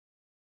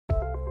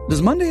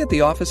Does Monday at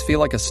the office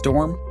feel like a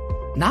storm?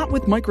 Not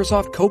with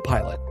Microsoft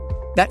Copilot.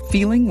 That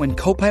feeling when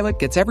Copilot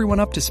gets everyone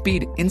up to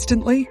speed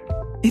instantly?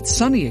 It's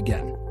sunny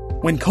again.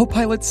 When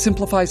Copilot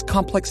simplifies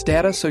complex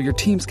data so your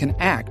teams can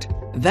act,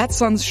 that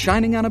sun's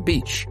shining on a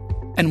beach.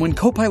 And when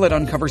Copilot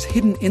uncovers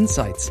hidden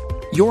insights,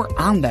 you're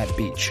on that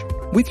beach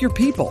with your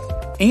people,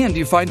 and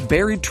you find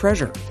buried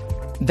treasure.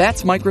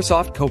 That's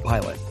Microsoft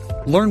Copilot.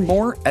 Learn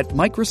more at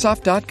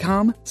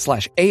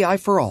Microsoft.com/AI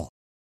for all.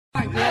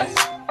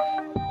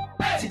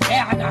 Today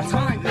I got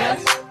time,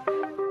 Gus.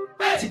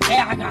 Today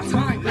I got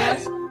time,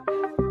 Gus.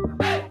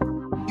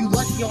 You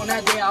lucky on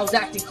that day I was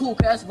acting cool,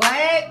 cuz.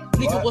 What?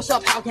 Nigga, what's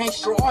up? How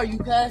gangster are you,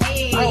 cuz?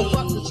 Hey. I don't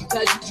fuck with you,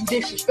 cuz. You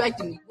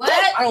disrespecting me. What?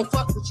 I don't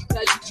fuck with you,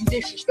 cuz. You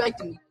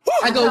disrespecting me.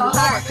 I go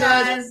hard,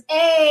 cuz.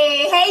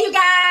 Hey, you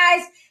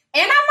guys.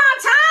 And I'm on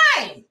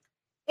time.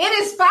 It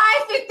is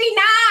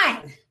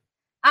 5:59.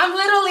 I'm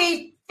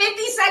literally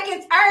 50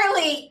 seconds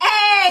early.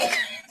 Hey,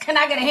 can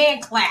I get a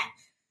hand clap?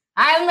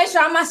 All right, let me make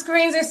sure all my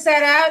screens are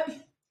set up.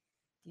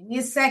 Give me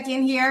a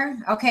second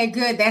here. Okay,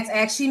 good. That's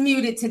actually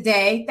muted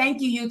today. Thank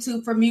you,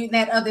 YouTube, for muting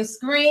that other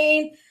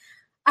screen.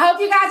 I hope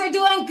you guys are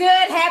doing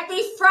good.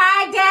 Happy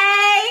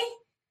Friday.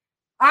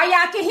 All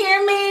y'all can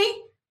hear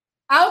me?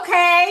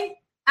 Okay.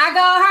 I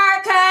go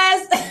hard,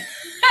 cuz.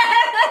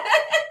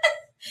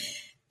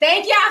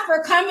 Thank y'all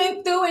for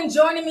coming through and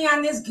joining me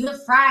on this Good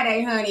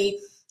Friday, honey.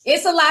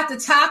 It's a lot to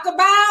talk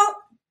about.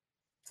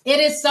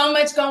 It is so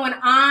much going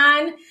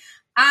on.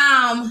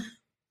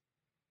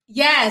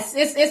 Yes,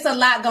 it's a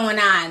lot going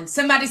on.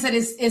 Somebody said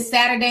it's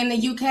Saturday in the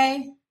UK.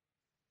 Okay,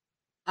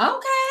 all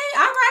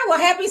right. Well,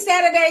 happy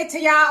Saturday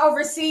to y'all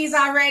overseas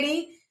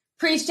already.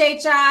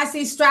 Appreciate y'all. I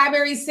see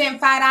Strawberry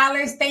sent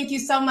 $5. Thank you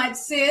so much,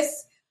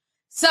 sis.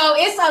 So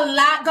it's a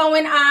lot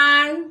going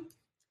on.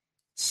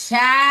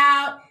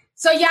 Child.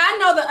 So y'all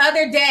know the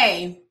other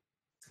day,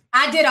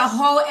 I did a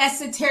whole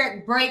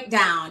esoteric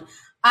breakdown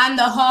on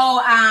the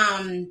whole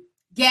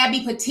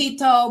Gabby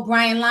Petito,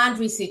 Brian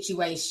Laundrie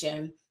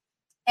situation.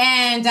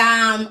 And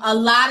a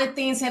lot of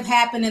things have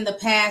happened in the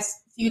past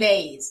few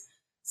days.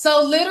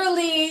 So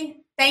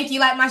literally, thank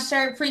you, like my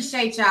shirt,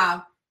 appreciate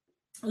y'all.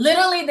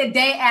 Literally the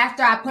day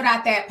after I put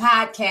out that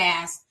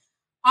podcast,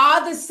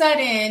 all of a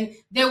sudden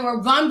there were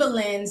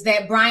rumblings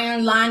that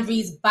Brian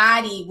Laundrie's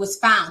body was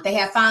found. They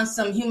had found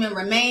some human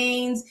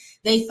remains.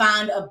 They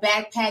found a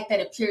backpack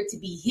that appeared to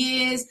be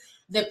his.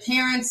 The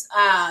parents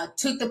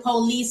took the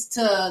police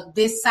to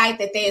this site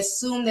that they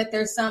assumed that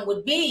their son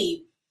would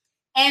be.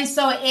 And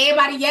so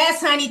everybody,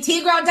 yes, honey,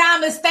 T-Girl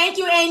Diamonds, thank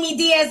you, Amy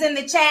Diaz in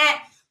the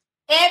chat.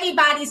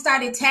 Everybody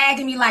started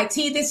tagging me like,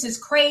 T, this is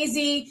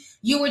crazy.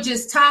 You were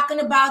just talking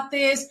about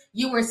this.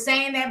 You were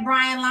saying that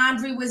Brian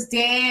Laundrie was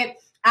dead.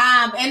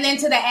 And then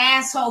to the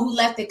asshole who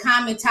left the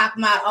comment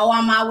talking about, oh,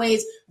 I'm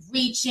always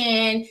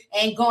reaching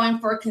and going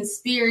for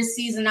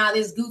conspiracies and all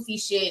this goofy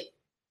shit.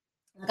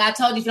 Like I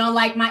told you, if you don't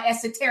like my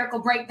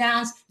esoterical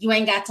breakdowns, you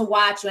ain't got to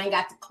watch, you ain't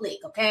got to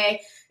click,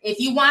 okay? If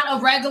you want a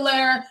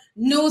regular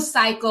news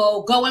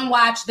cycle, go and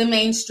watch the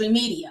mainstream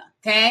media,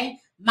 okay?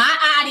 My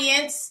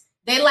audience,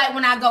 they like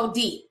when I go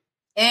deep.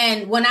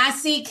 And when I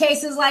see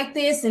cases like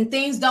this and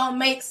things don't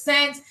make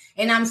sense,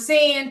 and I'm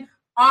seeing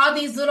all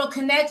these little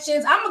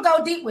connections, I'm going to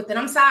go deep with it.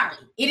 I'm sorry.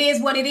 It is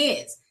what it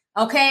is,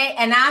 okay?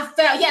 And I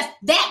felt, yes,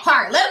 that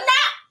part. Let them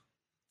know.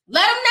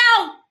 Let them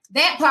know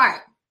that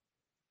part.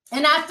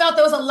 And I felt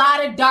there was a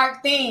lot of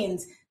dark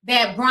things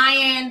that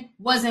Brian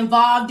was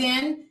involved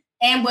in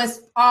and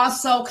was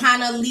also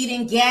kind of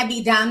leading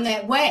Gabby down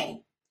that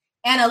way.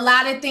 And a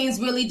lot of things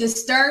really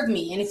disturbed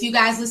me. And if you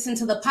guys listen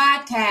to the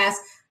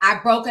podcast, I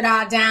broke it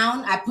all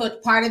down. I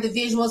put part of the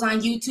visuals on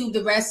YouTube.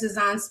 The rest is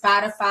on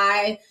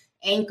Spotify,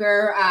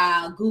 Anchor,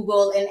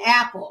 Google, and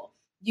Apple.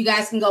 You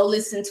guys can go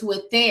listen to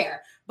it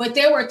there. But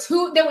there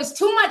was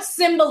too much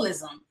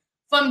symbolism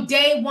from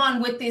day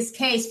one with this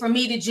case for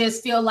me to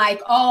just feel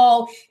like,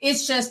 oh,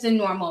 it's just a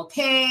normal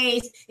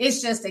case.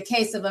 It's just a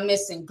case of a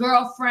missing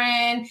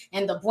girlfriend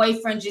and the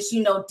boyfriend just,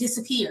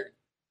 disappeared.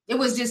 It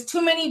was just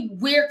too many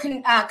weird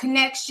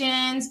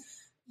connections.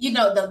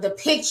 The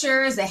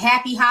pictures, the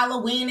happy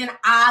Halloween in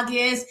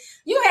August.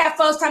 You have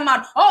folks talking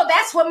about, oh,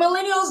 that's what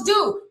millennials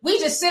do. We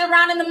just sit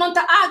around in the month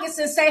of August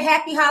and say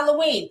happy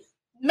Halloween.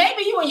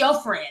 Maybe you and your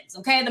friends,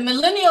 okay? The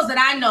millennials that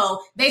I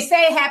know, they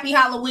say happy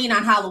Halloween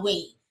on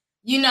Halloween.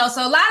 So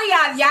a lot of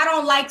y'all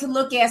don't like to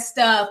look at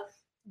stuff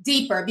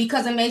deeper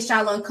because it makes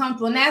y'all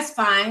uncomfortable, and that's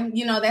fine.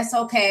 That's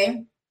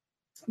okay.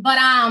 But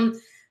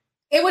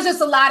it was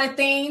just a lot of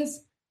things.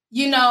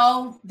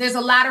 There's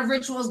a lot of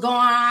rituals going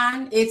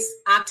on. It's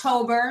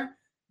October.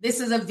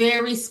 This is a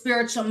very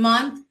spiritual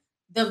month.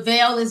 The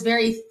veil is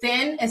very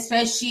thin,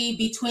 especially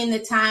between the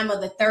time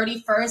of the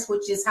 31st,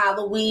 which is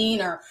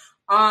Halloween,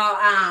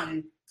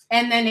 and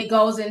then it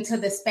goes into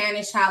the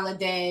Spanish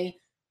holiday,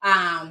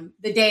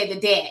 the Day of the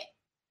Dead.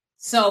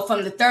 So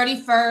from the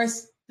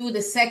 31st through the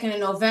 2nd of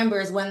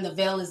November is when the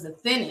veil is the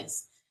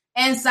thinnest.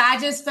 And so I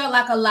just felt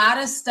like a lot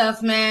of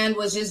stuff, man,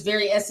 was just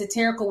very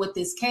esoterical with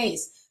this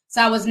case.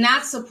 So I was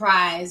not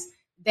surprised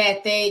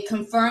that they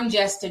confirmed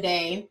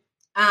yesterday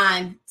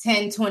on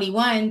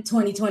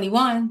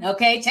 10/21/2021.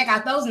 Okay, check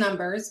out those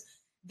numbers.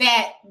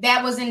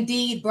 That was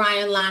indeed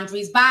Brian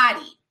Laundrie's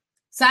body.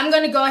 So I'm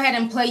going to go ahead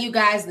and play you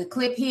guys the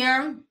clip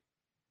here.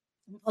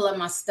 Pull up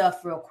my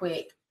stuff real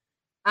quick.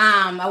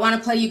 I want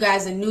to play you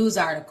guys a news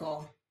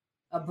article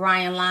of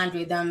Brian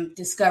Laundrie, them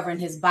discovering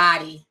his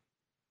body.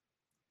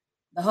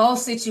 The whole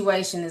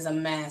situation is a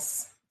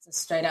mess. It's a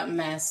straight up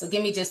mess. So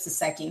give me just a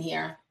second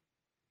here.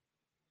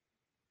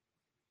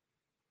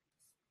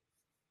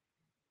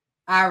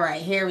 All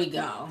right, here we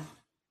go.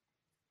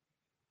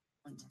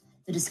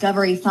 The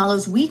discovery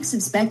follows weeks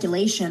of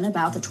speculation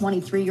about the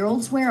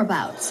 23-year-old's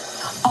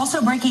whereabouts.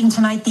 Also breaking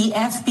tonight, the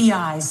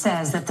FBI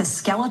says that the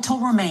skeletal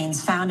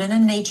remains found in a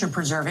nature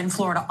preserve in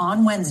Florida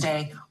on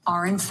Wednesday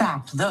are in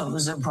fact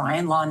those of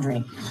Brian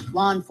Laundrie.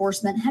 Law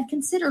enforcement had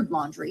considered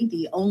Laundrie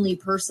the only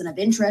person of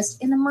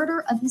interest in the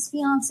murder of his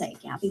fiancée,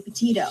 Gabby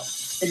Petito.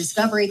 The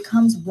discovery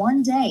comes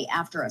one day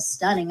after a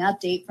stunning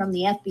update from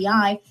the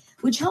FBI,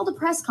 which held a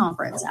press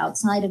conference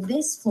outside of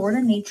this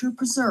Florida nature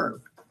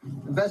preserve.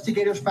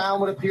 Investigators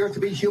found what appears to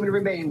be human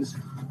remains,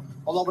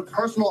 along with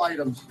personal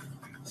items,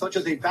 such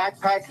as a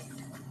backpack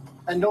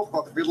and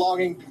notebook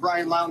belonging to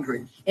Brian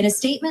Laundrie. In a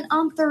statement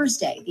on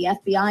Thursday, the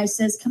FBI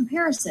says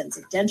comparisons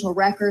of dental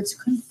records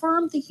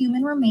confirmed the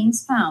human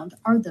remains found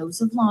are those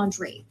of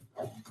Laundrie.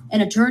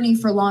 An attorney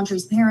for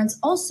Laundrie's parents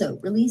also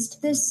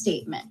released this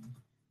statement.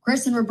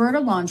 Chris and Roberta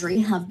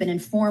Laundrie have been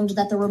informed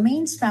that the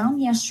remains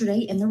found yesterday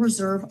in the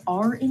reserve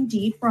are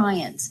indeed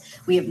Brian's.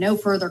 We have no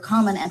further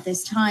comment at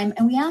this time,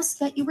 and we ask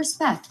that you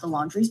respect the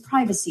Laundrie's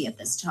privacy at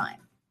this time.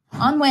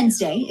 On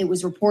Wednesday, it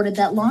was reported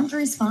that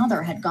Laundrie's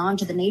father had gone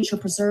to the nature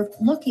preserve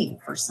looking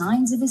for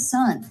signs of his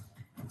son.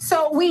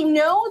 So we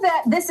know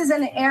that this is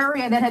an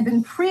area that had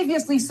been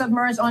previously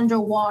submerged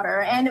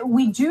underwater. And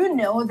we do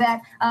know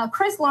that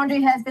Chris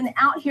Laundrie has been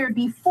out here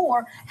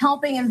before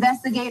helping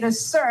investigators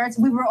search.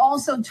 We were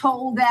also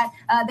told that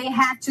they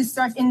had to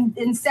search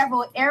in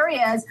several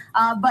areas.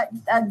 But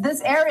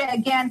this area,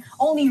 again,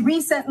 only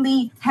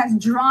recently has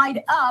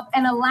dried up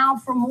and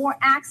allowed for more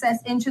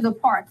access into the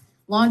park.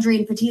 Laundrie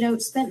and Petito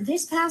spent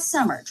this past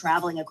summer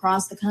traveling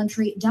across the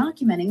country,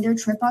 documenting their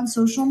trip on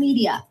social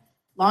media.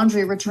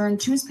 Laundrie returned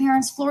to his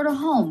parents' Florida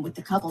home with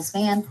the couple's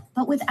van,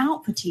 but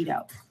without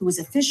Petito, who was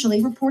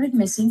officially reported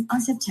missing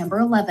on September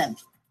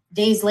 11th.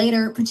 Days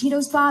later,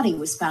 Petito's body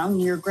was found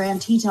near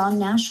Grand Teton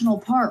National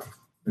Park.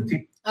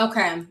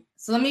 Okay,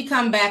 so let me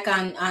come back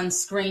on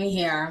screen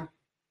here.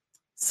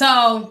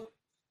 So,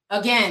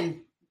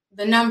 again,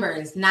 the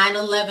numbers,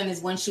 9/11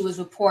 is when she was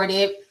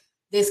reported.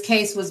 This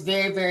case was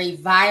very, very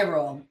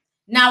viral.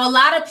 Now, a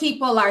lot of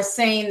people are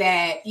saying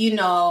that,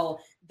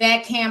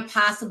 that can't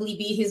possibly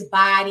be his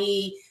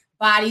body.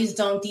 Bodies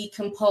don't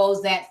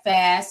decompose that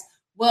fast.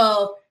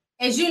 Well,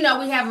 as you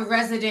know, we have a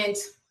resident,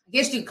 I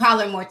guess you call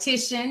her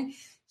mortician.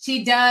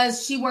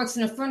 She works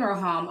in a funeral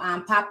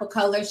home, Papa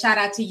Color. Shout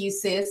out to you,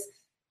 sis.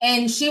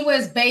 And she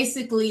was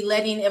basically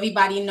letting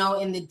everybody know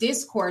in the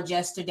Discord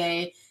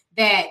yesterday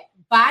that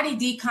body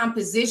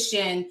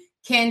decomposition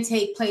can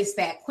take place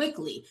that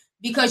quickly,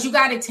 because you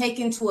got to take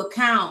into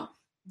account,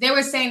 they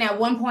were saying at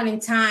one point in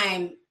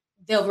time,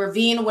 the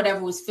ravine or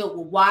whatever was filled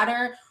with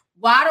water.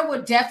 Water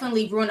would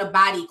definitely ruin a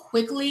body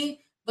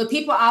quickly, but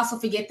people also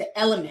forget the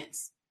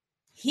elements: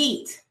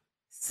 heat,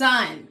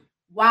 sun,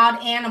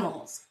 wild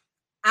animals.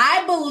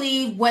 I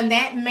believe when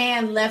that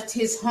man left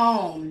his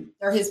home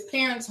or his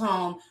parents'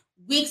 home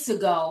weeks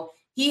ago,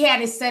 he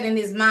had it set in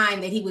his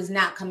mind that he was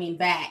not coming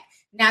back.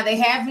 Now, they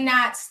have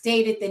not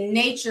stated the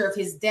nature of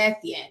his death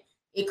yet.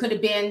 It could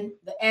have been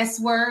the S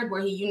word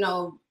where he,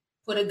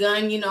 put a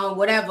gun,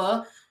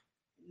 whatever.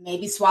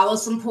 Maybe swallow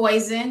some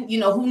poison,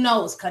 who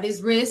knows, cut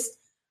his wrist.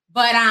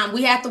 But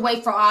we have to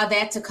wait for all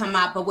that to come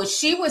out. But what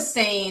she was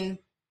saying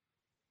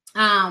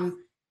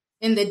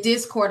in the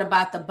Discord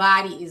about the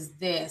body is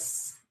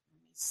this. Let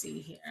me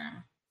see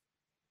here.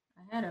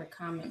 I had her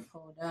comment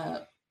pulled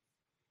up.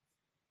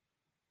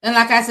 And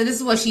like I said, this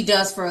is what she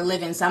does for a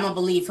living. So I'm going to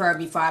believe her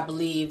before I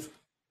believe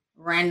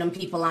random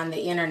people on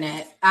the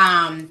internet.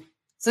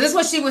 So this is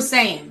what she was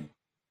saying.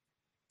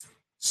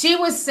 She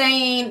was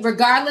saying,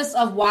 regardless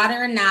of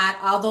water or not,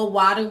 although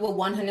water will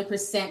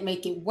 100%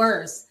 make it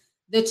worse,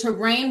 the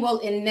terrain will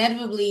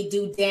inevitably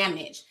do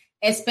damage,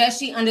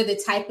 especially under the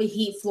type of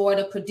heat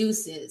Florida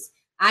produces.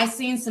 I've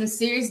seen some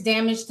serious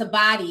damage to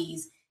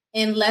bodies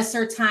in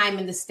lesser time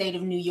in the state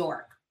of New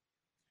York.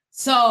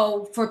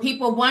 So for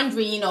people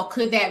wondering,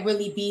 could that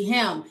really be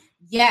him?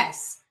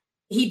 Yes.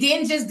 He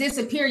didn't just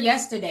disappear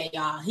yesterday,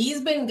 y'all.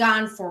 He's been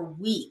gone for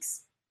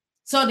weeks.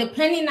 So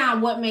depending on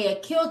what may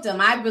have killed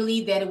him, I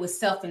believe that it was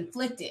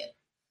self-inflicted.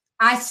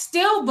 I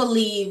still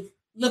believe,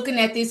 looking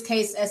at this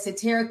case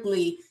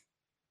esoterically,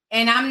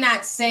 and I'm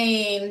not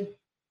taking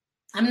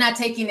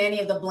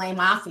any of the blame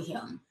off of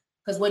him,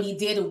 because what he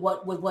did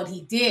was what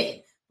he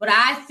did. But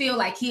I feel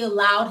like he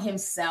allowed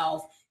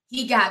himself,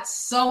 he got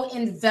so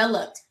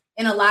enveloped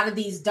in a lot of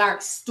these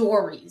dark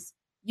stories.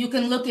 You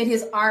can look at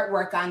his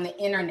artwork on the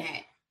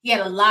internet. He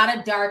had a lot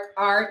of dark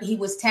art. He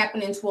was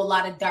tapping into a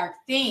lot of dark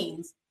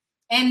things.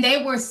 And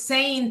they were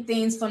saying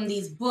things from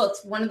these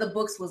books. One of the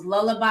books was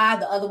Lullaby.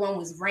 The other one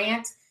was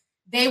Rant.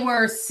 They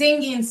were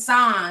singing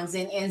songs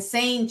and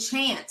saying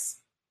chants.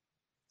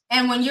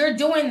 And when you're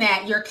doing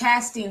that, you're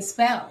casting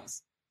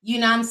spells. You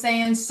know what I'm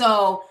saying?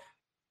 So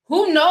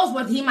who knows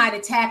what he might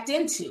have tapped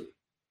into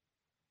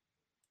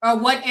or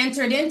what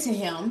entered into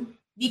him,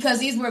 because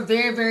these were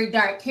very, very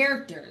dark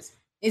characters.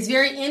 It's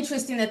very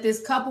interesting that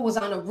this couple was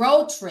on a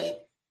road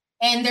trip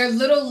and they're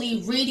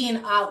literally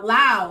reading out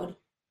loud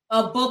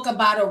a book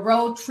about a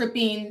road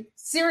tripping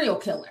serial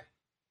killer,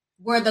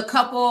 where the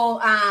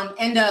couple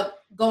end up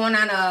going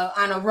on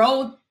a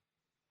road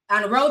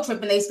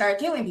trip and they start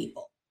killing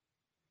people.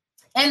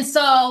 And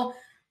so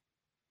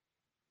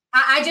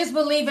I just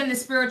believe in the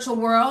spiritual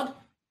world.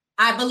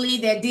 I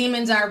believe that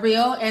demons are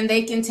real and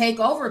they can take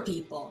over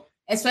people,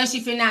 especially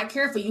if you're not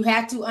careful. You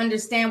have to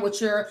understand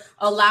what you're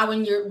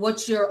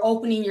what you're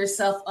opening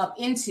yourself up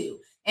into.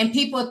 And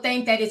people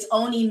think that it's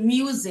only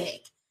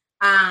music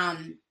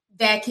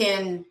that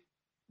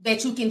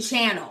you can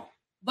channel,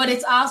 but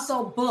it's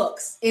also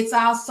books. It's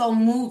also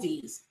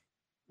movies.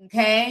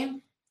 Okay.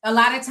 A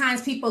lot of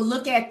times people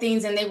look at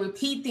things and they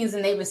repeat things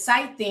and they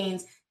recite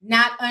things,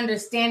 not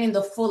understanding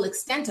the full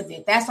extent of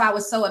it. That's why I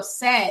was so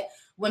upset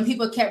when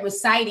people kept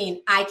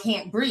reciting, I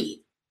can't breathe.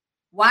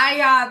 Why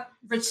y'all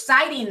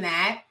reciting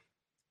that?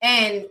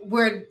 And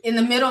we're in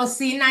the middle of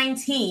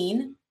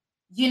C-19,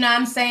 you know what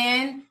I'm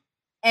saying?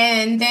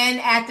 And then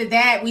after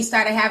that, we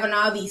started having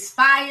all these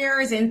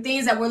fires and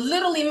things that were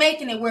literally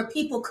making it where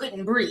people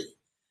couldn't breathe.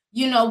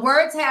 You know,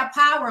 words have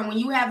power. And when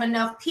you have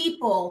enough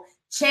people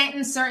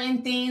chanting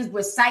certain things,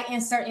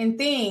 reciting certain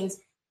things,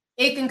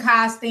 it can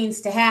cause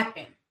things to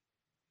happen.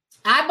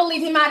 I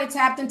believe he might have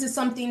tapped into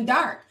something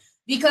dark,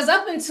 because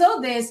up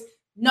until this,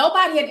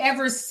 nobody had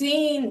ever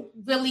seen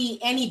really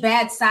any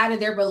bad side of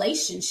their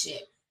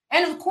relationship.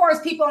 And of course,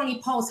 people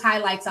only post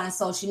highlights on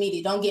social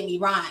media. Don't get me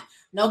wrong.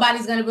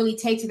 Nobody's going to really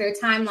take to their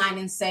timeline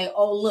and say,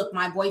 oh, look,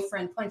 my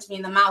boyfriend punched me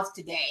in the mouth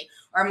today,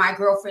 or my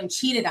girlfriend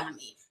cheated on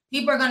me.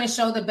 People are going to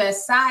show the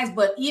best sides,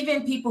 but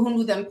even people who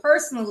knew them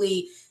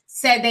personally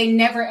said they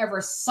never,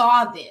 ever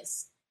saw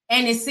this.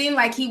 And it seemed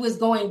like he was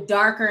going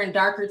darker and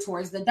darker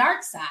towards the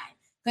dark side.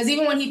 Because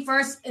even when he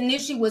first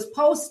initially was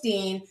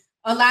posting,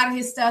 a lot of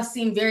his stuff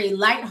seemed very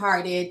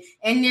lighthearted.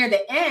 And near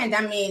the end,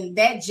 I mean,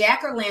 that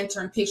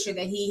jack-o'-lantern picture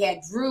that he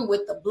had drew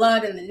with the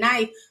blood and the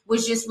knife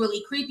was just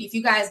really creepy. If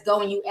you guys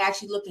go and you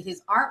actually look at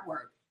his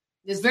artwork,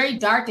 it's very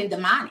dark and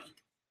demonic,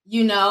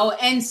 you know?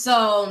 And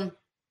so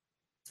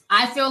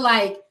I feel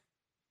like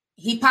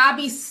he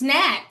probably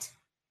snapped.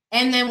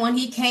 And then when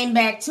he came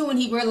back to and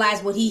he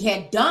realized what he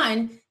had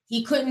done,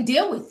 he couldn't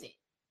deal with it.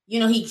 You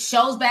know, he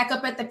shows back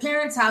up at the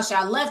parents' house.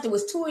 Y'all left. It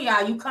was two of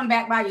y'all. You come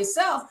back by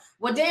yourself.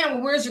 Well, damn,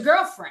 well, where's your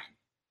girlfriend?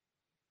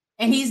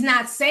 And he's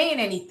not saying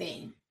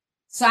anything.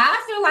 So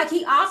I feel like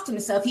he offed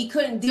himself. He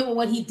couldn't deal with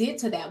what he did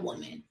to that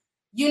woman.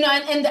 You know,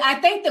 and I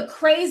think the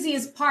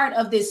craziest part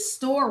of this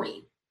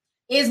story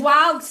is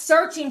while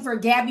searching for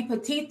Gabby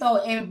Petito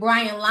and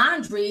Brian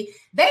Laundrie,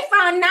 they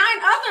found 9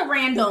 other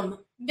random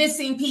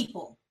missing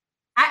people.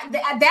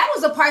 That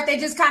was a part that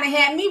just kind of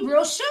had me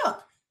real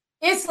shook.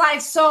 It's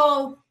like,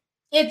 so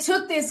it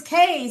took this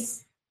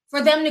case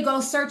for them to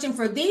go searching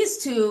for these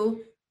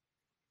 2.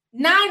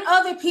 9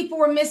 other people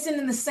were missing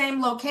in the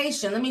same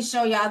location. Let me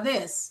show y'all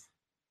this.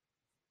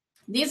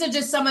 These are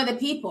just some of the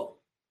people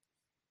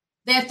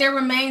that their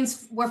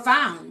remains were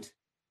found.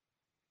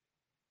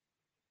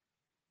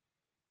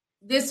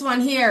 This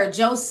one here,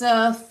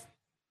 Joseph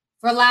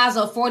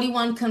Ferlazzo,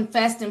 41,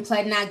 confessed and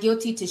pled not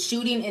guilty to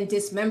shooting and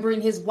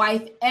dismembering his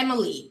wife,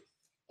 Emily,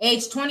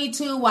 age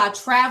 22, while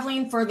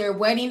traveling for their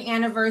wedding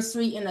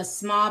anniversary in a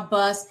small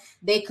bus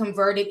they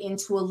converted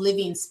into a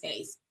living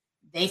space.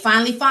 They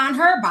finally found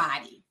her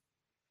body.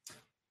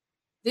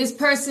 This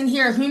person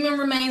here, human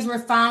remains were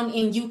found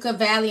in Yucca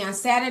Valley on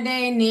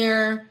Saturday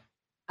near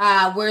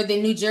where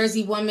the New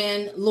Jersey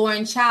woman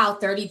Lauren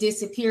Child, 30,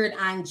 disappeared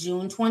on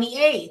June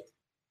 28th.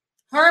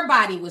 Her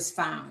body was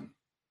found.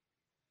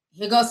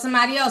 Here goes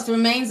somebody else. The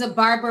remains of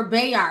Barbara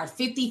Bayard,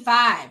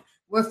 55,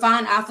 were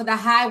found off of the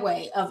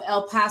highway of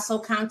El Paso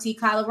County,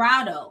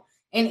 Colorado,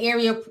 an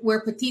area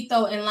where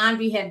Petito and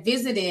Laundrie had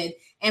visited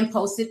and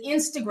posted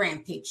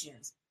Instagram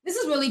pictures. This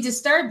is really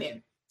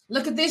disturbing.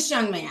 Look at this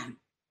young man.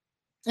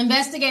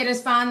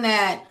 Investigators found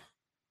that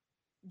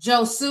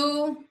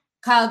Josu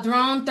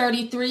Calderon,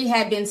 33,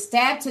 had been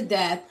stabbed to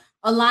death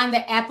along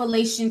the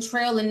Appalachian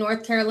Trail in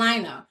North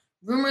Carolina.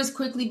 Rumors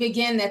quickly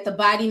began that the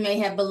body may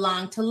have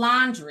belonged to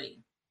Laundrie.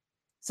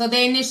 So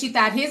they initially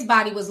thought his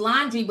body was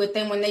Laundrie, but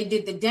then when they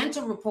did the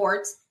dental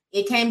reports,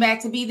 it came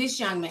back to be this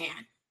young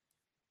man.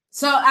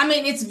 So, I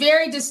mean, it's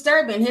very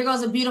disturbing. Here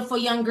goes a beautiful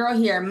young girl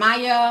here,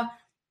 Maya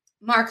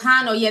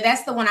Marcano. Yeah,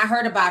 that's the one I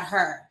heard about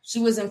her. She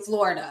was in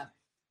Florida.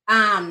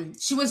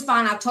 She was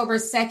found October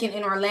 2nd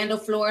in Orlando,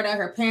 Florida.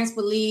 Her parents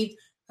believed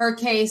her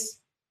case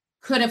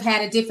could have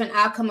had a different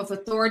outcome if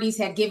authorities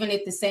had given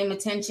it the same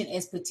attention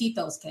as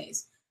Petito's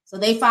case. So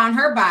they found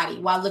her body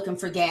while looking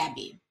for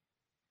Gabby.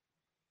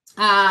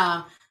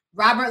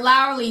 Robert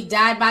Lowry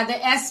died by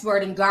the S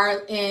word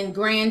in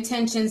Grand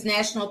Teton's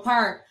National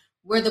Park,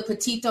 where the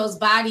Petitos'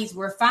 bodies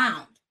were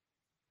found.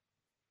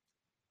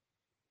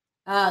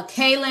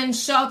 Kaylin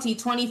Schulte,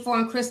 24,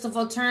 and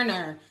Crystal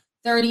Turner,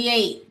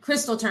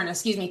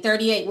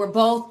 38, were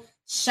both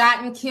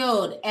shot and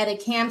killed at a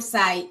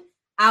campsite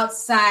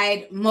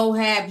outside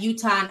Moab,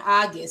 Utah in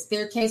August.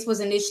 Their case was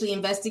initially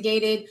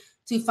investigated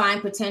to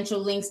find potential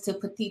links to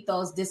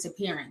Petito's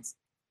disappearance.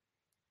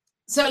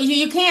 So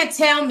you can't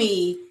tell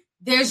me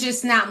there's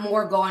just not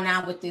more going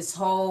on with this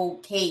whole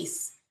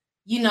case.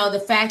 You know, the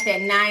fact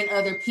that 9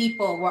 other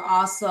people were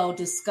also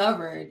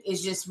discovered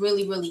is just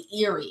really, really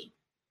eerie.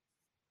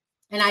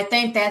 And I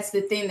think that's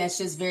the thing that's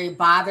just very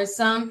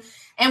bothersome.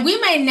 And we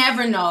may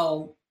never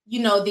know,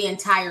 you know, the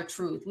entire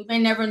truth. We may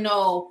never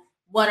know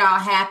what all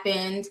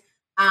happened,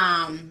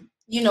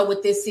 you know,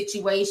 with this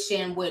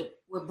situation with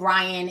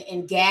Brian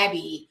and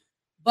Gabby.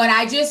 But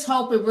I just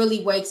hope it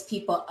really wakes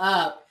people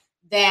up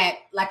that,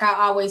 like I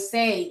always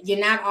say, you're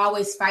not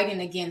always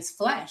fighting against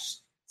flesh.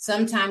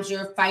 Sometimes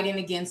you're fighting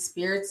against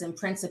spirits and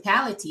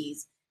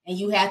principalities, and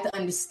you have to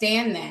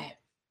understand that,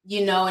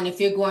 you know, and if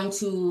you're going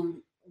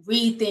to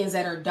read things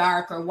that are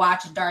dark or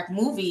watch dark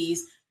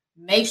movies,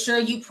 make sure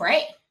you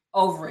pray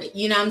over it.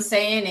 You know what I'm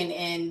saying?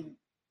 And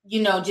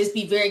you know, just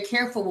be very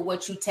careful with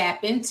what you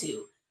tap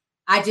into.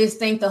 I just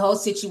think the whole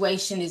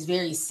situation is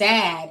very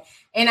sad.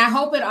 And I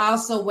hope it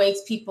also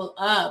wakes people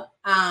up,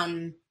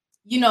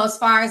 you know, as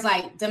far as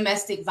like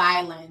domestic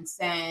violence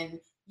and,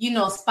 you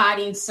know,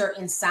 spotting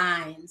certain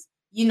signs.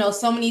 You know,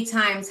 so many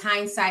times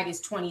hindsight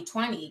is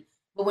 20/20.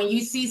 But when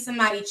you see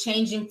somebody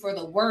changing for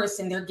the worse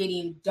and they're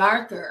getting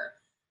darker,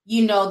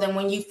 you know, than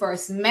when you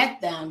first met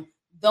them,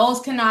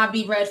 those can all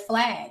be red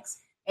flags.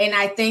 And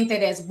I think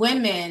that as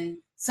women,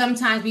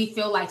 sometimes we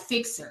feel like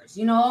fixers,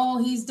 you know,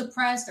 oh, he's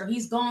depressed or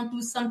he's going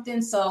through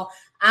something, so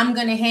I'm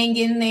going to hang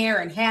in there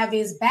and have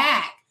his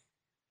back.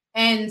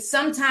 And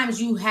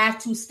sometimes you have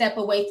to step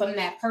away from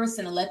that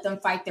person and let them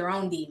fight their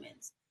own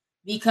demons,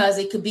 because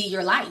it could be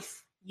your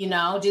life, you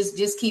know,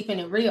 just keeping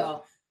it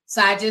real.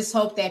 So I just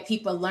hope that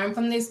people learn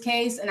from this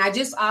case. And I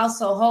just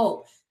also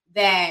hope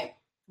that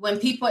when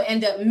people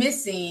end up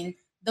missing,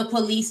 the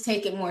police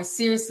take it more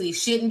seriously. It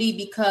shouldn't be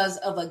because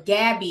of a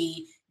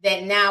Gabby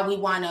that now we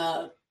want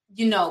to,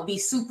 you know, be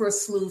super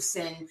sleuths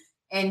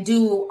and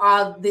do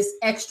all this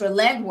extra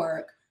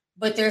legwork.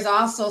 But there's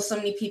also so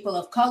many people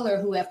of color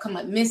who have come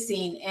up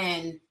missing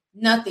and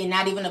nothing,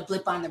 not even a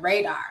blip on the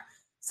radar.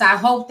 So I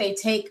hope they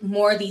take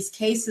more of these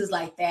cases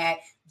like that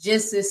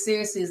just as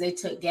seriously as they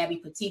took Gabby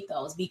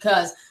Petito's,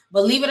 because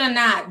believe it or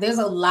not, there's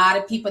a lot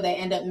of people that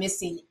end up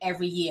missing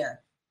every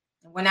year.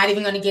 We're not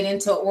even going to get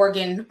into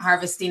organ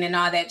harvesting and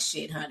all that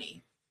shit,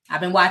 honey.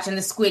 I've been watching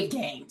the Squid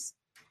Games.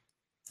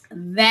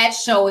 That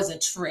show is a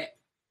trip.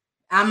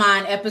 I'm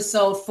on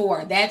episode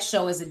 4. That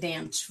show is a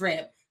damn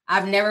trip.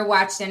 I've never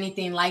watched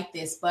anything like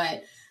this,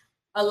 but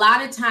a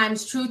lot of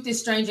times truth is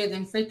stranger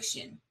than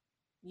fiction.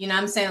 You know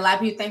what I'm saying? A lot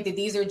of people think that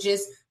these are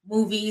just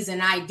movies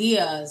and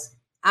ideas.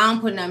 I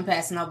don't put nothing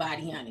past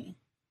nobody, honey.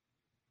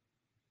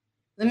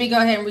 Let me go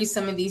ahead and read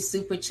some of these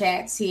super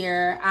chats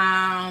here.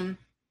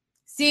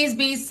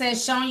 CSB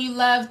says, showing you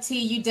love, T.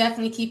 You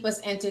definitely keep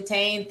us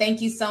entertained.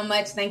 Thank you so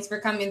much. Thanks for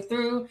coming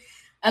through.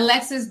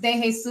 Alexis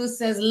De Jesus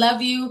says,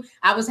 love you.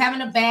 I was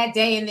having a bad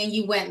day and then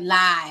you went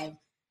live.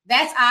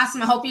 That's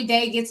awesome. I hope your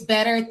day gets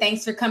better.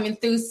 Thanks for coming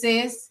through,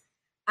 sis.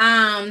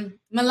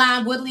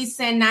 Milan Woodley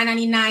sent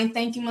 $9.99.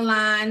 Thank you,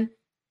 Milan.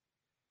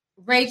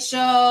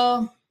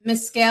 Rachel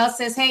Mescal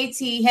says, hey,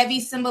 T, heavy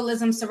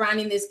symbolism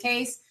surrounding this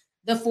case.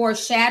 The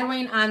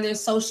foreshadowing on their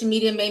social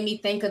media made me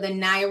think of the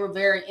Naya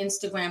Rivera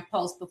Instagram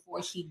post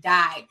before she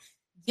died.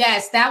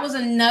 Yes, that was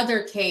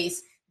another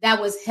case that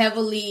was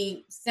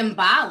heavily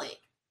symbolic.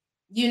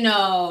 You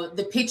know,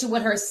 the picture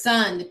with her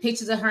son, the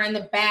pictures of her in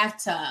the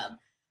bathtub.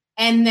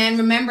 And then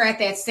remember at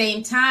that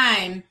same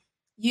time,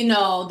 you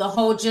know, the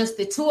whole Just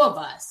the Two of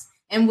Us.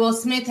 And Will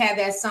Smith had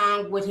that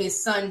song with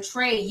his son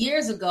Trey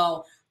years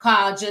ago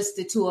called Just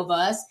the Two of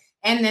Us.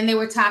 And then they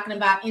were talking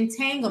about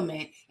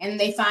entanglement. And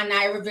they found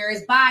Naya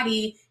Rivera's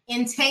body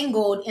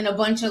entangled in a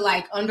bunch of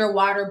like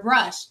underwater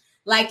brush.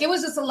 Like it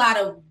was just a lot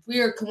of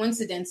weird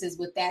coincidences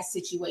with that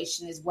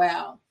situation as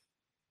well.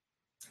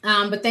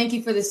 But thank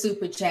you for the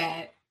super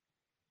chat.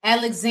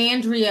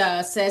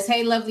 Alexandria says,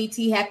 hey, lovely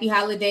T, happy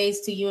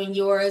holidays to you and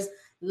yours.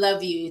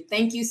 Love you.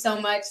 Thank you so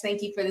much.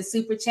 Thank you for the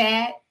super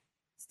chat.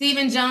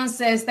 Stephen Jones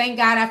says, thank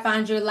God I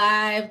found your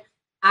live.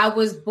 I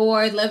was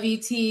bored. Love you,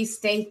 T.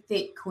 Stay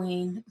thick,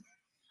 queen.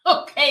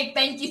 Okay,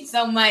 thank you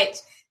so much.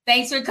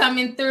 Thanks for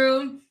coming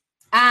through.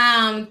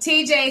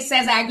 TJ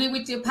says, I agree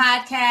with your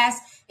podcast.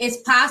 It's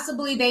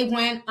possibly they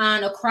went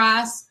on a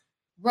cross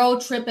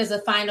road trip as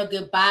a final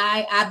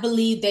goodbye. I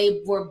believe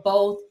they were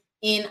both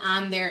in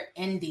on their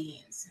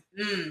endings.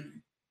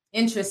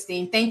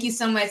 Interesting. Thank you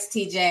so much,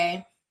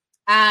 TJ.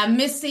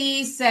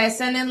 Missy says,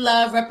 sending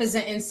love,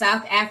 representing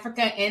South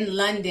Africa and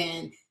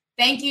London.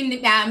 Thank you,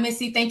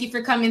 Missy. Thank you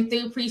for coming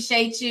through.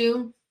 Appreciate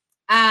you.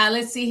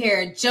 Let's see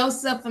here.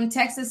 Joseph from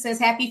Texas says,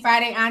 happy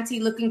Friday,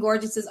 Auntie. Looking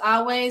gorgeous as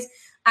always.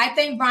 I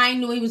think Brian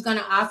knew he was going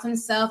to off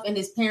himself, and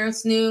his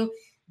parents knew.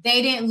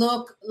 They didn't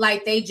look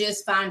like they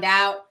just found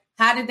out.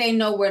 How did they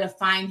know where to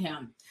find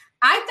him?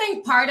 I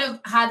think part of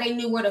how they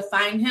knew where to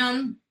find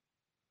him,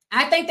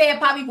 I think they had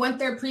probably went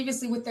there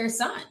previously with their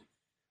son.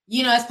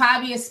 You know, it's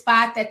probably a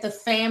spot that the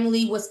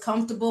family was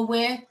comfortable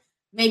with.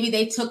 Maybe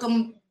they took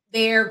him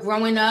there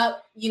growing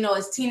up, you know,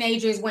 as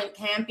teenagers went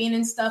camping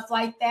and stuff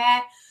like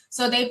that.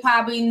 So they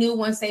probably knew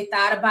once they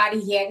thought about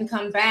it, he hadn't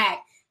come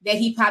back, that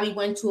he probably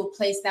went to a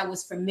place that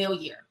was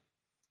familiar,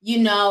 you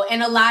know.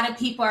 And a lot of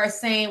people are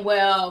saying,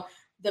 well,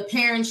 the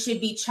parents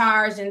should be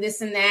charged and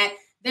this and that.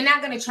 They're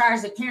not going to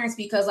charge the parents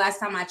because last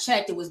time I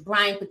checked, it was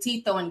Brian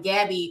Petito and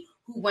Gabby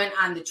who went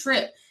on the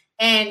trip.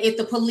 And if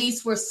the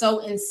police were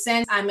so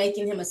incensed on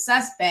making him a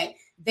suspect,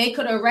 they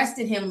could have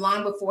arrested him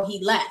long before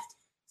he left.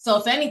 So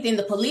if anything,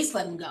 the police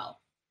let him go.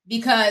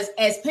 Because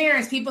as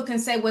parents, people can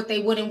say what they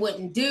would and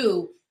wouldn't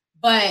do,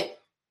 but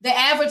the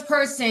average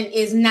person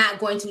is not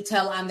going to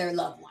tell on their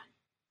loved one.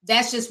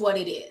 That's just what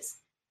it is.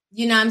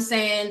 You know what I'm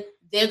saying?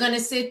 They're going to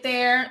sit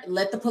there,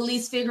 let the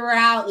police figure it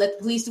out, let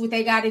the police do what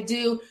they got to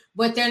do,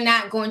 but they're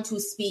not going to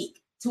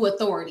speak to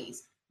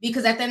authorities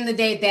because at the end of the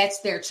day, that's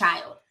their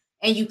child.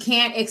 And you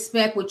can't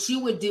expect what you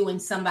would do in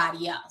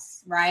somebody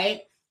else,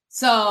 right?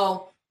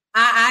 So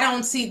I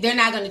don't see, they're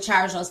not going to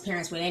charge those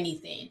parents with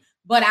anything.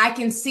 But I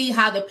can see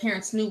how the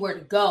parents knew where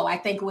to go. I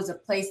think it was a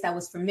place that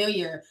was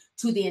familiar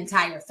to the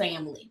entire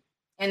family.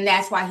 And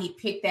that's why he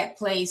picked that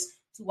place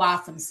to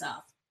off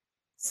himself.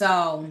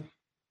 So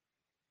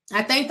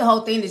I think the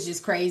whole thing is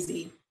just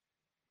crazy.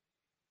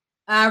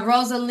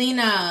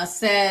 Rosalina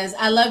says,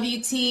 I love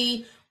you,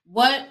 T.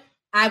 What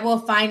I will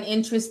find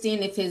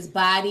interesting if his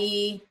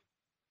body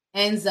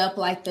ends up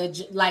like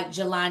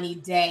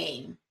Jelani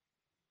Day.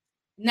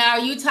 Now, are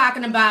you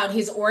talking about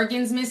his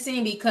organs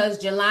missing?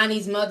 Because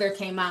Jelani's mother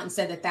came out and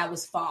said that that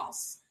was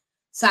false.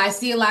 So I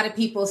see a lot of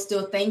people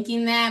still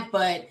thinking that,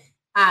 but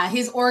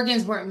his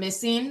organs weren't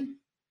missing.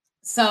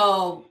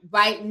 So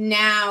right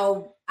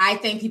now, I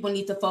think people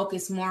need to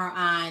focus more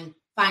on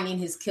finding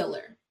his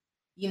killer.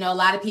 You know, a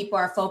lot of people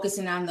are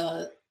focusing on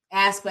the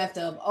aspect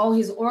of, oh,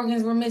 his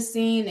organs were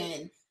missing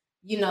and,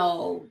 you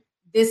know,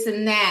 this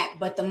and that.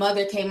 But the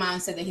mother came out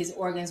and said that his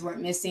organs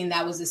weren't missing.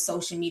 That was a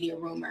social media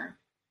rumor.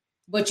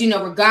 But, you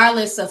know,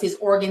 regardless of his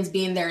organs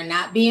being there and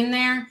not being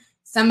there,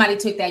 somebody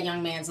took that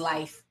young man's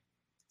life.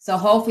 So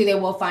hopefully they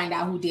will find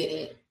out who did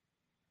it.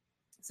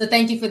 So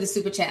thank you for the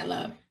super chat,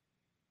 love.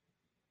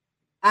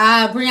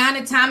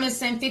 Brianna Thomas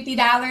sent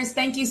 $50.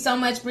 Thank you so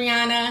much,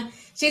 Brianna.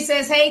 She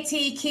says, hey,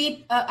 T,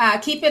 keep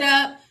it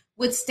up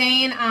with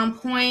staying on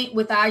point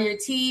with all your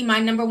tea. My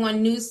number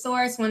one news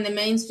source when the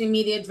mainstream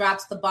media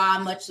drops the ball.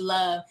 Much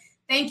love.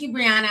 Thank you,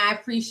 Brianna. I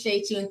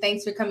appreciate you. And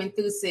thanks for coming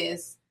through,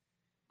 sis.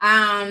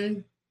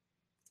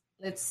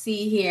 Let's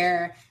see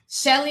here.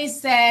 Shelly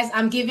says,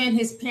 I'm giving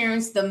his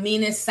parents the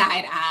meanest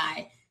side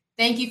eye.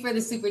 Thank you for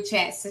the super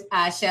chat,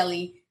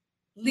 Shelly.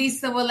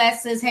 Lisa Willette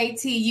says, hey,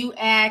 T, you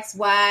asked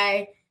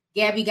why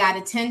Gabby got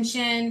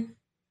attention.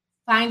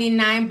 Finding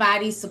 9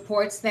 bodies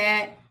supports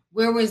that.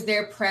 Where was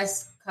their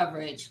press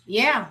coverage?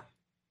 Yeah,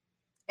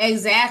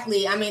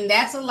 exactly. I mean,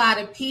 that's a lot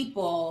of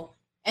people,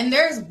 and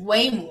there's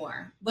way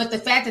more. But the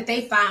fact that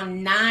they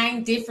found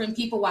 9 different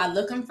people while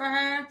looking for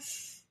her,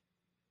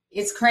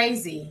 it's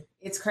crazy.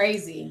 It's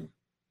crazy.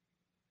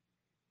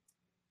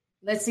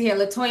 Let's see here.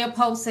 Latoya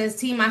Pope says,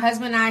 T, my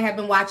husband and I have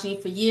been watching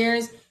you for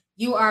years.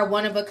 You are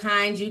one of a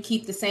kind. You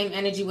keep the same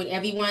energy with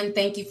everyone.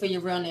 Thank you for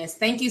your realness.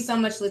 Thank you so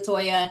much,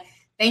 Latoya.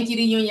 Thank you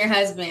to you and your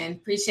husband.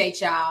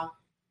 Appreciate y'all.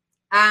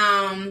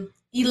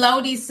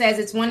 Elodie says,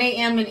 it's 1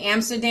 a.m. in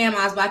Amsterdam.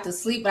 I was about to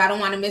sleep, but I don't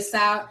want to miss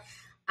out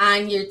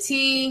on your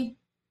tea.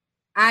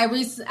 I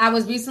was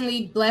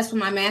recently blessed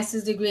with my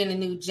master's degree and a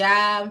new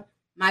job.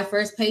 My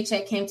first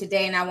paycheck came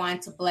today, and I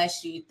wanted to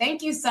bless you.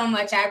 Thank you so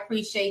much. I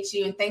appreciate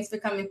you, and thanks for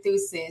coming through,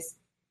 sis.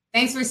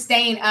 Thanks for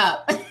staying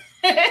up.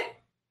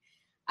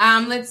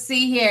 Let's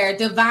see here.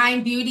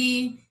 Divine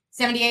Beauty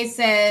 78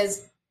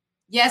 says,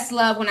 yes,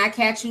 love, when I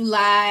catch you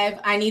live,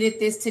 I needed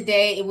this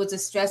today. It was a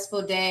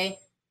stressful day.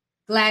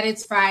 Glad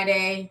it's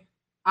Friday.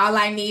 All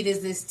I need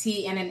is this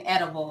tea and an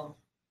edible.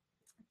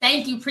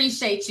 Thank you.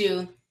 Appreciate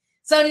you.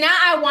 So now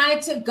I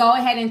wanted to go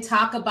ahead and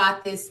talk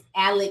about this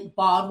Alec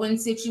Baldwin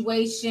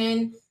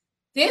situation.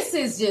 This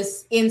is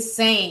just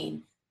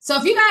insane. So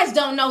if you guys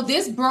don't know,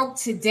 this broke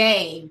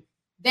today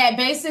that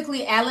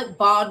basically Alec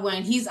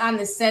Baldwin, he's on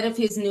the set of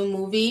his new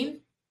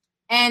movie.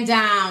 And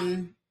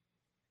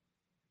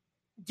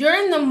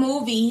during the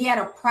movie, he had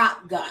a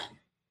prop gun.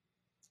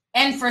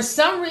 And for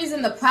some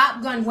reason, the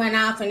prop gun went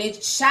off and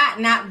it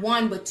shot not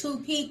 1, but 2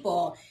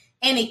 people.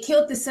 And it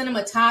killed the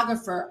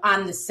cinematographer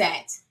on the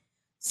set.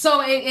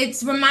 So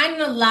it's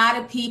reminding a lot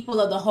of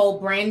people of the whole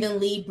Brandon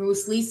Lee,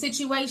 Bruce Lee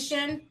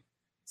situation.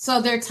 So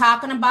they're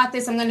talking about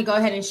this. I'm going to go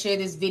ahead and share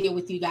this video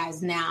with you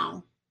guys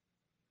now.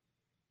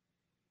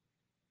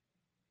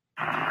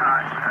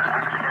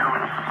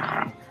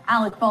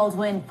 Alec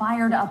Baldwin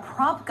fired a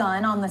prop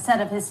gun on the set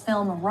of his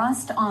film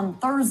Rust on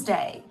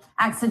Thursday.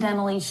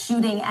 accidentally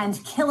shooting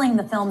and killing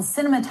the film's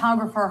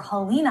cinematographer,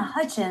 Halyna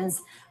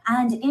Hutchins,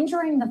 and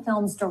injuring the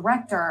film's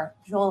director,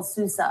 Joel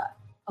Sousa.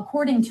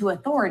 According to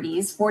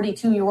authorities,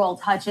 42-year-old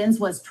Hutchins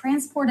was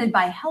transported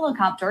by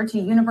helicopter to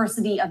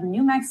University of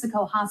New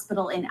Mexico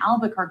Hospital in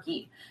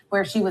Albuquerque,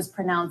 where she was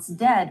pronounced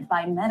dead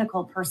by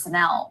medical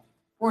personnel.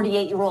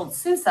 48-year-old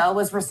Sousa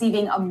was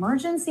receiving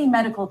emergency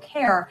medical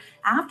care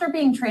after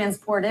being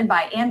transported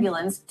by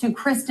ambulance to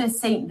Christus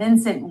St.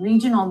 Vincent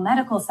Regional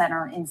Medical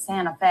Center in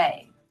Santa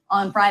Fe.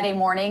 On Friday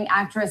morning,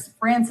 actress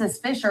Frances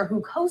Fisher,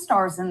 who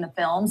co-stars in the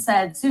film,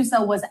 said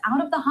Sousa was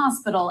out of the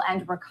hospital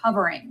and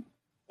recovering.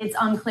 It's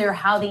unclear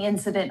how the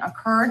incident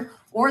occurred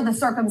or the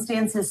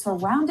circumstances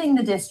surrounding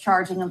the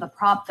discharging of the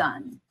prop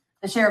gun.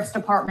 The sheriff's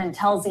department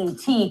tells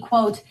ET,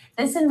 quote,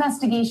 "This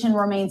investigation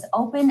remains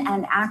open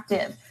and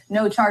active.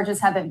 No charges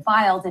have been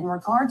filed in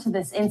regard to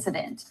this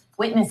incident.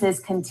 Witnesses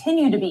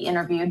continue to be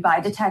interviewed by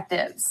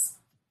detectives."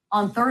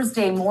 On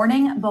Thursday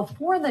morning,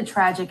 before the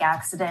tragic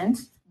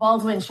accident,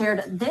 Baldwin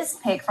shared this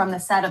pic from the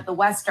set of the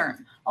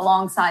Western,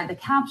 alongside the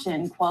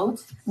caption,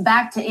 quote,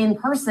 "Back to in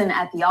person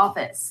at the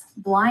office.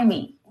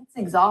 Blimey, it's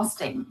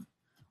exhausting."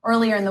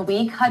 Earlier in the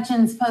week,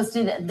 Hutchins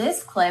posted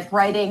this clip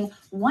writing,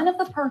 "One of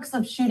the perks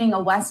of shooting a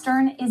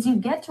Western is you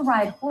get to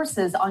ride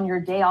horses on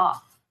your day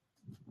off."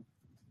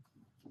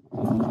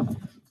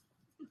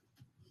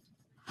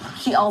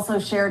 She also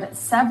shared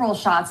several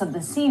shots of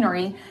the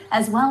scenery,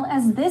 as well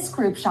as this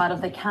group shot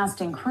of the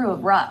cast and crew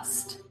of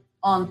Rust.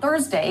 On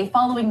Thursday,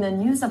 following the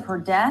news of her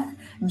death,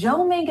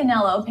 Joe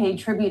Manganiello paid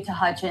tribute to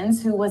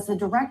Hutchins, who was the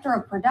director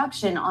of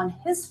production on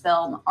his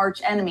film,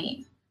 Arch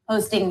Enemy,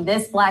 posting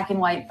this black and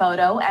white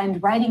photo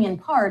and writing in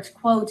part,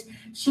 quote,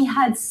 "She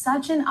had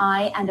such an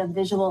eye and a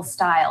visual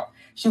style.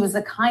 She was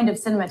the kind of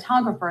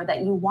cinematographer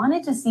that you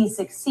wanted to see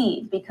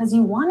succeed because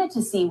you wanted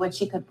to see what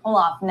she could pull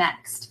off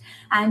next.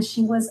 And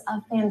she was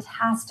a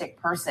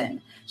fantastic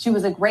person. She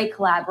was a great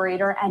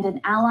collaborator and an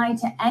ally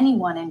to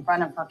anyone in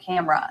front of her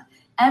camera.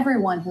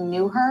 Everyone who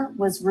knew her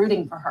was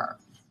rooting for her."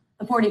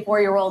 The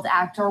 44-year-old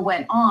actor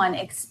went on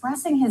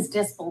expressing his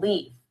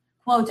disbelief.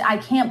 Quote, "I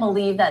can't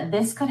believe that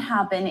this could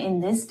happen in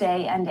this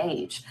day and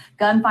age.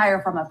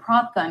 Gunfire from a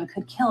prop gun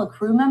could kill a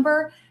crew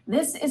member.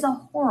 This is a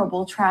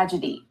horrible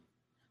tragedy."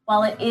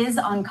 While it is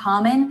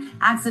uncommon,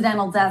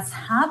 accidental deaths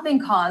have been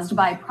caused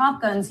by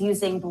prop guns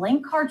using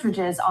blank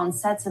cartridges on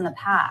sets in the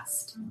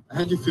past. How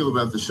did you feel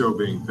about the show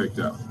being picked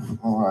up?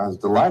 Well, I was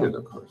delighted,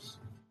 of course.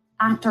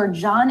 Actor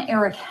John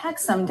Eric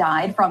Hexum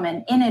died from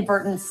an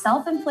inadvertent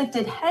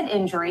self-inflicted head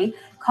injury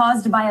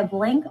caused by a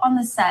blank on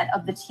the set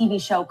of the TV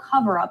show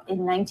Cover Up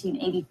in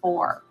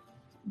 1984.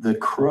 The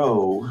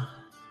Crow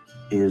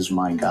is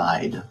my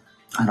guide.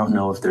 I don't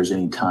know if there's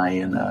any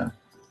tie-in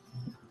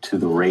to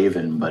The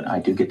Raven, but I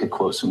do get to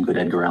quote some good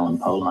Edgar Allan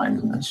Poe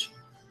lines in this.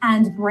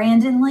 And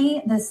Brandon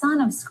Lee, the son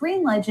of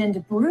screen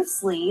legend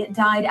Bruce Lee,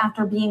 died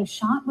after being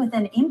shot with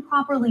an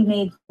improperly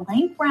made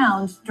blank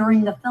round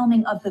during the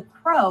filming of The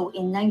Crow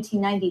in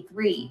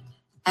 1993.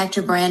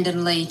 Actor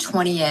Brandon Lee,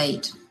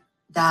 28,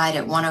 died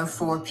at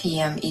 1:04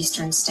 p.m.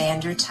 Eastern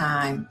Standard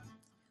Time,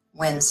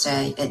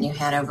 Wednesday at New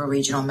Hanover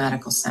Regional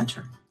Medical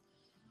Center.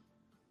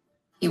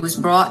 He was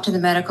brought to the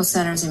medical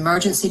center's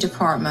emergency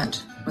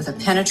department with a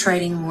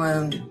penetrating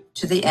wound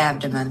to the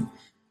abdomen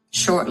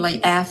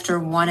shortly after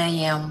 1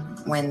 a.m.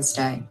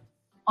 Wednesday.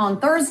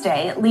 On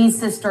Thursday, Lee's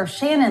sister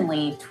Shannon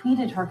Lee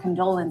tweeted her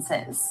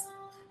condolences.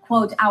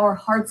 Quote, "Our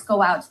hearts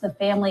go out to the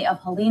family of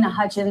Halyna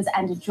Hutchins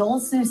and Joel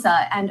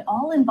Sousa and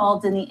all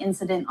involved in the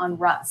incident on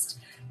Rust.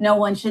 No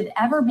one should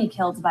ever be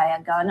killed by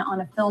a gun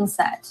on a film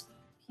set,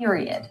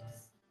 period."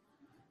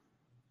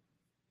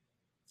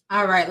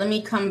 All right, let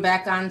me come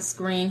back on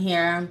screen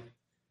here.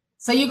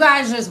 So you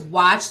guys just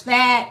watched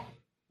that.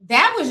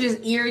 That was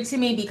just eerie to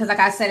me because, like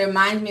I said, it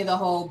reminds me of the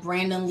whole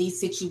Brandon Lee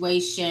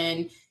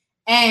situation.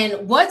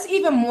 And what's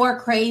even more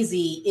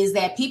crazy is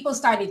that people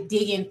started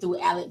digging through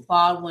Alec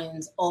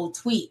Baldwin's old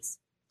tweets.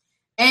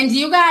 And do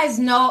you guys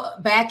know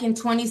back in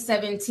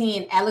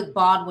 2017, Alec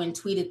Baldwin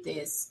tweeted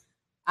this?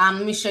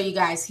 Let me show you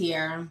guys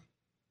here.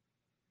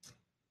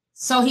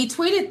 So he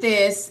tweeted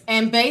this,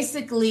 and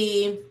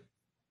basically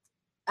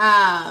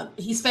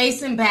he's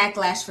facing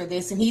backlash for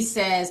this. And he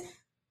says,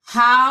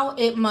 "How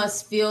it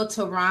must feel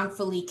to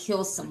wrongfully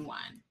kill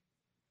someone."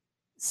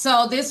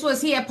 So this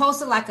was, he had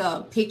posted like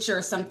a picture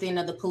or something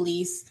of the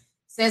police. It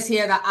says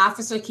here, "The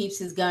officer keeps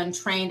his gun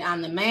trained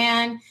on the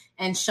man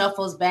and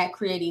shuffles back,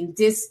 creating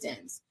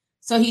distance."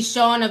 So he's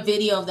showing a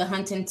video of the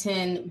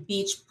Huntington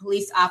Beach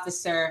police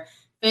officer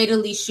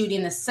fatally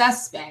shooting the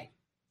suspect.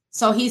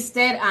 So he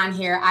said on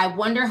here, "I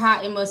wonder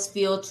how it must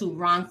feel to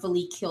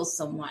wrongfully kill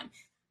someone."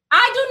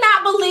 I do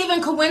not believe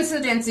in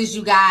coincidences,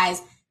 you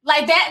guys.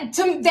 Like that,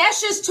 that's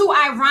just too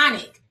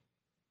ironic.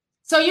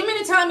 So you mean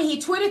to tell me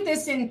he tweeted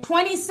this in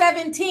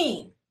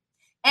 2017,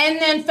 and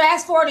then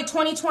fast forward to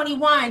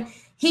 2021,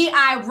 he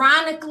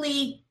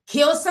ironically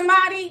killed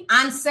somebody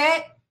on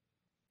set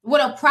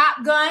with a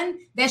prop gun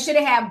that should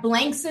have had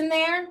blanks in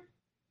there?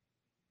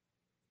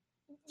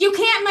 You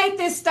can't make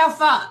this stuff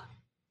up.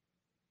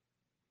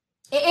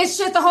 It's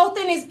just, the whole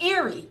thing is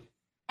eerie.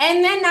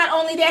 And then not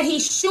only that, he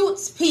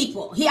shoots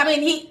people.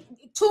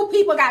 2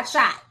 people got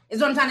shot, is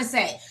what I'm trying to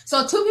say.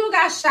 So 2 people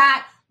got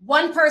shot,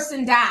 1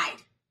 person died.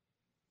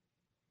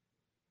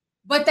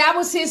 But that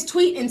was his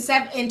tweet in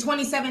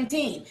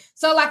 2017.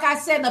 So like I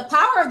said, the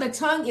power of the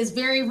tongue is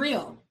very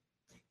real.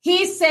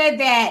 He said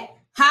that,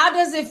 how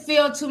does it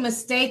feel to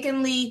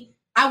mistakenly,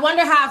 I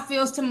wonder how it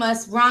feels to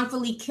must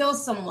wrongfully kill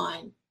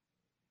someone.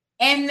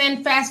 And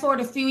then fast forward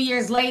a few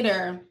years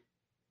later,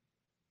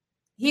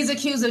 he's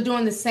accused of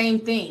doing the same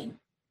thing.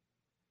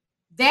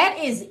 That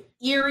is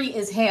eerie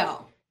as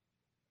hell.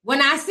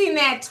 When I seen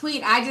that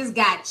tweet, I just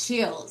got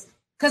chills.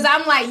 Because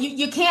I'm like,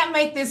 you can't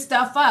make this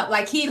stuff up.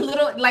 Like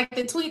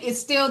the tweet is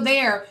still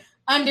there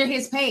under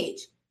his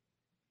page.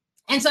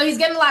 And so he's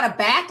getting a lot of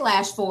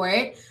backlash for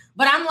it.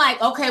 But I'm like,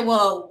 okay,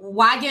 well,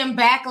 why give him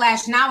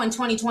backlash now in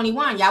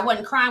 2021? Y'all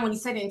wasn't crying when he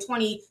said it in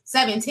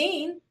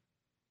 2017.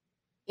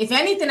 If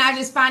anything, I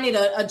just find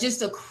it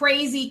just a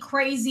crazy,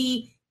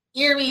 crazy,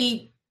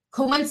 eerie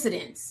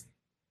coincidence.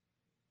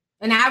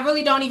 And I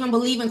really don't even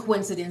believe in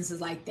coincidences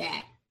like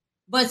that.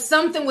 But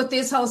something with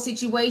this whole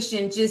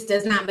situation just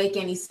does not make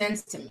any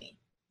sense to me.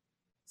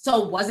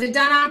 So was it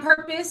done on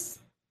purpose?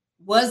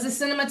 Was the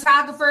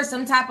cinematographer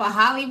some type of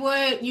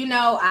Hollywood?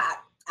 I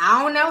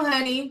don't know,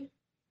 honey.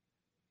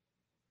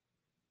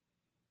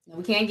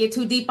 We can't get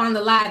too deep on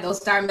the live. They'll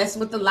start messing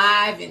with the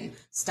live and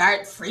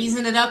start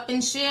freezing it up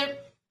and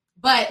shit.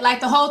 But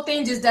the whole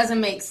thing just doesn't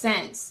make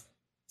sense.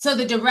 So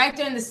the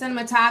director and the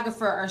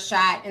cinematographer are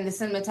shot and the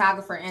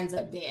cinematographer ends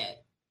up dead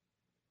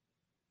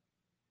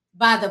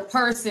by the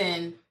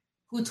person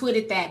who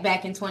tweeted that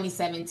back in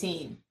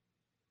 2017.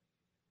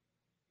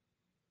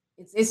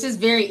 It's just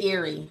very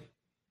eerie.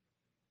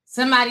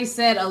 Somebody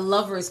said a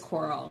lover's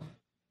quarrel.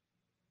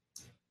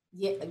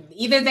 Yeah,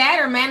 either that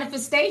or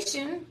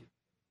manifestation.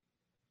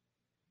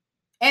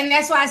 And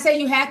that's why I say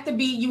you have to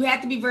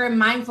be very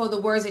mindful of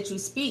the words that you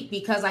speak,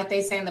 because like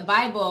they say in the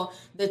Bible,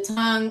 the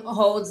tongue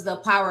holds the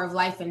power of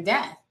life and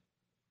death.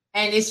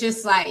 And it's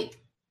just like,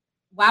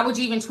 why would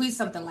you even tweet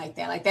something like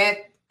that? Like that,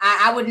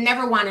 I would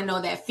never want to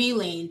know that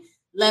feeling,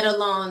 let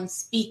alone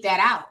speak that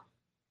out.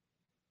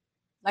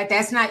 Like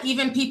that's not,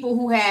 even people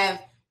who have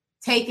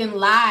taken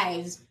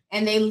lives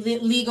and they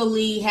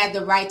legally had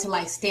the right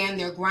to stand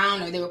their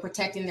ground, or they were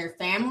protecting their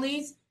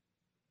families,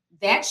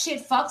 that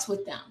shit fucks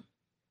with them.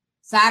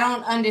 So I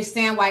don't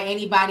understand why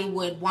anybody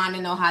would want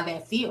to know how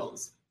that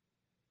feels.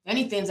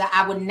 Anything,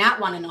 I would not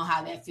want to know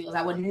how that feels.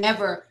 I would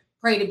never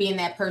pray to be in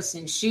that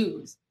person's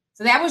shoes.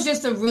 So that was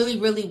just a really,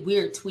 really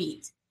weird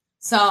tweet.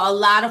 So a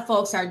lot of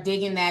folks are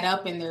digging that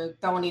up and they're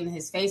throwing it in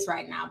his face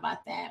right now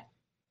about that.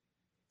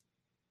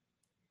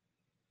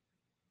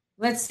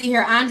 Let's see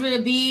here.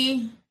 Andrea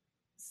B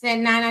said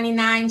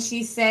 $9.99.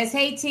 She says,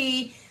 hey,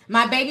 T,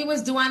 my baby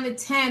was due on the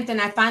 10th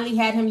and I finally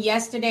had him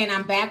yesterday and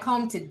I'm back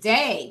home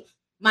today.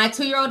 My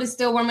 2-year-old is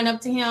still warming up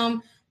to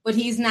him, but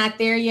he's not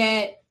there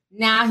yet.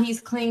 Now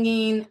he's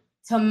clinging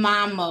to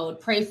mom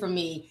mode. Pray for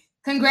me.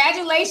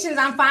 Congratulations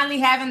on finally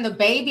having the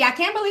baby. I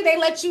can't believe they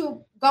let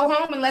you go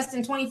home in less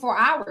than 24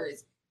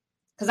 hours.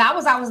 Because I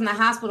was in the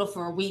hospital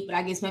for a week, but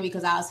I guess maybe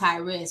because I was high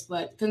risk.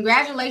 But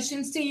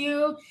congratulations to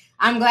you.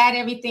 I'm glad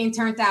everything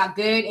turned out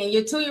good. And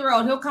your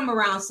 2-year-old, he'll come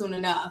around soon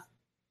enough.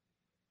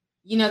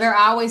 They're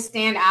always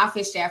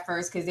standoffish at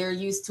first because they're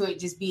used to it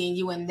just being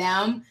you and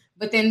them.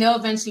 But then they'll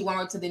eventually warm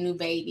up to the new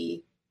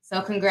baby.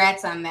 So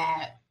congrats on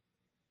that.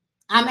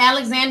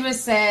 Alexandra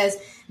says,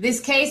 this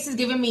case is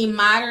giving me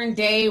modern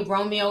day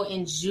Romeo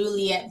and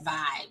Juliet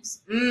vibes.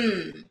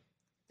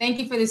 Thank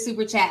you for the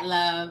super chat,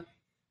 love.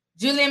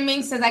 Julian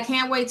Mink says, I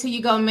can't wait till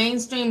you go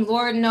mainstream.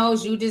 Lord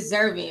knows you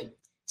deserve it.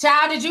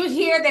 Child, did you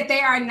hear that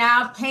they are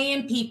now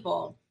paying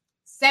people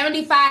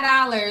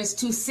 $75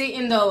 to sit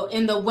in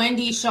the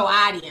Wendy show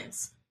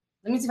audience?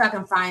 Let me see if I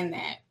can find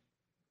that.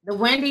 The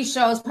Wendy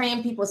show is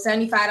paying people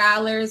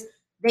 $75.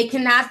 They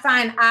cannot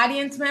find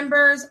audience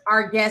members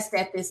or guests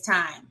at this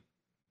time.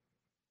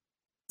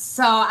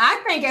 So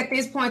I think at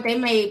this point, they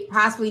may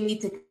possibly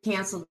need to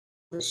cancel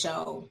the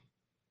show.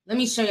 Let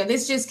me show you.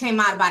 This just came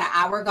out about an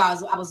hour ago.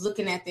 I was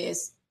looking at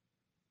this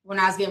when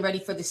I was getting ready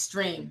for the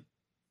stream.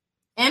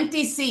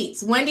 Empty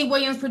seats. Wendy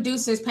Williams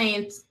producers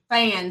paying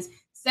fans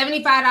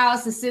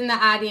 $75 to sit in the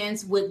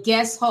audience with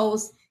guest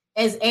hosts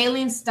as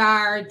Alien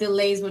Star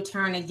delays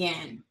return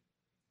again.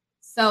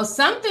 So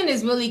something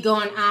is really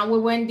going on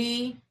with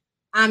Wendy.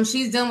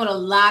 She's dealing with a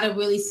lot of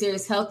really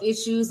serious health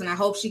issues, and I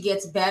hope she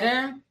gets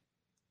better.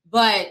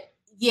 But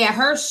yeah,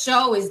 her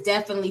show is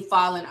definitely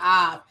falling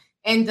off.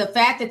 And the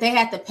fact that they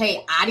had to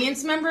pay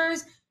audience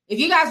members, if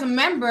you guys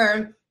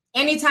remember,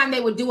 anytime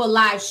they would do a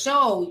live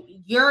show,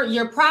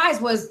 your prize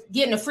was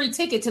getting a free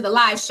ticket to the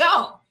live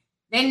show.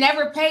 They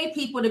never paid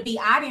people to be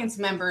audience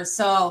members.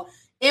 So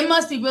it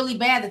must be really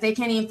bad that they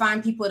can't even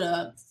find people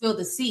to fill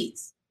the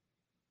seats.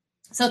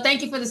 So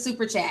thank you for the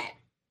super chat.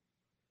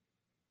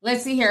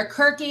 Let's see here.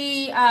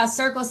 Kirky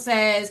Circle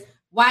says,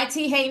 YT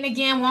hating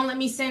again, won't let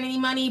me send any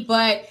money,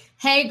 but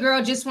hey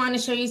girl, just want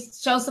to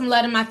show some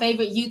love to my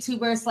favorite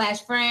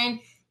YouTuber / friend.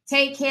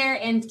 Take care,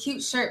 and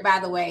cute shirt, by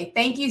the way.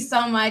 Thank you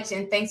so much,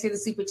 and thanks for the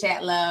super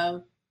chat,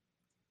 love.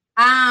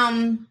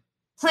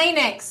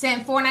 Playnex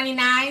sent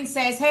 $4.99,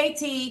 says, hey,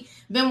 T,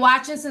 been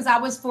watching since I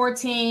was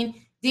 14.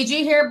 Did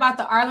you hear about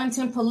the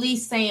Arlington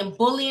police saying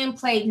bullying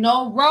played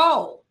no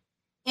role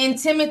in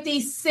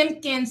Timothy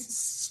Simpkins'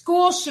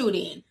 school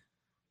shooting?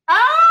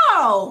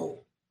 Oh,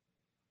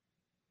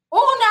 no,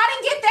 I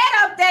didn't get that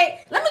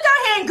update. Let me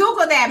go ahead and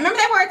Google that. Remember,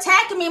 they were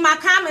attacking me in my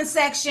comment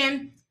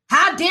section.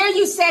 How dare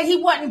you say he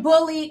wasn't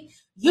bullied?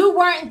 You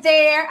weren't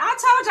there. I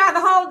told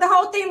y'all the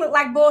whole thing looked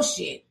like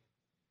bullshit.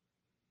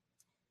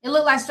 It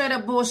looked like straight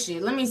up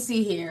bullshit. Let me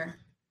see here.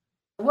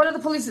 What are the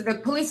police? The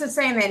police are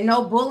saying that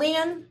no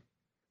bullying.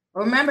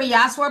 Remember,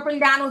 y'all swore up and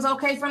down it was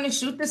okay for him to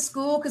shoot the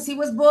school because he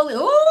was bullied.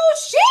 Ooh,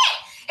 shit!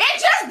 It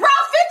just broke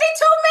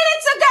 52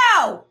 minutes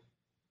ago.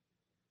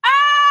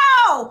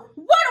 Oh,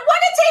 what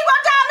did T-Bo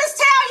Thomas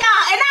tell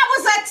y'all? And I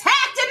was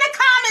attacked in the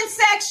comment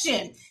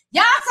section.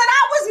 Y'all said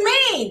I was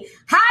mean.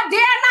 How dare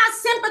I not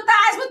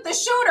sympathize with the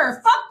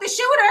shooter? Fuck the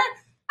shooter.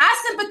 I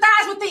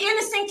sympathize with the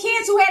innocent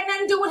kids who had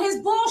nothing to do with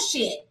his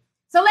bullshit.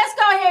 So let's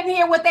go ahead and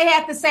hear what they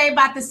have to say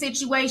about the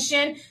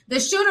situation. The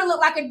shooter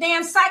looked like a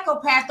damn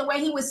psychopath the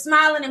way he was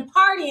smiling and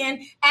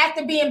partying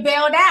after being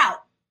bailed out.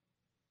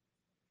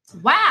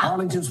 Wow.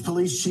 Arlington's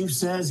police chief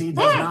says he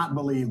does not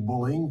believe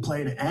bullying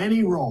played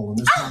any role in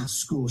this month's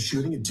school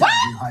shooting at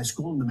Timberview High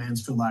School in the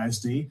Mansfield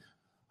ISD.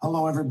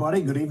 Hello,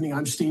 everybody. Good evening.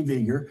 I'm Steve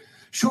Eager.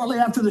 Shortly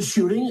after the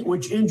shooting,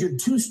 which injured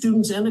 2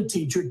 students and a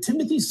teacher,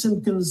 Timothy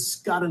Simpkins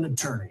got an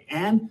attorney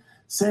and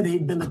said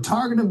he'd been the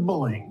target of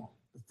bullying.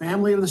 The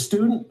family of the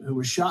student, who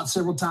was shot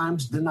several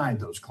times, denied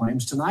those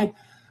claims tonight.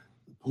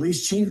 The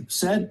police chief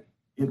said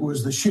it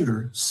was the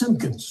shooter,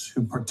 Simpkins,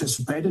 who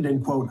participated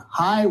in, quote,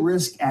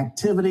 high-risk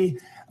activity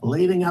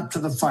leading up to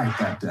the fight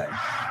that day.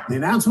 The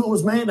announcement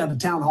was made at a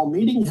town hall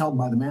meeting held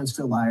by the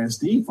Mansfield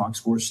ISD. Fox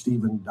 4's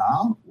Stephen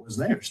Dahl was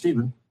there.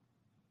 Stephen.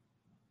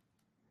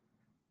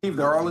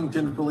 The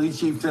Arlington police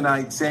chief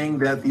tonight saying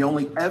that the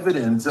only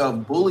evidence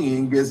of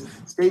bullying is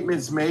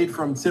statements made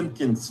from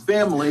Simpkins'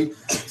 family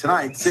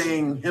tonight,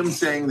 saying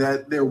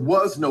that there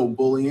was no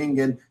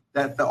bullying and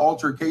that the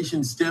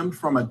altercation stemmed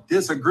from a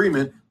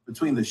disagreement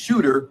between the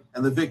shooter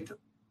and the victim.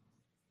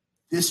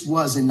 This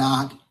was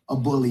not a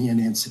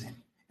bullying incident.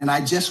 And I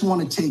just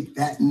want to take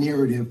that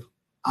narrative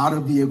out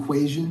of the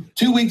equation.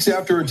 2 weeks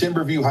after a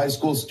Timberview High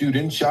School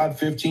student shot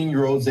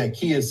 15-year-old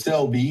Zacchaeus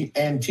Selby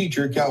and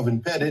teacher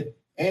Calvin Pettit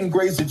and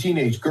grazed a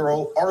teenage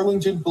girl,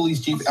 Arlington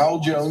Police Chief Al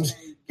Jones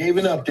gave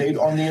an update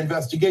on the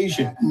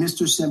investigation.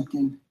 Mr.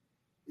 Simpkins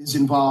is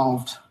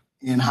involved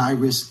in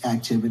high-risk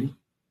activity.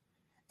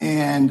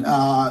 And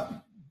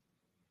that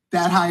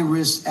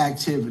high-risk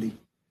activity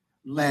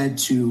led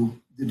to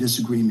the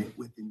disagreement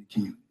within the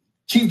community.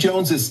 Chief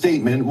Jones's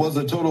statement was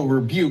a total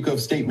rebuke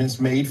of statements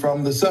made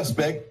from the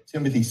suspect,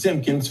 Timothy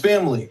Simpkins'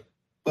 family.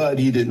 But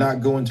he did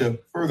not go into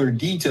further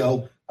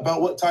detail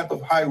about what type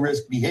of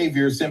high-risk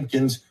behavior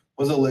Simpkins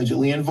was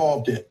allegedly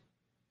involved in.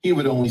 He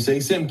would only say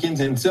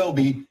Simpkins and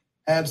Selby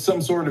had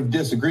some sort of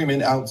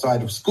disagreement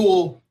outside of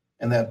school,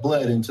 and that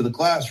bled into the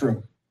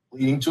classroom,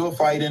 leading to a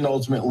fight and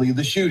ultimately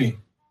the shooting.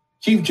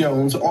 Chief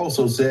Jones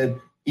also said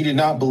he did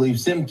not believe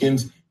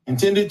Simpkins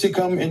intended to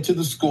come into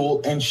the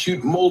school and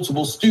shoot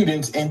multiple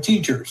students and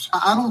teachers.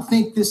 I don't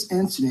think this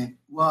incident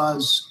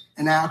was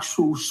an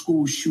actual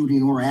school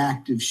shooting or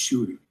active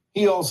shooting.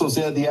 He also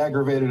said the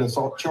aggravated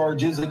assault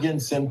charges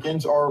against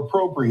Simpkins are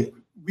appropriate.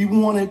 We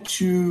wanted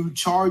to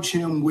charge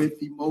him with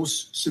the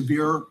most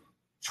severe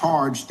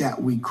charge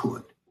that we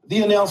could.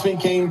 The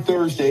announcement came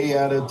Thursday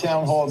at a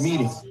town hall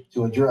meeting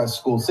to address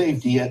school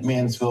safety at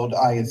Mansfield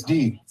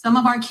ISD. Some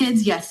of our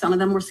kids, yes, some of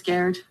them were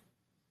scared.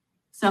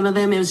 Some of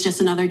them, it was just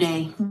another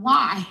day.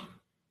 Why?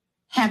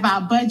 Have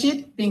our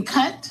budget been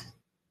cut?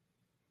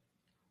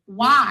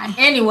 Why?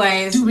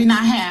 Anyways, do we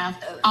not have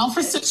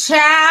officers?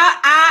 Child,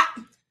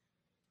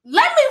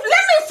 let me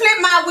flip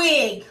my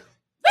wig.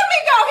 Let me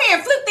go here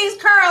and flip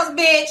these curls,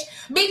 bitch.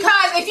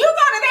 Because if you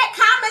go to that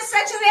comment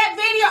section of that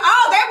video,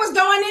 that was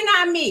going in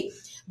on me.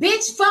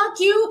 Bitch, fuck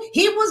you.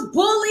 He was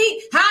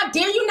bullied. How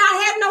dare you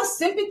not have no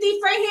sympathy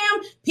for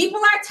him?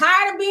 People are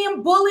tired of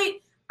being bullied.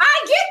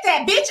 I get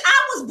that, bitch.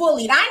 I was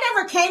bullied. I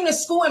never came to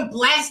school and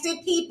blasted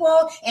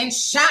people and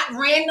shot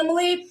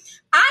randomly.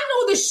 I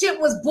knew the shit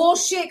was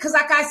bullshit because,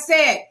 like I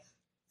said,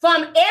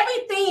 from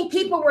everything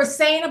people were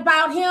saying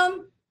about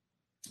him,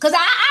 because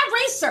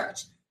I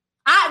researched.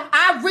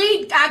 I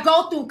read, I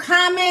go through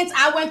comments.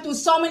 I went through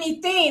so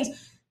many things.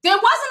 There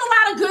wasn't a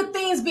lot of good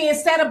things being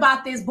said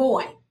about this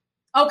boy.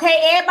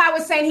 Okay, everybody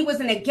was saying he was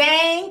in a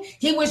gang.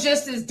 He was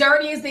just as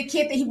dirty as the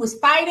kid that he was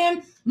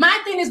fighting. My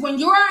thing is, when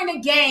you're in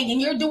a gang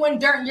and you're doing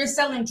dirt and you're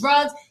selling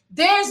drugs,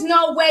 there's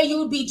no way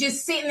you'd be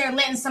just sitting there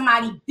letting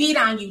somebody beat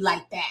on you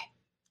like that.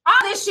 All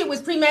this shit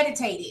was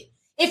premeditated.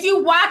 If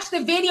you watch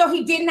the video,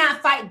 he did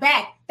not fight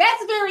back.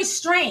 That's very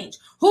strange.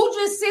 Who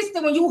just sits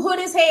there when you hood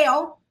as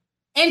hell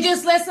and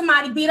just let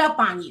somebody beat up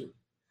on you?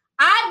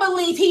 I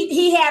believe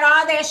he had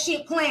all that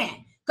shit planned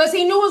because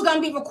he knew it was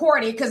going to be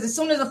recorded, because as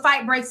soon as a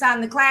fight breaks out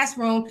in the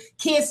classroom,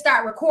 kids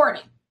start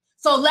recording.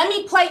 So let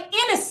me play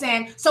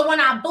innocent, so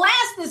when I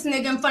blast this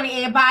nigga in front of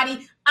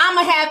everybody, I'm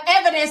going to have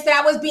evidence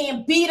that I was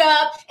being beat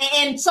up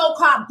and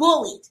so-called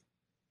bullied.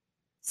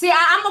 See,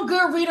 I'm a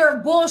good reader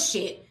of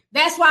bullshit.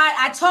 That's why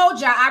I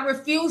told y'all I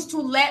refuse to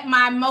let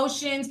my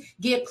emotions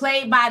get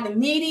played by the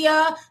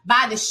media,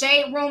 by the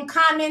shade room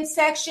comment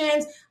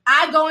sections.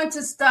 I go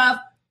into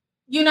stuff,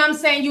 you know what I'm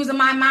saying, using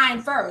my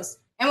mind first.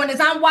 And when as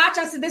I'm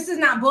watching, I said, this is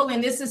not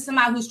bullying. This is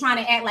somebody who's trying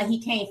to act like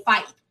he can't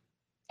fight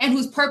and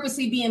who's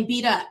purposely being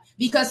beat up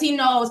because he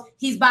knows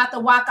he's about to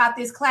walk out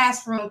this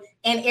classroom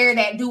and air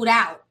that dude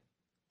out.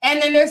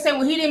 And then they're saying,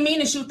 well, he didn't mean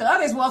to shoot the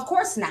others. Well, of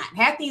course not.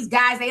 Half these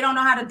guys, they don't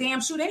know how to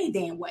damn shoot any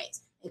damn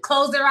ways. They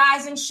close their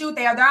eyes and shoot.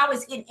 They're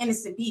always hitting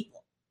innocent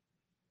people.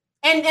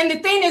 And the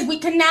thing is, we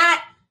cannot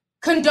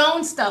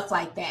condone stuff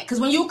like that.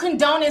 Because when you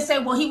condone and say,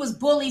 well, he was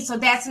bullied, so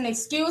that's an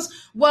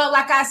excuse. Well,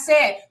 like I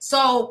said,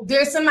 so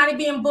there's somebody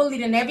being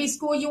bullied in every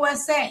school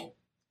USA.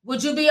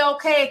 Would you be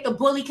okay if the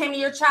bully came to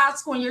your child's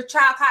school and your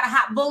child caught a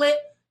hot bullet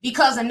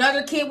because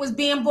another kid was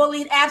being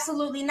bullied?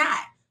 Absolutely not.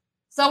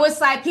 So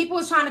it's like people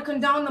was trying to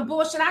condone the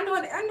bullshit. I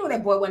knew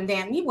that boy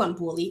he wasn't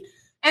bullied.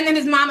 And then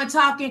his mama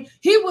talking,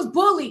 he was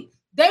bullied.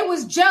 They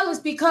was jealous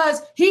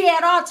because he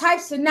had all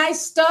types of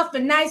nice stuff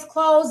and nice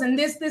clothes and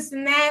this,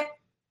 and that.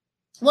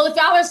 Well, if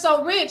y'all are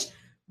so rich,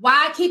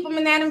 why keep them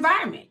in that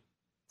environment?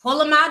 Pull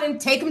them out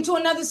and take them to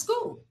another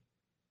school.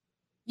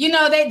 You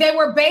know, they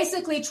were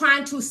basically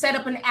trying to set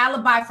up an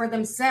alibi for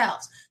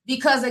themselves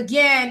because,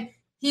 again,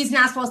 he's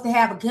not supposed to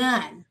have a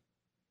gun.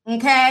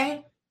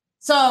 Okay?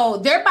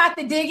 So they're about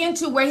to dig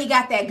into where he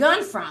got that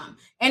gun from.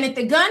 And if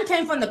the gun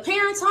came from the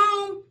parents'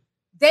 home,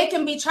 they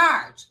can be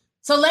charged.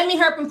 So let me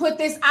help and put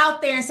this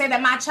out there and say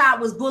that my child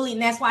was bullied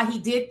and that's why he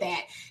did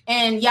that.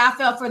 And y'all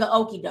fell for the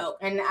okie doke.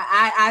 And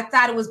I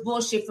thought it was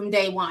bullshit from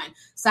day one.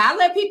 So I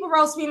let people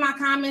roast me in my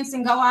comments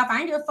and go off.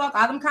 I ain't give a fuck.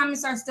 All them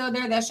comments are still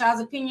there. That's y'all's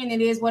opinion.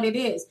 It is what it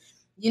is.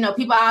 You know,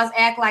 people always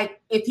act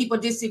like if people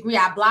disagree,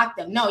 I block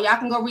them. No, y'all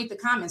can go read the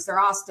comments. They're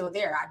all still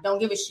there. I don't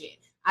give a shit.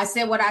 I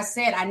said what I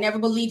said. I never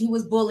believed he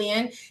was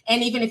bullying.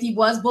 And even if he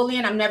was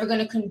bullying, I'm never going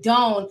to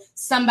condone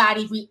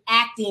somebody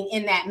reacting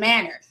in that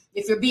manner.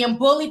 If you're being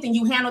bullied, then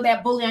you handle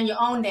that bully on your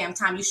own damn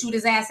time. You shoot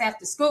his ass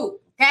after school,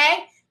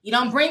 okay? You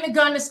don't bring the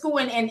gun to school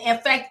and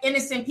affect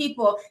innocent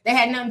people that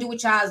had nothing to do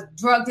with y'all's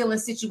drug dealing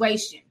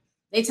situation.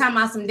 They talking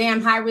about some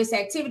damn high-risk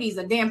activities.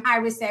 The damn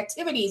high-risk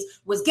activities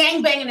was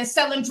gangbanging and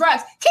selling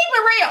drugs. Keep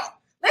it real.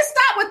 Let's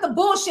stop with the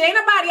bullshit. Ain't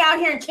nobody out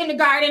here in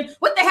kindergarten.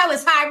 What the hell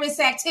is high-risk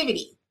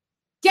activity?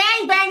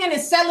 Gangbanging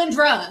and selling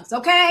drugs,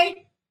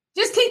 okay?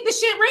 Just keep the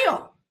shit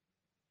real.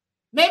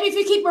 Maybe if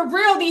you keep it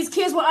real, these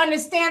kids will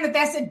understand that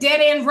that's a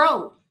dead-end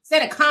road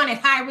instead of calling it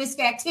high-risk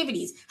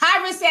activities.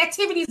 High-risk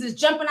activities is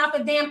jumping off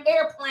a damn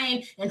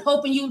airplane and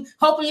hoping your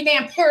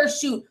damn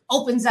parachute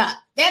opens up.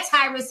 That's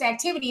high-risk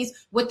activities.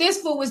 What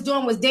this fool was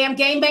doing was damn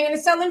gangbanging and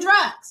selling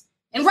drugs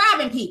and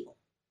robbing people.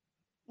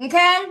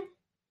 Okay?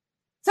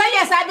 So,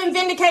 yes, I've been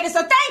vindicated.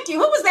 So, thank you.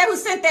 Who was that who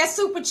sent that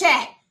super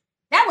chat?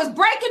 That was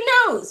breaking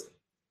news.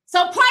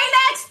 So, Plain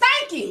X,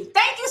 thank you.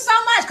 Thank you so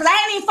much because I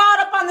hadn't even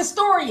followed up on the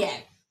story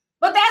yet.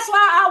 But that's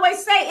why I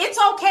always say it's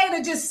okay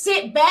to just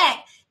sit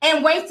back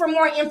and wait for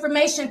more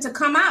information to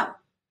come out.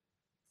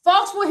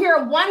 Folks will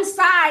hear one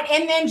side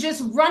and then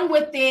just run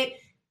with it.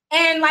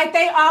 And like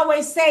they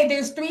always say,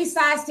 there's three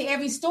sides to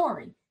every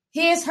story.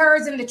 His,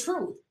 hers, and the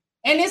truth.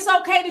 And it's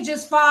okay to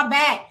just fall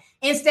back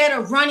instead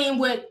of running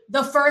with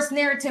the first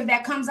narrative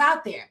that comes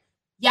out there.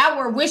 Y'all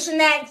were wishing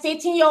that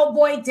 15-year-old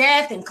boy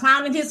death and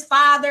clowning his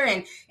father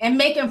and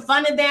making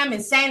fun of them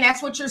and saying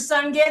that's what your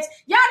son gets.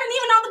 Y'all didn't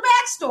even know the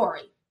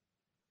backstory.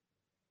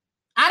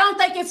 I don't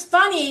think it's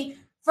funny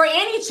for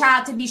any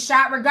child to be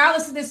shot,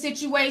 regardless of the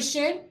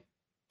situation.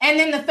 And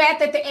then the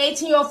fact that the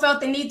 18-year-old felt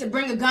the need to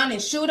bring a gun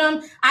and shoot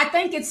him, I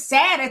think it's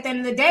sad at the end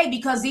of the day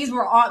because these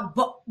were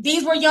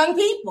young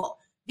people.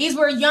 These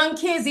were young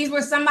kids. These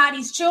were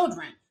somebody's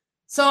children.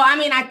 So, I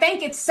mean, I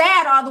think it's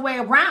sad all the way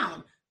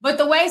around. But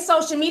the way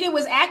social media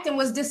was acting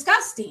was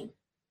disgusting.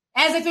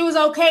 As if it was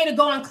okay to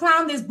go and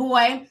clown this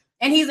boy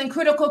and he's in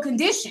critical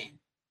condition.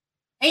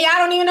 And y'all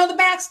don't even know the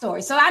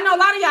backstory. So I know a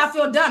lot of y'all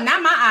feel dumb.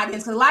 Not my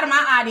audience, because a lot of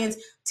my audience,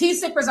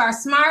 tea-sippers are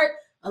smart.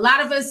 A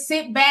lot of us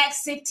sit back,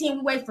 we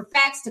wait for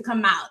facts to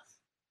come out.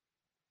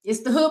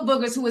 It's the hood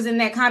boogers who was in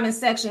that comment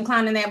section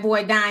clowning that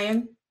boy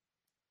dying.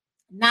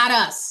 Not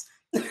us.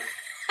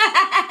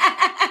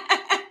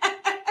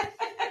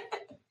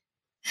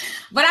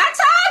 But I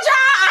told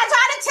y'all, I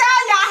tried to tell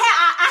y'all,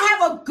 I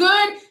have a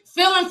good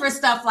feeling for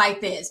stuff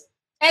like this.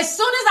 As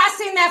soon as I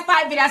seen that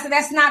fight video, I said,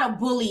 that's not a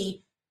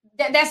bully.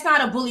 That's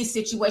not a bully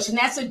situation.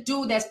 That's a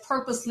dude that's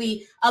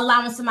purposely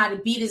allowing somebody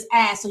to beat his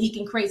ass so he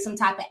can create some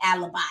type of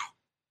alibi.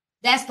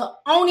 That's the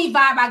only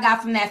vibe I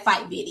got from that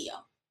fight video.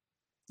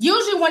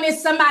 Usually when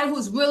it's somebody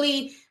who's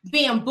really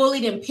being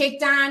bullied and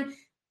picked on,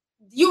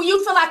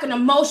 you feel like an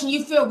emotion.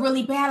 You feel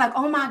really bad. Like,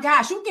 oh my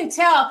gosh, you can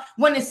tell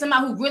when it's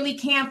somebody who really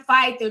can't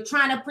fight. They're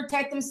trying to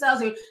protect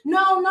themselves. Or,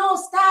 no,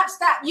 stop.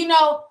 You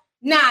know,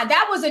 nah,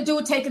 that was a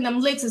dude taking them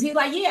licks. He's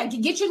like, yeah,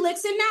 get your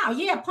licks in now.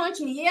 Yeah, punch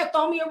me. Yeah,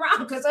 throw me around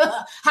because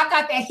I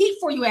got that heat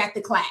for you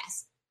after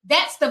class.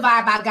 That's the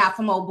vibe I got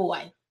from old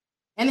boy.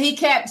 And he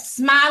kept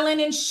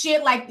smiling and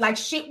shit like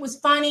shit was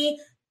funny.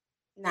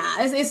 Nah,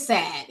 it's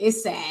sad.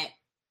 It's sad.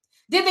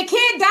 Did the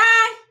kid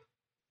die?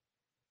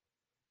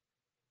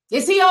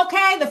 Is he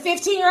okay? The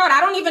 15-year-old? I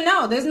don't even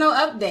know. There's no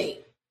update.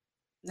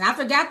 Now, I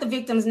forgot the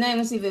victim's name.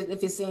 Let's see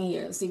if it's in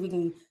here. Let's see if we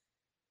can.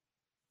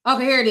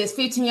 Okay, here it is.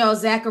 15-year-old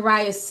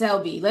Zacharias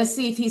Selby. Let's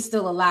see if he's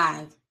still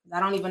alive. I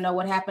don't even know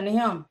what happened to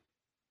him.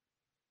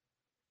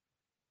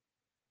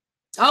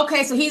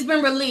 Okay, so he's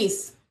been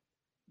released.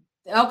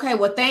 Okay,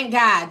 well, thank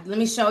God. Let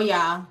me show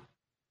y'all.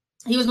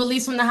 He was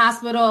released from the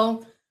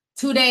hospital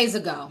 2 days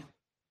ago.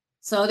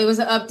 So there was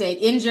an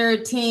update.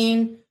 Injured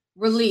teen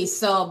released.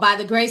 So by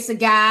the grace of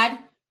God,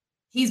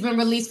 he's been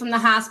released from the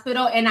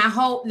hospital. And I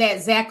hope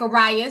that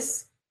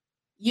Zacharias,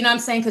 you know what I'm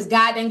saying? Because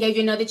God then gave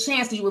you another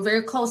chance because you were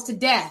very close to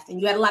death. And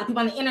you had a lot of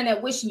people on the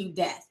internet wishing you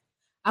death.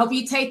 I hope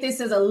you take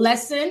this as a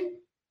lesson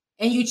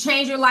and you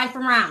change your life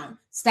around.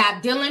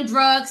 Stop dealing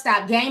drugs,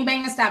 stop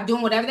gangbanging, stop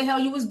doing whatever the hell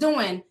you was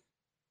doing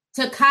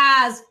to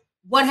cause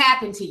what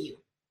happened to you.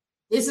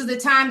 This is the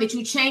time that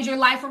you change your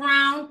life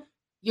around.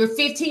 You're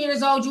 15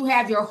 years old. You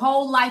have your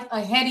whole life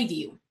ahead of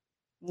you.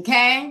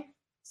 Okay?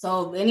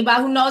 So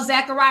anybody who knows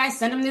Zacharias,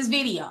 send him this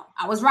video.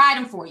 I was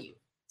riding for you.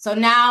 So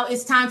now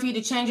it's time for you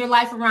to change your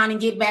life around and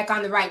get back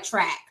on the right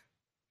track.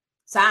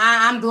 So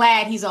I'm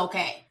glad he's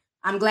okay.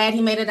 I'm glad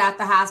he made it out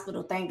the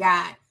hospital. Thank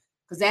God.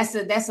 Because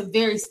that's a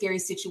very scary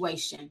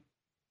situation.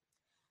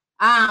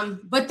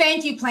 But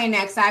thank you,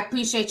 Playnex. I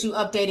appreciate you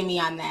updating me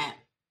on that.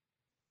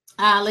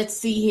 Let's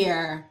see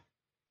here.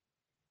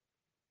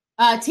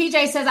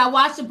 TJ says, I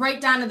watched the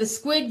breakdown of the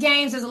Squid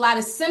Games. There's a lot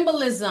of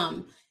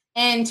symbolism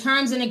and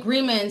terms and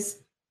agreements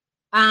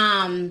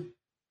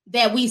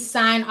that we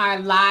sign our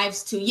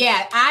lives to.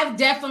 Yeah, I've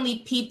definitely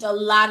peeped a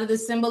lot of the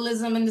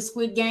symbolism in the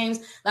Squid Games.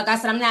 Like I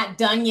said, I'm not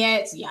done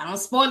yet. So yeah, don't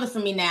spoil it for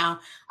me now.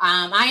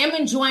 I am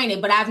enjoying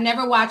it, but I've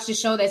never watched a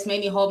show that's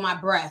made me hold my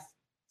breath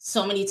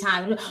so many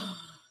times.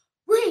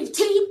 Breathe,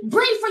 T,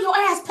 breathe for your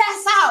ass,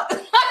 pass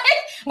out.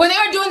 When they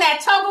were doing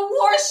that tug of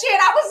war shit,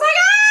 I was like,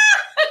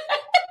 ah!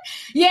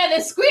 Yeah,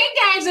 the Squid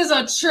Games is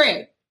a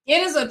trip.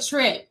 It is a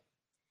trip.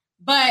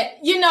 But,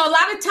 you know, a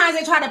lot of times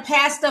they try to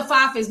pass stuff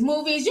off as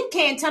movies. You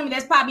can't tell me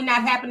that's probably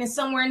not happening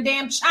somewhere in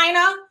damn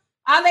China.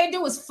 All they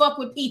do is fuck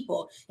with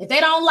people. If they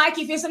don't like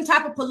you, if you're some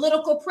type of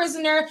political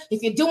prisoner,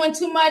 if you're doing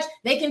too much,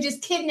 they can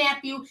just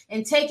kidnap you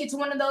and take you to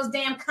one of those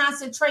damn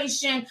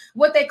concentration,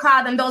 what they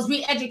call them, those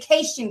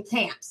re-education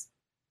camps.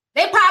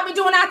 They probably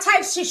doing all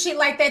types of shit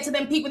like that to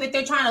them people that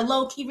they're trying to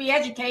low-key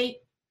re-educate.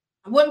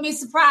 I wouldn't be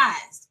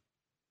surprised.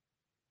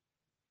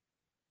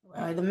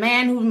 Well, the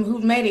man who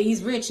made it,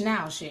 he's rich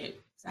now, shit.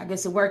 So I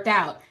guess it worked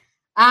out.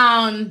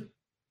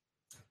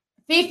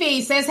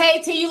 Fifi says,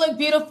 hey, T, you look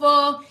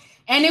beautiful.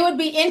 And it would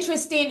be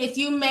interesting if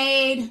you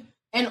made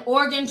an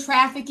organ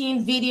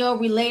trafficking video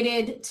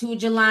related to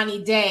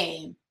Jelani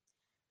Day.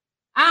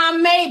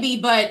 Maybe,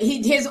 but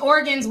his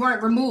organs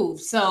weren't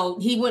removed. So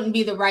he wouldn't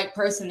be the right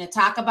person to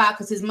talk about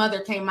because his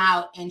mother came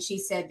out and she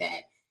said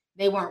that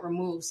they weren't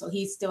removed. So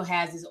he still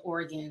has his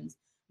organs.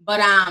 But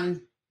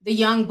the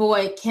young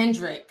boy,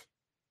 Kendrick,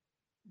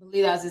 I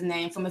believe that was his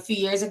name, from a few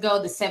years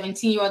ago, the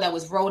 17-year-old that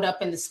was rolled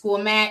up in the school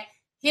mat,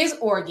 his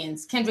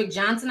organs, Kendrick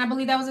Johnson, I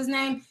believe that was his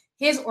name,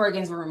 his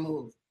organs were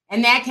removed.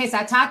 In that case,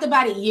 I talked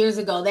about it years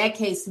ago. That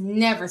case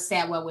never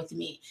sat well with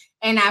me.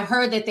 And I've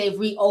heard that they've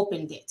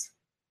reopened it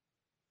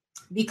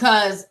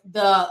because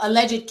the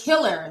alleged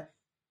killer,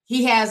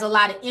 he has a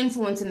lot of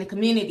influence in the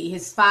community.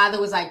 His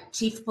father was like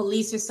chief of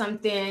police or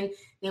something.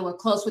 They were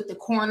close with the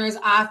coroner's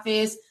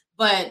office.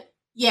 But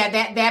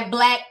yeah, that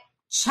black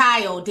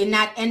child did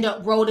not end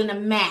up rolled in a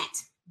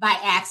mat by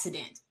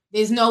accident.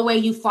 There's no way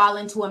you fall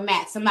into a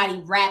mat.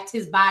 Somebody wrapped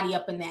his body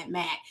up in that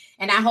mat.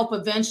 And I hope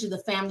eventually the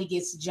family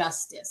gets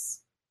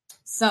justice.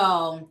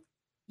 So,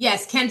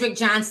 yes, Kendrick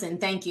Johnson.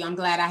 Thank you. I'm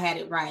glad I had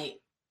it right.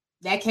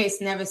 That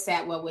case never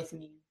sat well with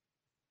me.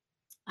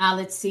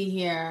 Let's see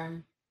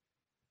here.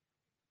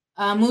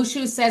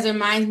 Mushu says, it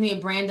reminds me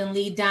of Brandon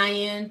Lee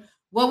dying.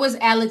 What was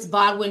Alex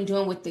Baldwin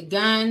doing with the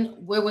gun?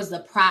 Where was the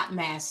prop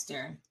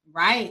master?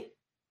 Right.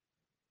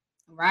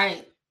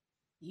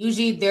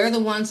 Usually they're the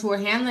ones who are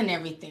handling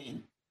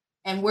everything.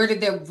 And where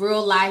did their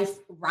real life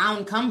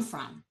round come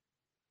from?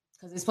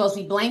 Because there's supposed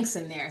to be blanks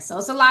in there. So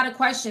it's a lot of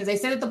questions. They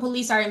said that the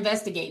police are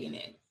investigating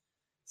it.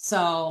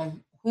 So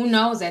who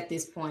knows at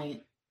this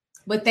point?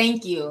 But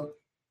thank you.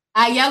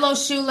 Yellow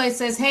Shula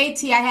says, hey,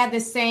 T, I had the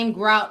same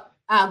group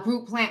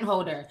plant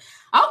holder.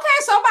 Okay,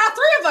 so about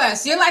three of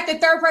us. You're like the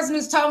third person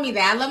who's told me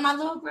that. I love my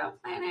little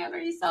group plant holder.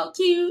 He's so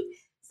cute.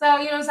 So,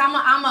 you know, so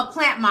I'm a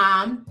plant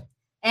mom.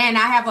 And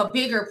I have a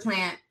bigger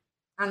plant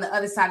on the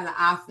other side of the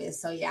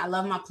office. So, yeah, I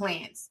love my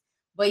plants.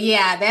 But,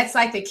 yeah, that's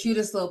like the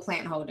cutest little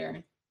plant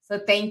holder. So,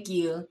 thank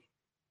you.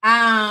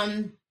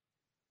 Michael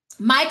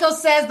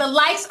says the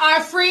likes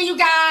are free, you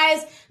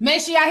guys.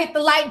 Make sure y'all hit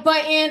the like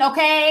button,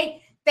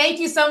 okay?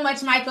 Thank you so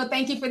much, Michael.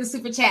 Thank you for the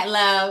super chat,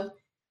 love.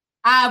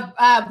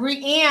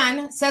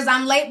 Brianne says,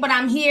 I'm late, but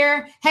I'm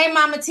here. Hey,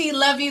 Mama T,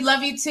 love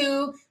you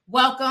too.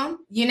 Welcome.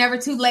 You're never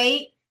too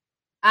late.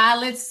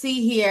 Let's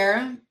see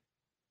here.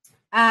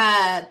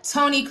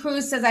 Tony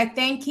Cruz says, I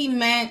think he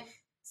meant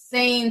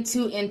saying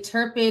to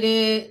interpret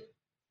it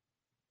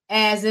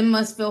as it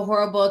must feel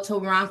horrible to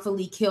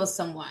wrongfully kill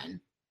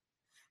someone.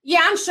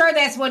 Yeah, I'm sure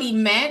that's what he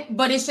meant,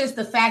 but it's just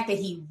the fact that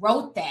he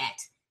wrote that.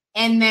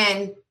 And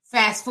then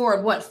fast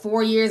forward,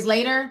 4 years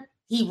later,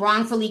 he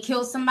wrongfully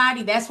killed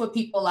somebody. That's what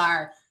people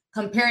are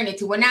comparing it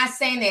to. We're not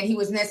saying that he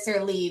was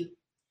necessarily,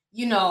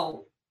 in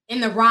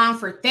the wrong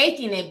for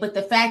thinking it, but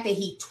the fact that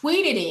he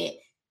tweeted it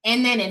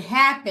and then it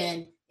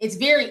happened, it's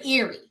very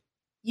eerie.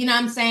 You know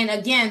what I'm saying?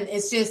 Again,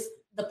 it's just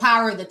the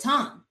power of the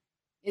tongue.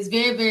 It's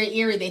very, very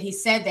eerie that he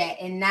said that,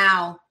 and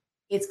now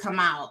it's come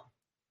out.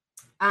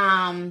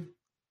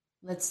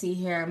 Let's see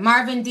here.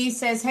 Marvin D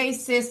says, hey,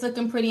 sis,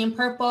 looking pretty in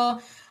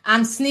purple.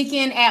 I'm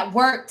sneaking at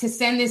work to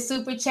send this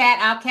super chat.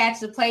 I'll catch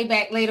the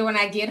playback later when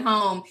I get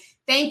home.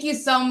 Thank you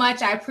so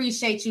much. I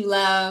appreciate you,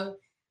 love.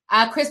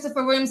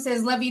 Christopher Williams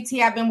says, love you,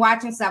 T. I've been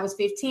watching since I was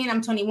 15.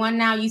 I'm 21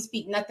 now. You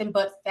speak nothing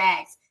but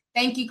facts.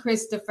 Thank you,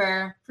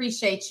 Christopher.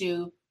 Appreciate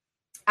you.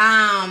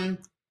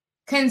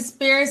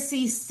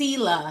 Conspiracy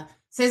Sela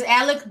says,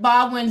 Alec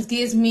Baldwin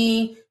gives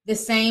me the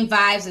same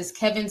vibes as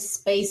Kevin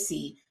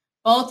Spacey.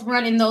 Both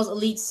run in those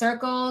elite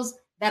circles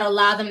that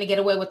allow them to get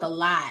away with a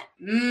lot.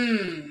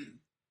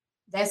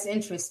 That's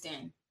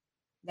interesting.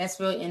 That's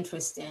really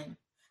interesting.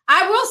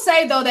 I will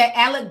say, though, that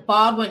Alec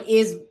Baldwin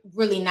is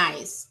really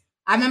nice.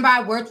 I remember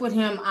I worked with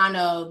him on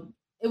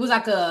it was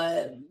like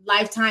a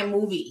Lifetime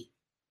movie.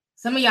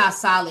 Some of y'all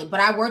saw it, but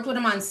I worked with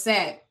him on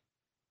set.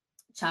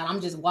 Child,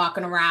 I'm just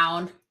walking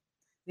around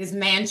this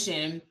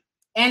mansion,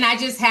 and I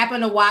just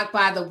happened to walk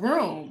by the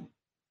room.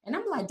 And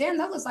I'm like, damn,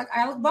 that looks like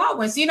Alec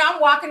Baldwin. So, I'm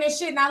walking this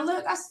shit, and I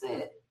look, I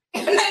said,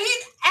 and I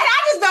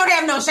just don't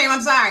have no shame.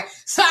 I'm sorry.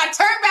 So I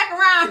turned back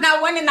around, and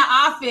I went in the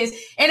office,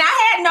 and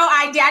I had no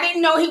idea. I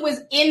didn't know he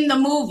was in the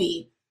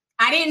movie.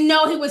 I didn't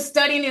know he was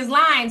studying his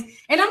lines.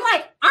 And I'm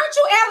like, aren't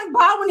you Alec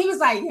Baldwin? He was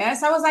like,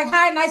 yes. I was like,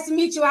 hi, nice to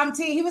meet you. I'm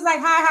T. He was like,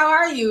 hi, how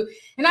are you?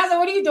 And I was like,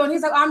 what are you doing?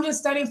 He's like, I'm just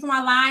studying for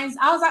my lines.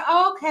 I was like,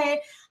 oh, okay.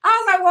 I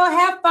was like, well,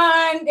 have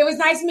fun. It was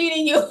nice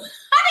meeting you. And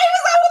he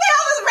was like, who the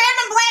hell is this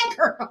random black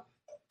girl?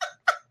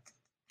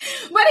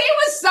 But he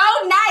was so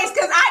nice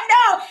because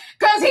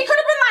he could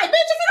have been like,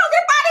 bitch, if you don't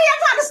get out of here,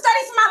 I'm trying to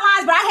study for my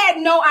lines. But I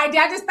had no idea.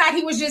 I just thought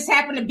he was just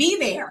happened to be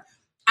there.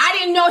 I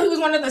didn't know he was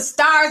one of the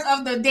stars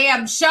of the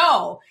damn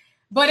show.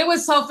 But it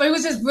was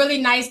just really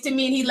nice to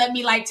me. And he let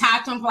me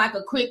talk to him for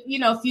a quick,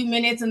 few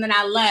minutes. And then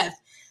I left.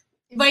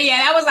 But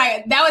yeah, that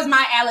was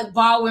my Alec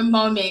Baldwin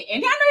moment. And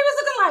I know he was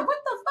looking like,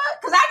 what the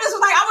fuck? Because I just was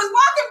like, I was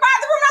walking by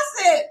the room. I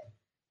said,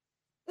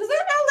 is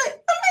that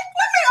Alec?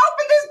 Let me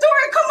open this door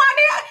and come on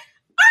in.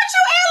 Aren't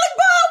you Alec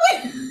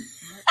Baldwin?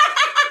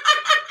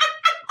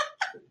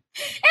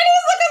 And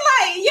he's looking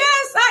like,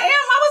 yes, I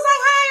am. I was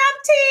like, hi, I'm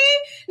T.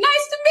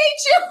 Nice to meet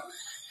you.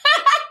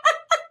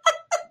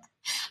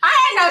 I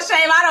had no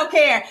shame. I don't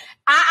care.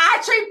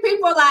 I treat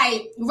people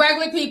like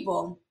regular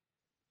people.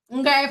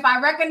 Okay, if I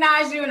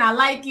recognize you and I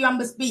like you, I'm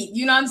going to speak.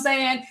 You know what I'm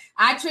saying?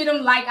 I treat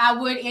them like I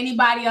would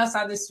anybody else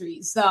on the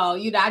street. So,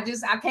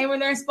 I came in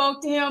there and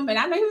spoke to him, and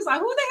I know he was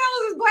like, who the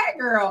hell is this black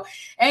girl?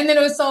 And then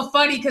it was so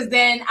funny because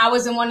then I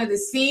was in one of the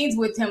scenes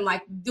with him,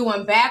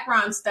 doing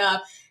background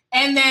stuff.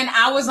 And then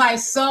I was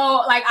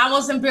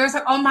almost embarrassed.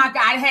 Like, oh my God,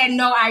 I had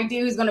no idea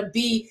he was going to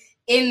be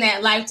in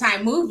that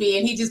Lifetime movie.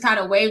 And he just kind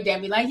of waved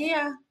at me like,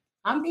 yeah,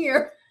 I'm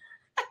here.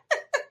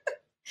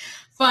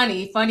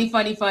 Funny.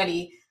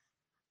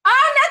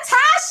 Oh,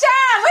 Natasha,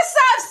 what's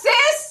up,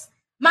 sis?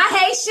 My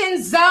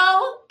Haitian Zoe.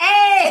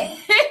 Hey,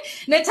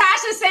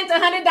 Natasha sent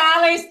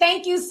 $100.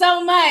 Thank you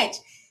so much.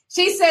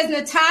 She says,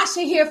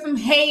 Natasha here from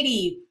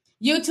Haiti.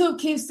 YouTube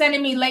keeps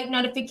sending me late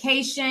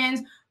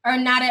notifications or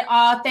not at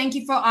all. Thank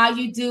you for all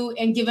you do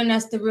and giving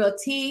us the real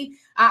tea.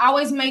 I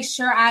always make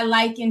sure I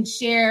like and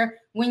share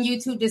when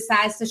YouTube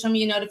decides to show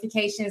me your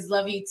notifications.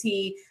 Love you,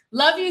 T.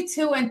 Love you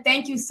too, and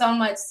thank you so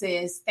much,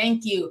 sis.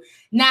 Thank you.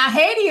 Now,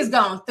 Haiti is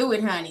going through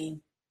it,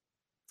 honey.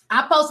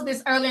 I posted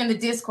this earlier in the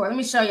Discord. Let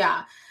me show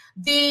y'all.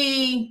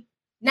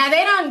 Now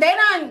they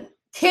done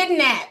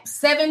kidnapped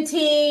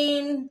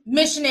 17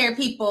 missionary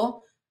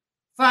people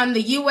from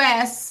the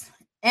U.S.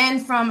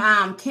 and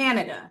from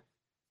Canada.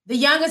 The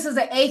youngest is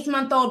an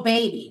 8-month-old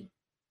baby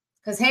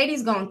because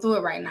Haiti's going through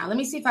it right now. Let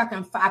me see if I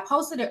can. I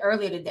posted it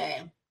earlier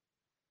today.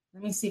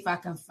 Let me see if I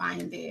can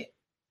find it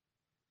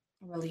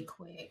really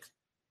quick.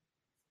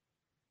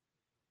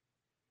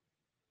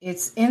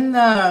 It's in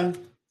the.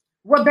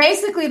 Well,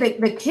 basically,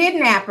 the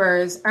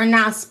kidnappers are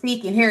now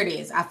speaking. Here it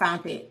is. I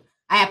found it.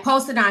 I have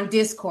posted on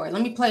Discord.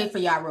 Let me play it for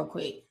y'all real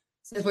quick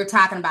since we're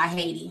talking about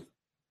Haiti.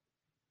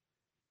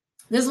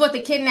 This is what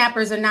the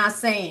kidnappers are now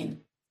saying.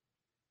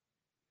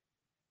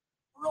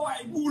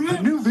 The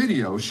new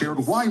video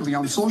shared widely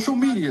on social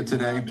media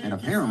today and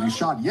apparently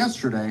shot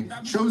yesterday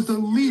shows the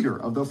leader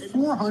of the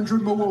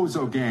 400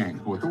 Mawozo gang,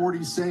 who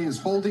authorities say is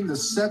holding the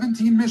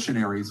 17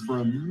 missionaries for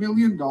 $1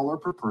 million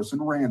per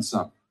person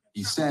ransom.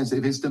 He says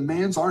if his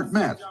demands aren't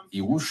met,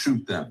 he will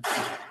shoot them.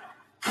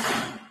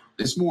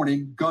 This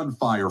morning,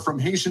 gunfire from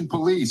Haitian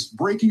police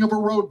breaking up a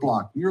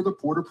roadblock near the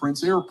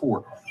Port-au-Prince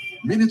airport.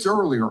 Minutes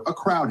earlier, a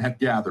crowd had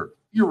gathered.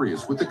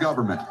 furious with the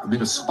government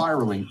amid a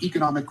spiraling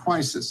economic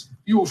crisis,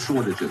 fuel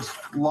shortages,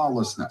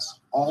 lawlessness,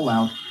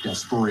 all-out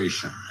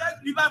desperation.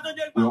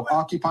 We'll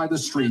occupy the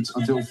streets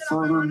until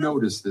further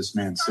notice, this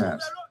man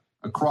says.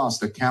 Across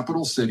the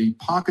capital city,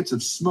 pockets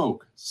of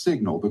smoke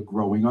signal the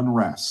growing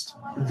unrest.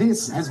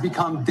 This has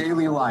become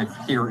daily life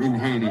here in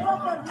Haiti.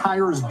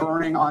 Tires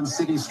burning on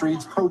city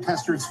streets,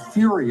 protesters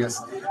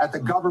furious at the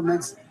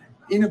government's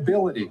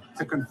inability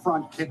to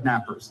confront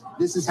kidnappers.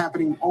 This is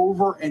happening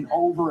over and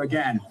over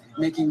again,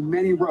 making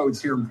many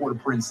roads here in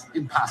Port-au-Prince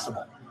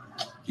impassable.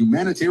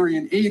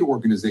 Humanitarian aid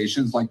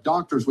organizations like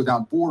Doctors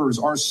Without Borders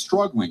are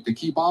struggling to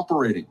keep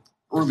operating.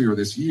 Earlier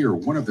this year,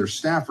 one of their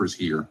staffers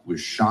here was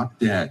shot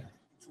dead.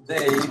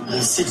 Today,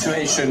 the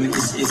situation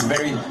is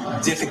very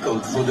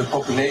difficult for the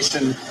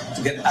population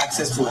to get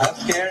access to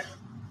healthcare.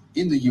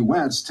 In the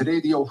U.S.,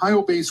 today, the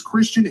Ohio-based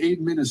Christian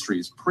Aid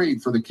Ministries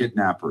prayed for the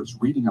kidnappers,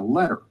 reading a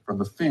letter from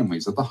the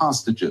families of the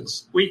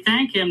hostages. We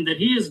thank him that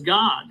he is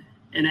God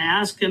and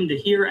ask him to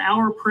hear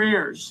our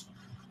prayers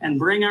and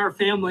bring our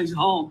families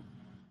home.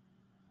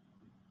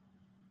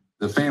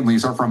 The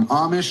families are from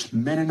Amish,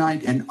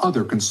 Mennonite, and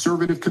other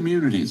conservative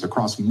communities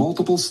across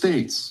multiple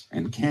states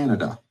and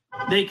Canada.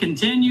 They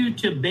continue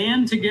to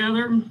band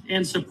together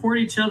and support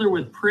each other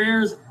with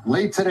prayers.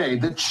 Late today,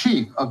 the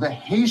chief of the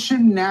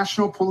Haitian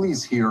National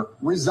Police here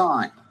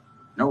resigned.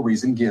 No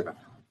reason given.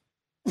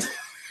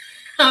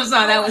 I'm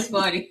sorry, that was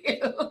funny.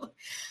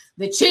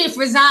 The chief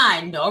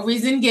resigned, no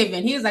reason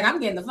given. He was like, I'm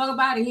getting the fuck up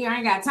out of here. I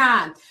ain't got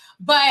time.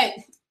 But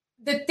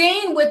the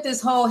thing with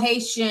this whole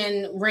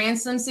Haitian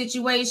ransom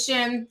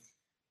situation,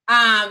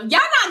 y'all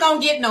not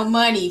gonna get no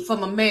money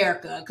from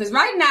America, because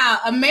right now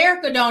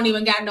America don't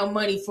even got no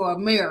money for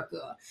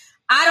America.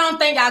 I don't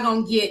think y'all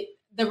gonna get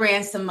the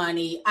ransom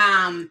money.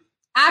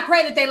 I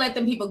pray that they let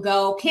them people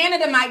go.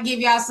 Canada might give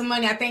y'all some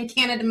money. I think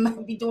Canada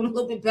might be doing a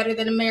little bit better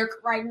than America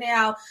right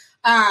now.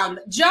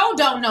 Joe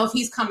don't know if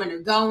he's coming or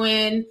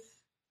going.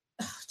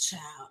 Oh,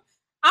 child.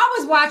 I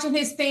was watching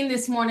his thing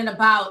this morning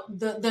about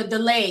the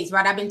delays,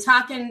 right? I've been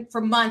talking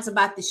for months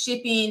about the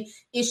shipping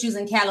issues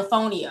in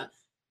California.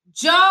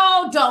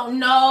 Joe don't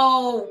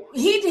know.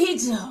 He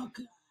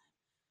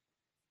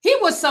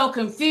was so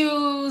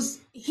confused.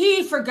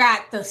 He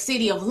forgot the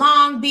city of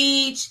Long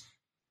Beach.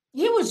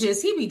 He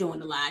be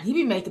doing a lot. He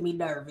be making me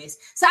nervous.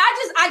 So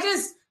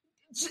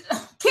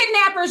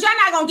kidnappers, y'all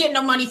not gonna get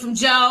no money from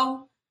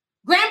Joe.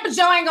 Grandpa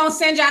Joe ain't gonna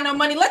send y'all no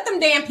money. Let them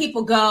damn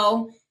people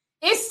go.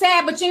 It's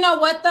sad, but you know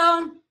what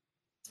though?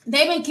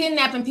 They've been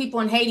kidnapping people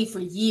in Haiti for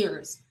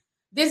years.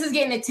 This is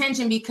getting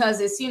attention because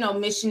it's,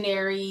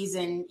 missionaries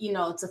and,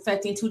 it's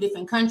affecting two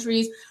different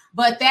countries.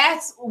 But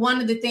that's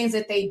one of the things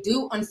that they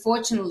do,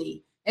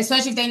 unfortunately,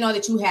 especially if they know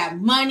that you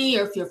have money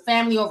or if your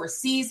family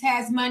overseas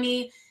has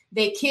money.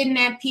 They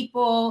kidnap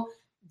people.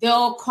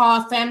 They'll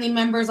call family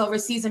members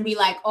overseas and be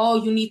like, oh,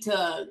 you need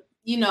to,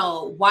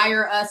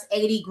 wire us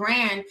 80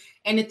 grand.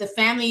 And if the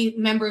family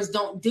members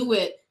don't do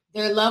it,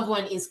 their loved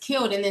one is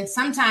killed. And then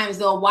sometimes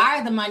they'll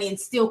wire the money and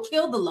still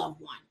kill the loved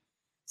one.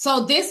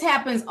 So this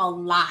happens a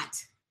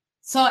lot.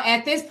 So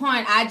at this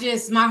point,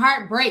 my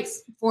heart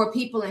breaks for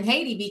people in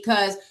Haiti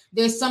because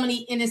there's so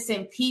many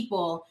innocent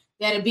people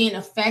that are being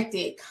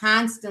affected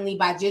constantly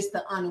by just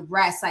the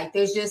unrest. Like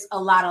there's just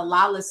a lot of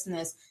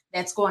lawlessness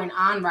that's going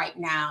on right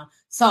now.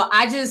 So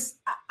I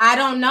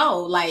don't know.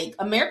 Like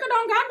America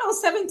don't got no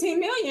 17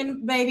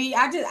 million, baby.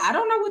 I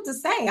don't know what to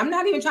say. I'm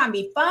not even trying to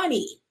be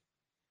funny.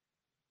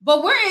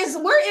 But where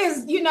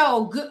is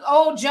good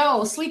old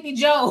Joe, Sleepy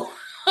Joe?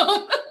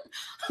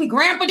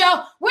 Grandpa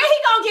Joe, where he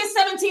gonna get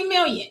 17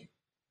 million?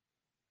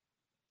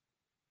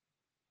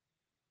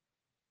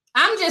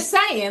 I'm just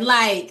saying,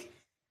 like,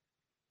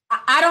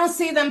 I don't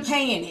see them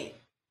paying it.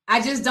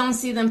 I just don't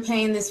see them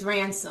paying this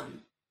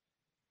ransom.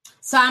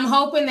 So I'm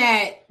hoping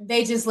that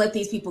they just let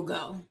these people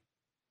go.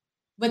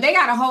 But they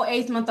got a whole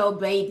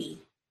 8-month-old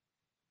baby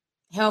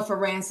held for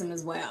ransom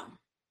as well.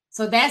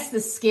 So that's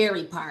the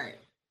scary part.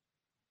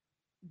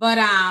 But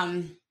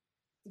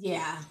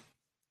yeah.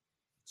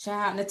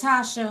 Child,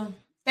 Natasha,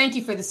 thank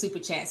you for the super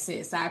chat,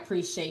 sis. I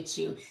appreciate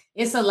you.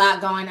 It's a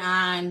lot going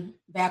on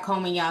back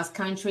home in y'all's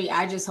country.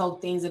 I just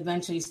hope things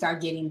eventually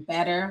start getting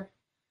better.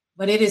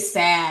 But it is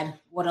sad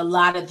what a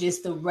lot of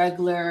just the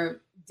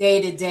regular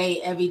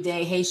day-to-day,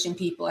 everyday Haitian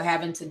people are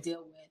having to deal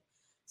with.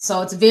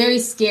 So it's very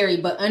scary,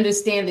 but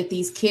understand that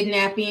these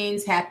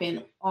kidnappings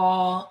happen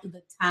all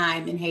the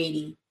time in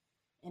Haiti.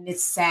 And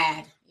it's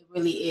sad. It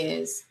really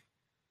is.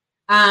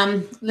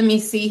 Let me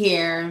see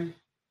here.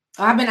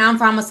 I've been on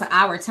for almost an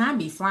hour. Time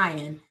be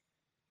flying.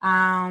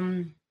 Let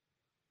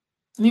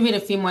me read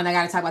a few more. And I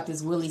got to talk about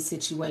this Willie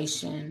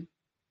situation.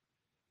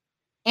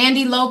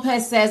 Andy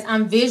Lopez says,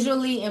 I'm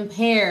visually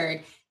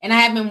impaired and I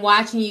have been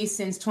watching you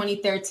since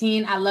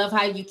 2013. I love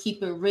how you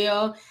keep it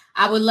real.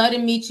 I would love to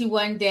meet you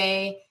one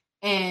day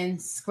and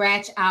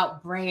scratch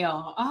out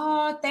Braille.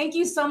 Oh, thank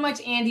you so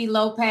much, Andy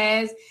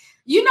Lopez.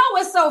 You know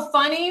what's so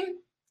funny?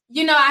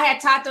 I had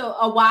talked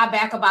a while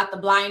back about the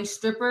blind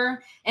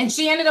stripper, and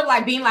she ended up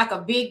like being like a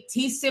big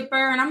tea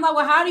sipper. And I'm like,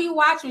 well, how do you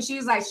watch? And she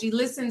was like, she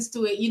listens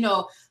to it,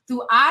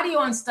 through audio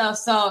and stuff.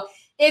 So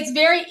it's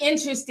very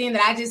interesting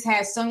that I just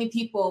have so many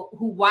people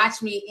who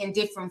watch me in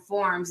different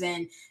forms,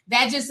 and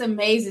that just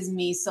amazes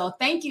me. So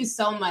thank you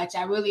so much.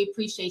 I really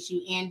appreciate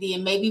you, Andy,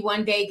 and maybe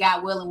one day,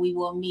 God willing, we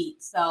will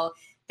meet. So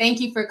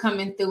thank you for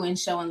coming through and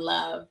showing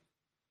love.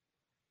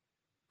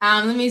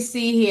 Let me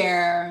see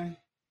here.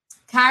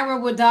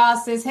 Kyra Woodall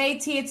says, hey,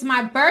 T, it's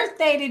my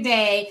birthday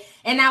today,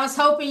 and I was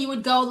hoping you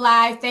would go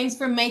live. Thanks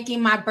for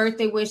making my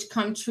birthday wish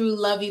come true.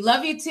 Love you.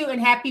 Love you, too,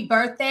 and happy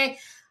birthday.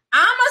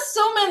 I'm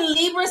assuming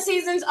Libra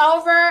season's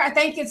over. I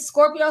think it's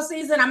Scorpio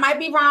season. I might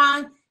be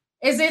wrong.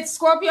 Is it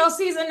Scorpio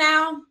season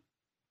now?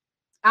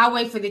 I'll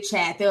wait for the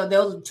chat.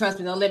 They'll trust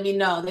me. They'll let me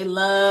know. They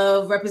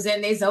love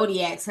representing their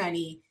zodiacs,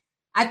 honey.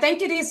 I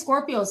think it is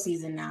Scorpio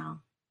season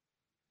now,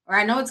 or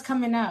I know it's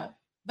coming up.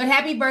 But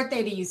happy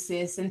birthday to you,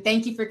 sis, and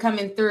thank you for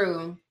coming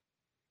through.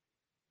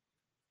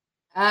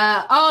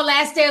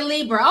 Last day of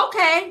Libra.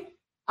 Okay,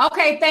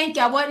 thank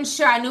you. I wasn't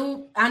sure. I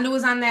knew it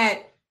was on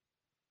that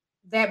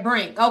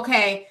brink.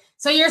 Okay,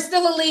 so you're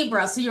still a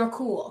Libra, so you're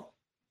cool.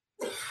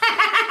 But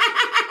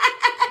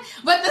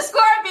the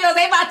Scorpios,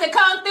 they about to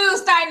come through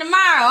starting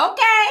tomorrow.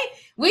 Okay,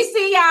 we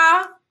see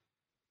y'all.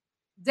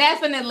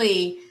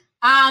 Definitely.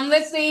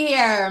 Let's see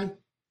here.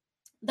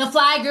 The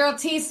Fly Girl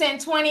T sent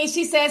 20.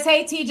 She says,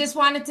 hey, T, just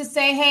wanted to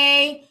say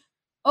hey.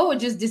 Oh, it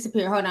just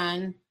disappeared. Hold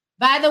on.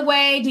 By the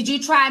way, did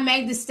you try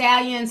Meg Thee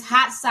Stallion's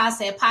hot sauce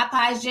at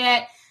Popeyes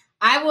yet?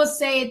 I will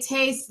say it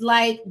tastes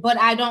like, but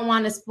I don't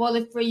want to spoil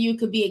it for you.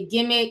 Could be a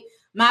gimmick.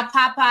 My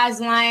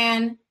Popeyes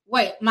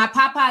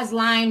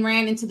line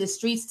ran into the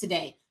streets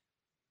today.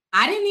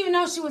 I didn't even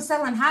know she was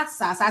selling hot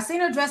sauce. I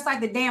seen her dressed like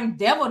the damn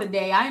devil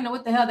today. I didn't know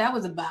what the hell that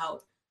was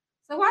about.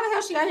 So why the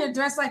hell she out here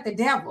dressed like the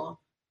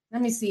devil?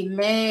 Let me see.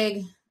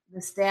 Meg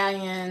Thee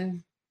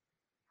Stallion,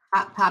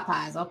 hot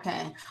Popeyes.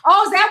 Okay.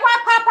 Oh, is that why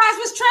Popeyes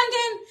was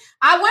trending?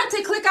 I went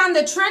to click on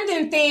the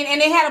trending thing,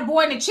 and it had a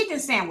boy in a chicken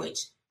sandwich.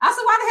 I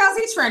said, why the hell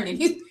is he trending?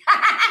 He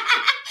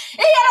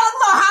had a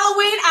little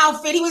Halloween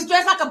outfit. He was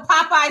dressed like a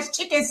Popeyes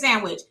chicken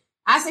sandwich.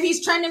 I said,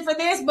 he's trending for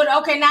this? But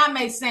okay, now it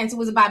makes sense. It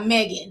was about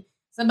Megan.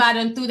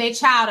 Somebody threw their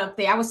child up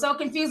there. I was so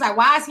confused. Like,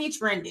 why is he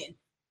trending?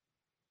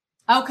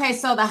 Okay,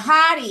 so the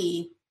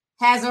hottie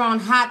has her own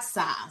hot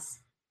sauce.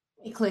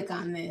 Let me click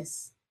on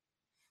this.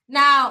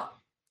 Now,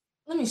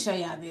 let me show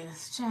y'all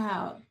this.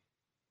 Child.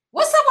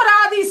 What's up with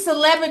all these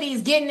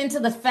celebrities getting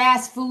into the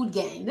fast food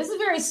game? This is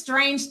very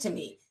strange to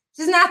me.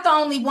 She's not the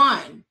only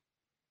one.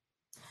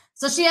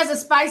 So she has a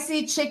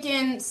spicy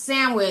chicken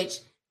sandwich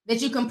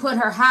that you can put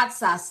her hot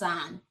sauce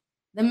on.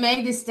 The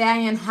Meg Thee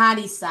Stallion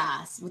hottie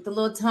sauce with the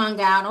little tongue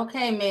out.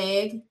 Okay,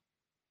 Meg.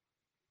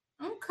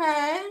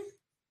 Okay.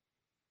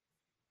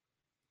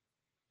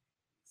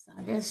 So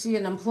I guess she's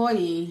an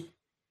employee.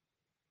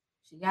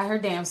 She got her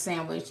damn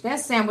sandwich.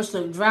 That sandwich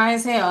looked dry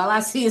as hell. All I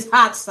see is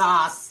hot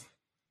sauce.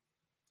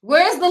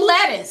 Where's the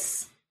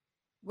lettuce?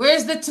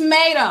 Where's the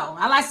tomato?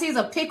 All I see is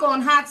a pickle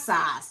and hot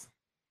sauce.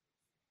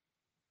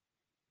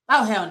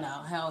 Oh, hell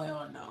no.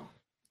 Hell no.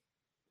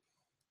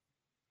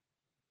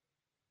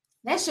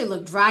 That shit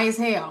look dry as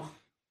hell.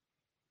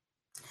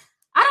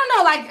 I don't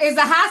know, like, is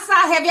the hot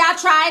sauce, have y'all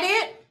tried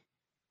it?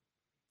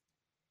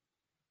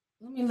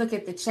 Let me look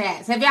at the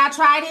chats. Have y'all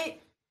tried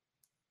it?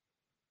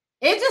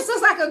 It just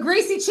looks like a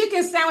greasy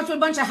chicken sandwich with a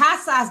bunch of hot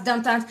sauce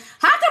dumped on.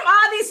 How come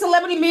all these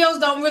celebrity meals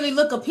don't really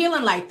look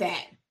appealing like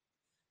that?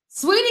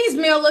 Sweetie's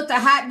meal looked a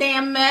hot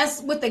damn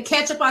mess with the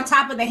ketchup on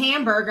top of the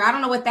hamburger. I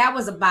don't know what that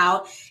was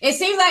about. It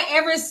seems like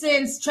ever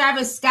since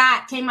Travis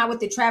Scott came out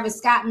with the Travis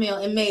Scott meal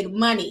and made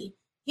money,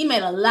 he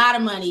made a lot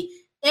of money.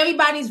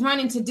 Everybody's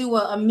running to do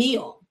a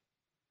meal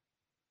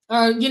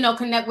or,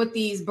 connect with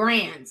these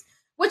brands,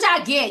 which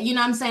I get. You know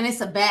what I'm saying?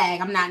 It's a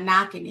bag. I'm not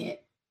knocking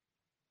it.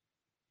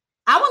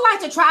 I would like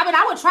to try, but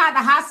I would try the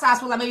hot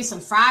sauce with like maybe some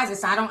fries or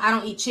something. I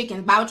don't eat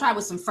chicken, but I would try it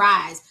with some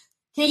fries.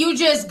 Can you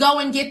just go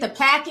and get the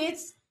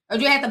packets, or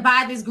do you have to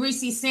buy this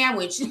greasy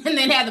sandwich and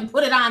then have to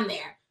put it on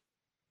there?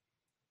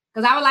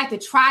 Because I would like to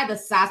try the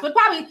sauce, but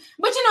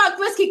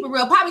let's keep it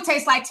real. Probably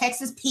tastes like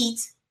Texas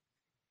Pete.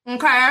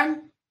 Okay,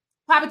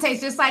 probably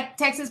tastes just like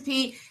Texas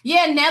Pete.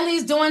 Yeah,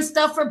 Nelly's doing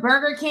stuff for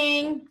Burger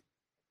King.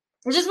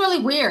 It's just really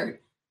weird.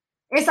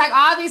 It's like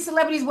all these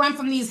celebrities went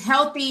from these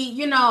healthy,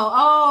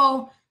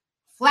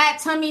 flat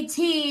tummy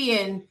tea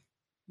and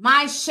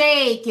my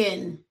shake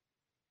and,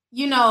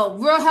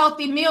 real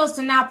healthy meals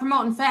to now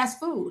promoting fast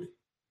food.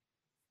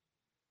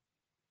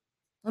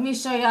 Let me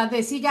show y'all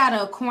this. He got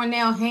a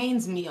Cornell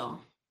Haynes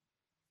meal.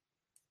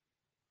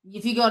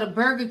 If you go to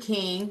Burger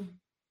King,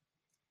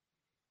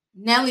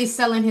 Nelly's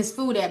selling his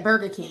food at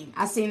Burger King.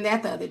 I seen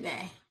that the other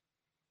day.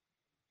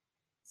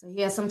 So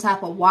he has some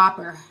type of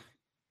Whopper.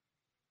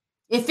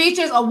 It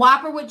features a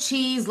Whopper with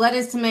cheese,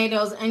 lettuce,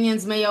 tomatoes,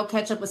 onions, mayo,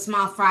 ketchup, a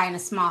small fry, and a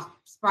small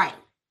Sprite.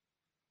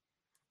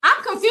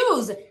 I'm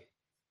confused. Even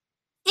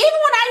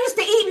when I used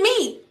to eat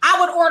meat, I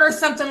would order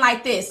something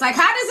like this. Like,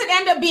 how does it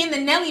end up being the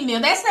Nelly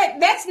meal?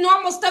 That's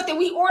normal stuff that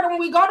we order when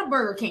we go to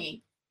Burger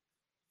King.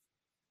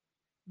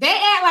 They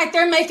act like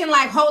they're making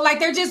like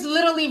they're just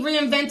literally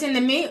reinventing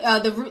the meal,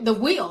 the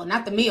wheel,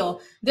 not the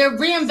meal. They're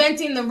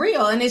reinventing the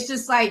reel, and it's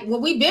just like, well,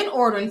 we've been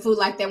ordering food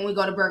like that when we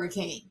go to Burger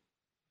King.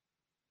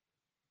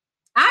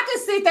 I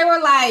could see they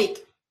were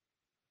like,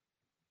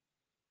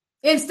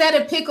 instead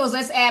of pickles,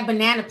 let's add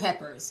banana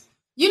peppers.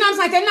 You know what I'm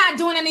saying? They're not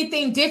doing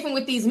anything different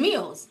with these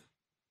meals.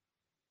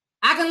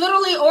 I can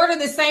literally order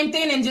the same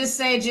thing and just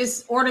say,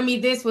 just order me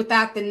this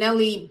without the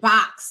Nelly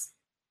box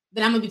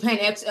that I'm going to be paying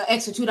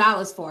extra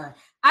 $2 for.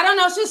 I don't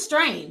know. It's just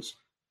strange.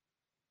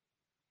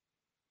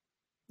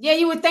 Yeah,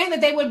 you would think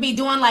that they would be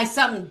doing like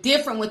something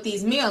different with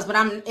these meals, but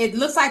it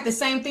looks like the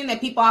same thing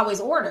that people always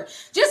order.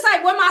 Just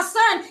like when my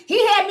son,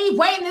 he had me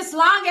waiting this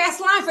long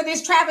ass line for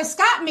this Travis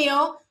Scott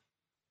meal.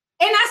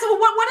 And I said,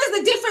 well, what is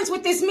the difference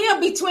with this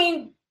meal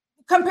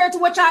compared to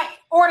what I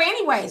order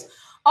anyways?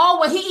 Oh,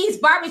 well, he eats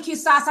barbecue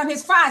sauce on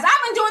his fries.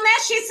 I've been doing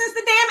that shit since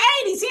the damn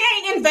 80s. He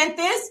ain't invent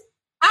this.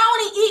 I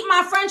only eat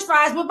my French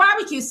fries with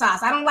barbecue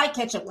sauce. I don't like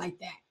ketchup like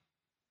that.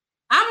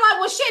 I'm like,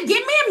 well, shit,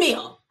 give me a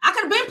meal. I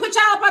could have been put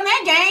y'all up on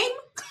that game.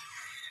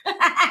 I'm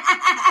like,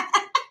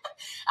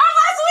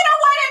 so we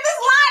don't wait in this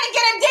line to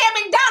get a damn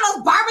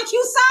McDonald's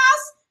barbecue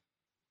sauce.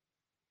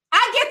 I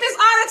get this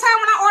all the time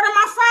when I order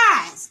my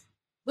fries.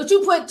 But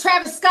you put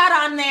Travis Scott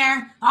on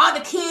there. All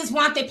the kids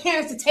want their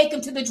parents to take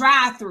them to the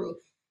drive-thru.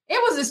 It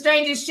was the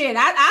strangest shit.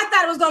 I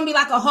thought it was going to be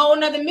like a whole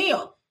nother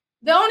meal.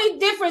 The only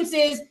difference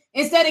is,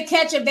 instead of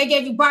ketchup, they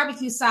gave you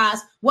barbecue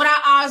sauce. What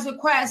I always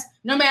request,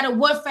 no matter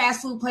what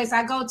fast food place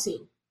I go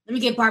to, let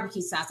me get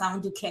barbecue sauce. I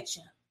don't do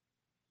ketchup.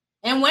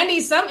 And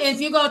Wendy's, if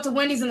you go to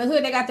Wendy's in the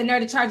hood, they got the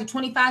nerve to charge you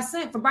 25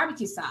 cents for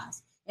barbecue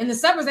sauce. In the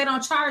suburbs, they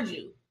don't charge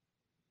you.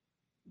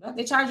 But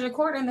they charge you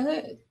 $0.25 in the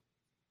hood.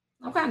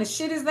 What kind of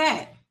shit is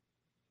that?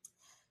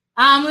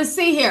 Let's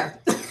see here.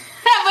 But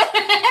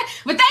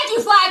thank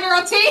you, Fly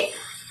Girl T.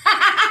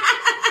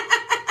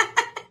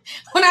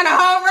 Went on a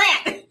whole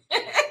rant.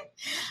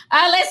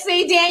 Let's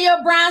see.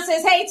 Daniel Brown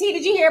says, hey, T,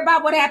 did you hear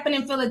about what happened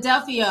in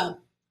Philadelphia?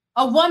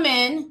 A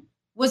woman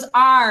was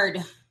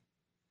AR'd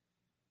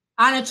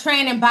on a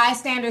train and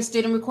bystanders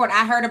didn't record.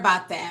 I heard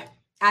about that.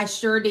 I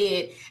sure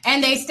did.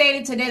 And they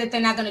stated today that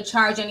they're not going to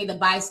charge any of the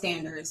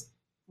bystanders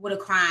with a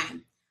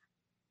crime.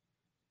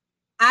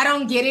 I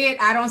don't get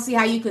it. I don't see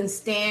how you can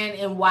stand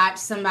and watch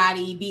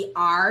somebody be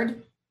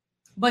AR'd.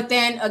 But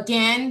then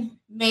again,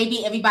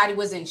 maybe everybody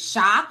was in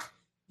shock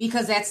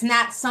because that's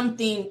not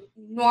something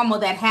normal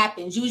that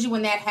happens. Usually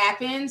when that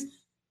happens,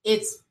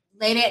 it's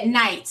late at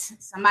night.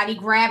 Somebody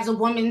grabs a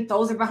woman,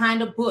 throws her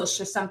behind a bush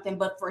or something.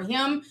 But for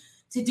him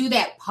to do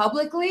that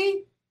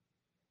publicly,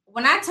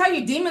 when I tell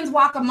you demons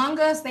walk among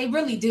us, they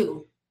really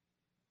do.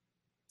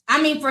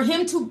 I mean, for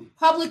him to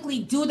publicly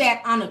do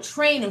that on a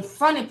train in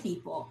front of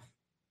people,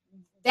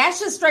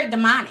 that's just straight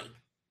demonic.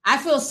 I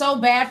feel so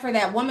bad for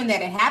that woman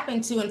that it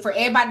happened to, and for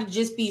everybody to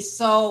just be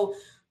so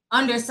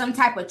under some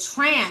type of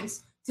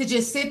trance to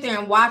just sit there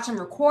and watch and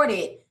record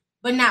it,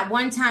 but not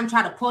one time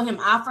try to pull him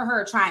off of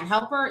her or try and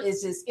help her.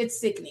 It's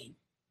sickening.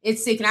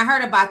 It's sickening. I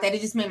heard about that.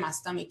 It just made my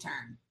stomach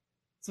turn.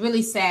 It's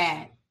really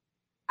sad.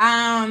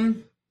 Fly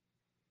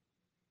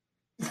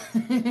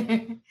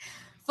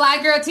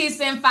Girl T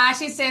sent 5.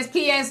 She says,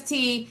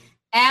 PST,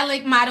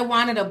 Alec might have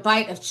wanted a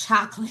bite of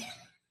chocolate.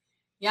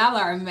 Y'all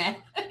are a mess.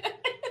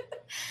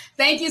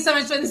 Thank you so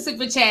much for the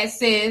super chat,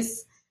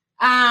 sis.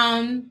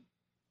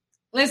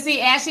 Let's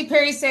see. Ashley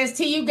Perry says,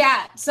 T, you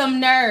got some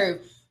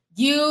nerve.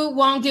 You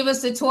won't give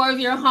us a tour of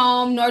your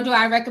home, nor do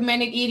I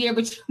recommend it either,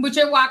 but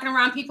you're walking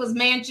around people's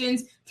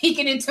mansions,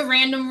 peeking into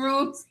random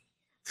rooms.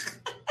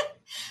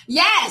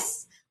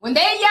 Yes. When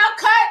they yell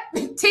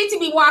cut, T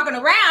be walking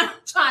around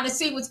trying to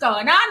see what's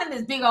going on in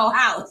this big old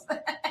house.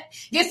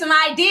 Get some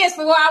ideas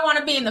for where I want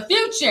to be in the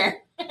future.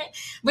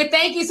 But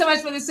thank you so much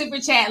for the super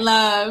chat,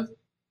 love.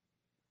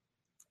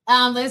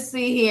 Let's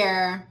see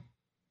here.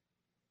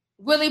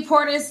 Willie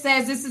Porter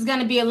says this is going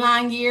to be a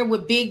long year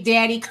with Big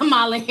Daddy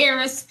Kamala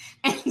Harris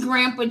and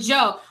Grandpa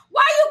Joe.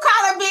 Why you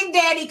call her Big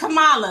Daddy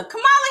Kamala?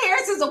 Kamala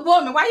Harris is a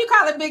woman. Why you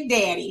call her Big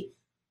Daddy?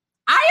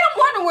 I am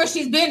wondering where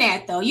she's been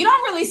at, though. You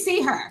don't really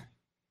see her.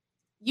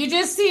 You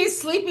just see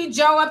Sleepy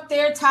Joe up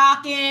there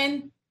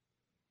talking.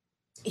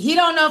 He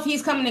don't know if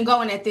he's coming and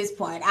going at this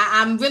point.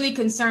 I'm really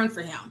concerned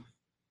for him.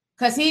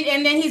 Because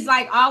he's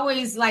like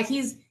always like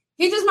he just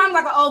reminds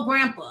like an old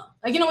grandpa.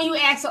 Like, you know, when you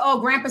ask an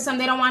old grandpa something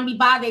they don't want to be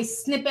bothered, they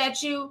snip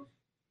at you.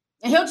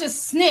 And he'll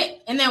just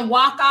snip and then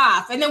walk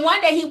off. And then one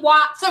day he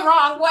walked the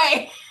wrong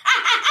way.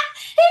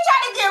 He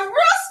tried to get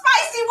real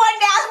spicy one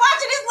day. I was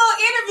watching this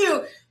little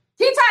interview.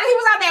 He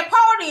was on that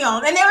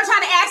podium and they were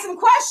trying to ask him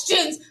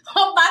questions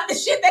about the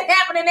shit that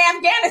happened in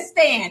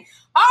Afghanistan.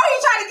 Oh, he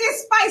tried to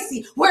get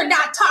spicy. We're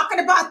not talking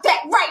about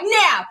that right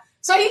now.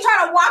 So he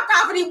tried to walk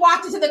off and he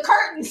walked into the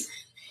curtains.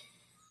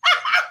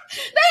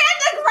 They had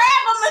to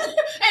grab him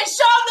and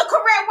show him the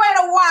correct way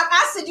to walk.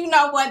 I said, you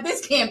know what? This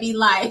can't be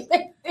life. I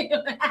said,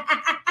 you gonna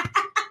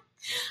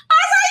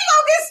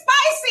get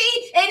spicy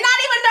and not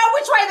even know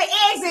which way the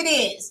exit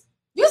is.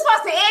 You're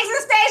supposed to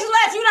exit stage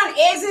left. You don't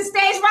exit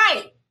stage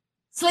right.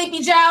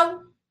 Sleepy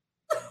Joe.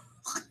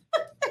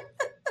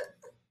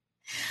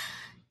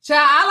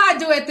 Child, all I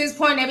do at this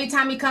point, every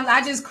time he comes,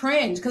 I just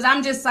cringe because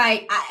I'm just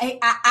like,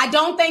 I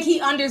don't think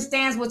he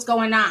understands what's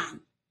going on.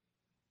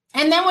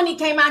 And then when he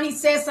came out, he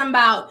said something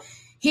about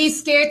he's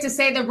scared to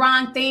say the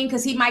wrong thing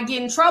because he might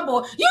get in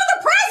trouble. You're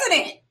the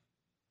president.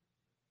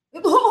 Who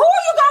are you going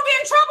to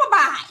get in trouble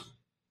by?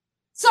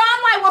 So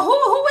I'm like, well,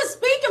 who is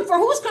speaking for?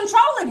 Who's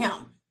controlling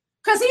him?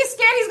 Because he's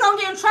scared he's going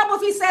to get in trouble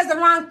if he says the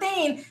wrong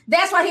thing.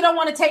 That's why he don't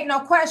want to take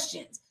no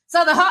questions. So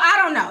I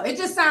don't know. It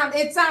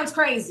sounds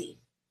crazy.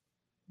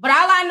 But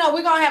all I know,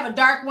 we're going to have a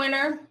dark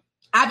winter.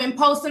 I've been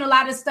posting a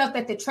lot of stuff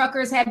that the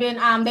truckers have been,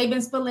 they've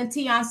been spilling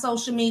tea on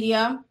social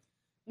media.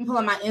 Let me pull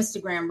up my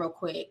Instagram real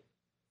quick.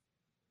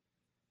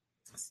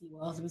 Let's see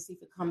what else. Let me see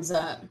if it comes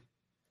up.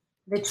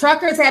 The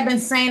truckers have been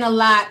saying a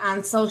lot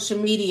on social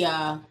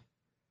media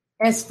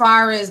as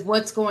far as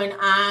what's going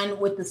on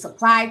with the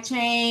supply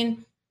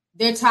chain.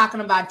 They're talking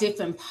about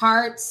different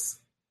parts.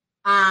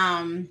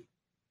 Let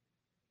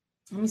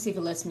me see if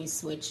it lets me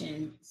switch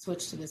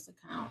to this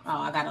account. Oh,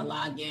 I got to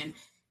log in.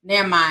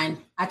 Never mind.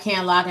 I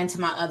can't log into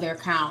my other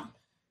account.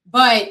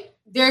 But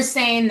they're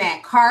saying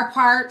that car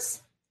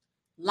parts,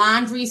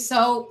 laundry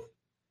soap,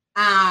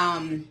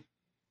 toiletries,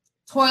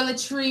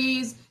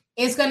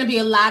 it's going to be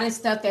a lot of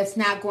stuff that's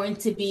not going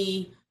to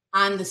be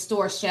on the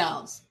store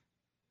shelves.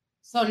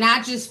 So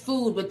not just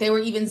food, but they were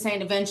even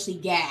saying eventually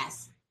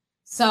gas.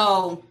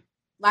 So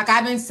like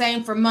I've been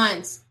saying for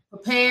months,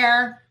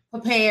 prepare,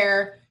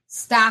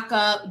 stock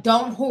up,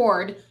 don't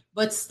hoard,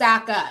 but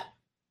stock up.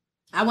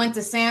 I went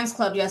to Sam's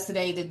Club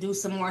yesterday to do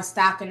some more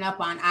stocking up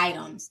on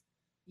items,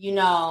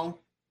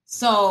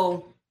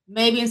 so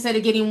maybe instead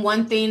of getting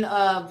one thing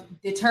of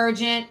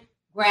detergent,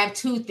 grab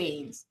 2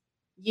 things,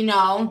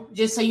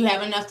 just so you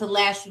have enough to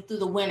last you through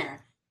the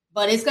winter.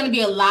 But it's going to be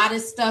a lot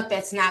of stuff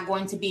that's not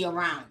going to be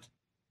around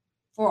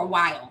for a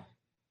while.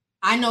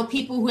 I know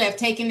people who have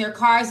taken their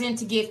cars in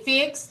to get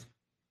fixed,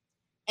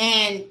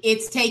 and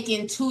it's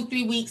taken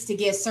 2-3 weeks to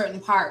get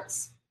certain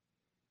parts.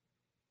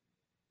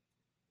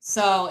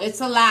 So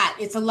it's a lot.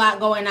 It's a lot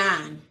going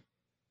on.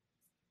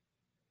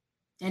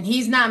 And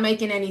he's not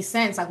making any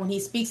sense. Like when he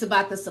speaks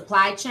about the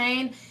supply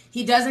chain,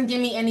 he doesn't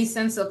give me any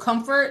sense of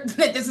comfort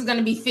that this is going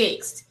to be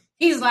fixed.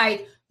 He's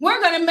like,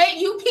 we're going to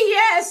make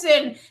UPS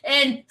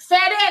and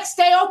FedEx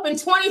stay open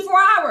 24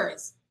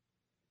 hours.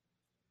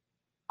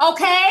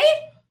 Okay?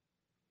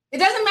 It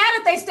doesn't matter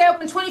if they stay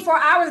open 24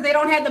 hours. They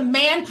don't have the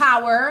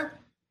manpower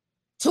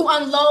to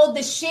unload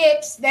the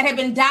ships that have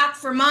been docked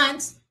for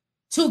months,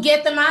 to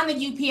get them on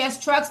the UPS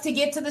trucks, to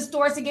get to the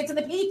stores, to get to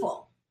the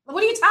people.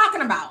 What are you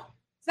talking about?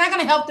 It's not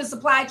going to help the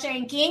supply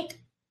chain kink.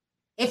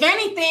 If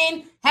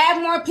anything,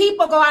 have more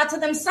people go out to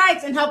them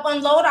sites and help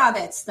unload all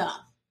that stuff.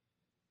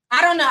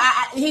 I don't know.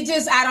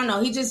 I don't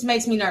know. He just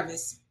makes me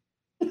nervous.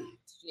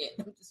 Shit,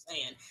 I'm just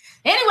saying.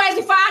 Anyways,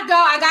 before I go,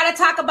 I got to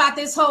talk about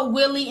this whole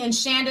Willie and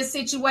Shanda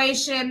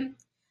situation.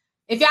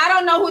 If y'all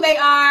don't know who they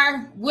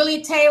are,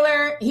 Willie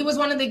Taylor, he was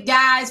one of the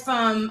guys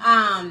from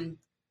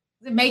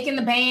Making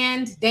the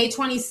Band, Day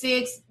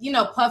 26,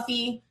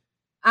 Puffy.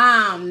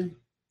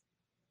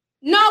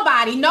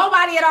 Nobody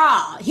at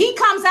all. He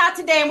comes out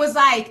today and was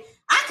like,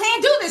 I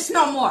can't do this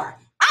no more.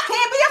 I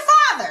can't be a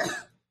father.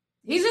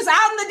 He's just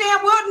out in the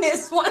damn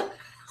wilderness. He's out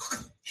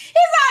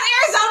in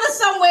Arizona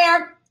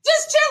somewhere,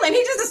 just chilling.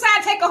 He just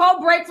decided to take a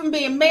whole break from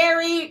being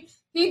married.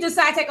 He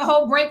decided to take a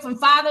whole break from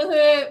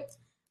fatherhood.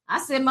 I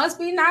said, must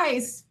be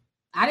nice.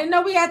 I didn't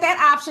know we had that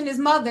option as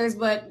mothers,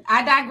 but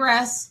I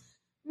digress.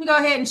 Let me go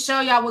ahead and show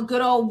y'all what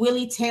good old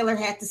Willie Taylor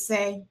had to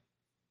say.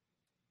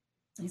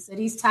 He said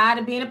he's tired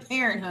of being a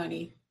parent,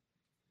 honey.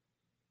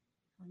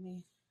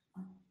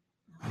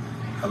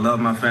 I love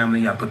my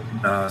family.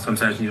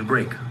 Sometimes I need a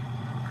break.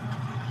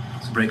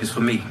 This break is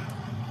for me.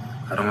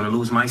 I don't want to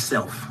lose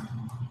myself.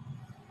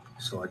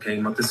 So I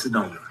came up to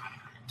Sedona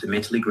to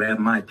mentally grab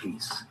my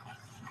piece.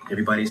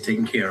 Everybody's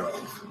taken care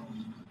of.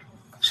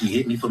 She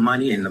hit me for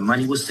money and the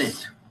money was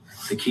sent.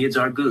 The kids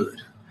are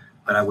good,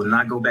 but I would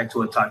not go back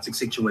to a toxic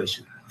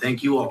situation.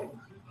 Thank you all.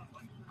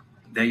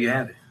 There you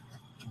have it.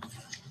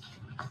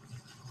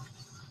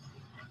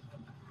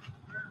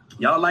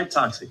 Y'all like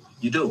toxic.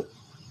 You do.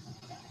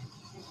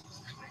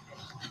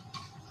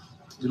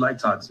 You like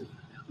toxic.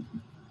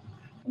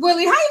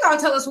 Willie, how you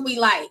gonna tell us what we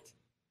like?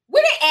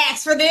 We didn't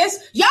ask for this.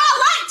 Y'all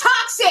like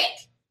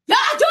toxic.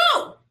 Y'all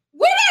do.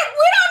 We don't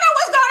know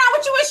what's going on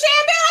with you and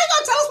Shanda. How you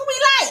gonna tell us what we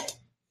like?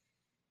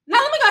 Now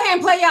let me go ahead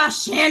and play y'all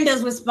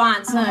Shanda's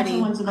response, honey.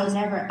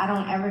 I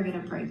don't ever get a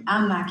break.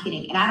 I'm not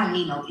kidding. And I don't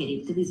need no pity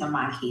because these are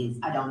my kids.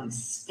 I don't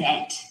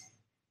expect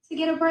to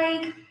get a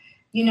break,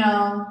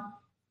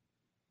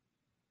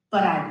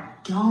 but I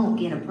don't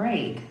get a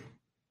break.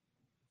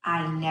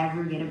 I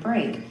never get a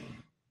break.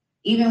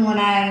 Even when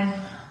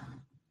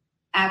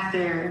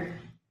after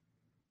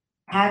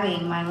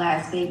having my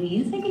last baby,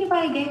 you think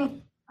anybody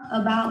gave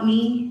about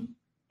me?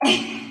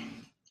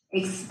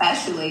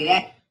 Especially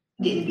that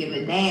didn't give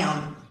a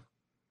damn.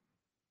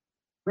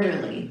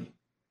 Literally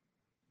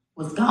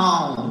was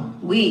gone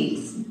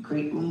weeks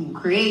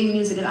creating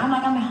music. And I'm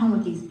like, I'm at home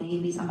with these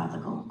babies. I'm about to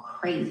go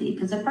crazy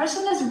because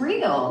depression is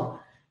real.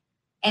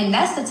 And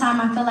that's the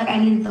time I feel like I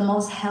needed the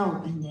most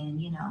help. And then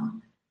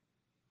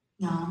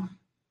No,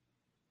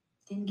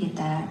 didn't get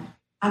that.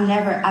 I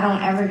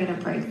don't ever get a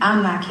break.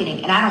 I'm not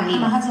kidding. And I don't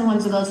need, my husband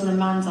wanted to go to the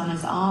mountains on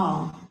his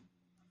own.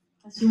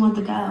 Does you want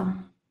to go?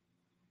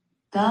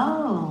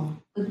 Go.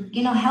 But,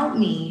 help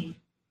me.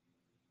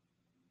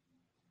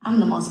 I'm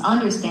the most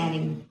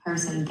understanding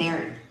person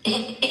there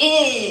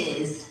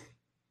is.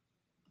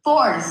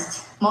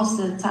 Forced most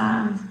of the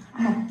time.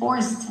 I'm a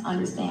forced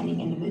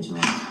understanding individual.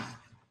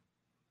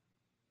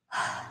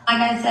 Like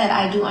I said,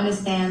 I do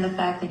understand the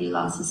fact that he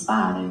lost his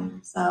father.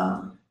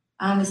 So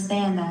I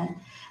understand that.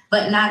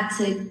 But not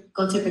to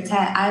go to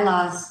protect. I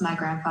lost my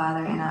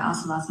grandfather and I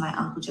also lost my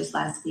uncle just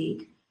last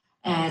week.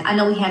 And I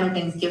know we handle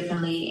things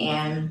differently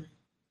and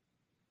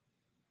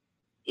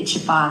it's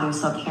your father,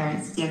 so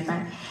parents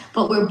different.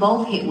 But we're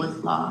both hit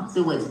with loss.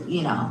 It was,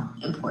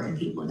 important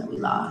people that we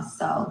lost.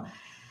 So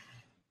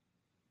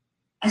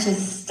I don't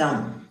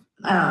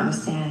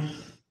understand.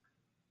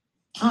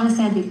 I don't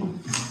understand people.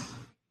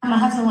 My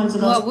husband wanted to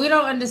go. Well, we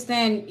don't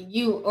understand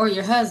you or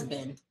your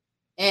husband.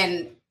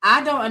 And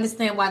I don't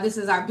understand why this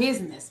is our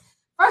business.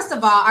 First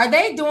of all, are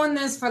they doing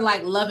this for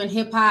like Love and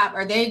Hip Hop?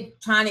 Are they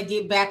trying to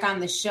get back on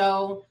the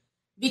show?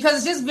 Because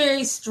it's just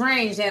very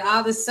strange that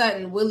all of a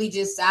sudden Willie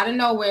just out of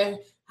nowhere,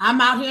 I'm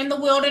out here in the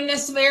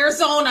wilderness of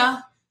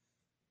Arizona.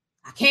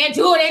 I can't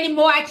do it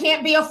anymore. I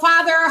can't be a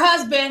father or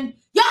husband.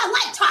 Y'all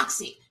like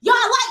toxic.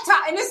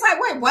 And it's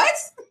like, wait, what?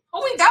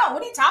 Oh, we don't.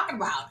 What are you talking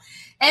about?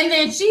 And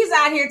then she's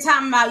out here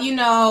talking about,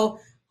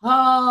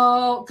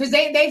 because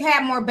they've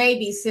had more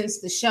babies since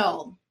the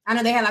show. I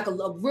know they had like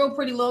a real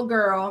pretty little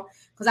girl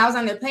because I was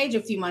on their page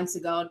a few months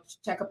ago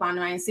to check up on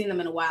her. I ain't seen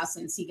them in a while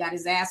since he got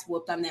his ass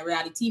whooped on that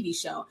reality TV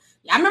show.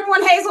 Yeah, I remember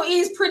when Hazel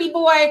E's pretty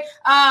boy,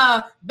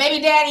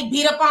 baby daddy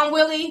beat up on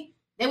Willie.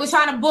 They was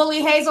trying to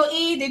bully Hazel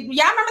E. Y'all remember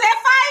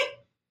that fight?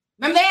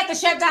 Remember they had to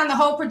shut down the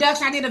whole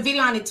production. I did a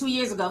video on it 2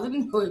 years ago. Let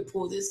me go and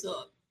pull this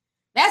up.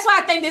 That's why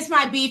I think this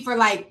might be for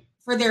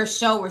their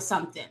show or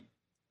something.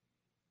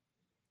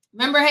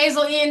 Remember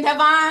Hazel E and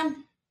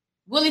Devon?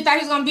 Willie thought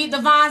he was going to beat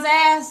Devon's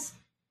ass.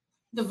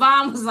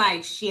 Devon was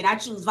like, shit, I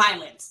choose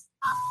violence.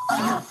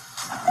 I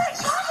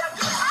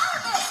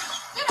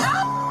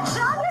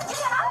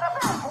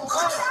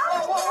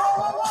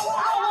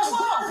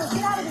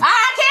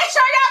can't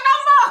show y'all no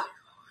more.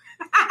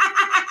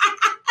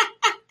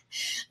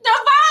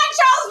 Devon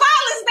chose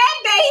violence that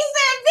day. He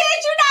said,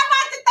 bitch, you're not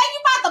about to think you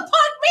about to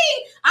punk me.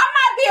 I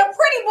might be a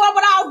pretty boy,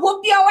 but I'll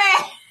whoop your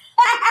ass.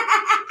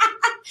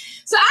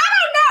 So I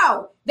don't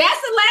know.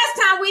 That's the last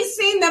time we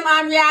seen them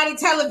on reality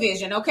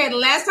television. Okay, the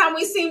last time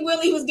we seen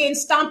Willie was getting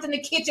stomped in the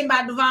kitchen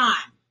by Devon.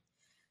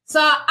 So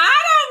I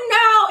don't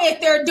know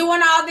if they're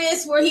doing all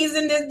this where he's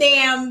in this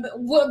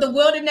the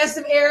wilderness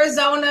of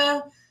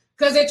Arizona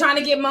because they're trying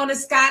to get Mona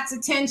Scott's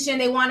attention.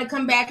 They want to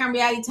come back on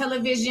reality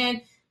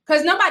television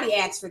because nobody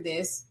asked for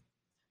this.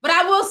 But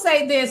I will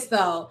say this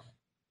though,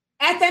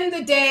 at the end of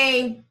the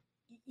day,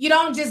 you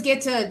don't just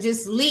get to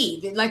just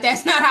leave. Like,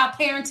 that's not how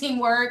parenting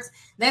works.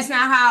 That's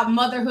not how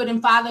motherhood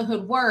and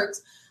fatherhood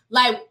works.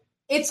 Like,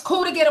 it's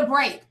cool to get a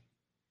break.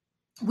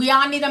 We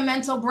all need a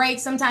mental break.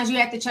 Sometimes you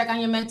have to check on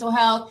your mental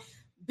health.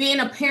 Being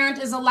a parent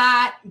is a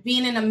lot.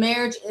 Being in a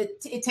marriage,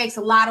 it takes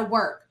a lot of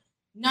work.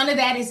 None of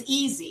that is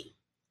easy.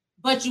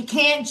 But you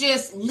can't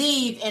just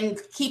leave and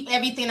keep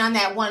everything on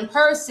that one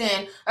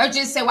person or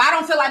just say, well, I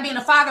don't feel like being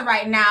a father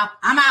right now.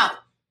 I'm out.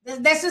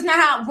 That's just not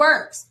how it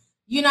works.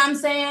 You know what I'm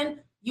saying?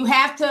 You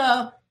have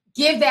to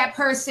give that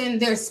person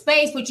their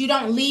space, but you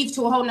don't leave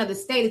to a whole nother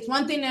state. It's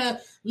one thing to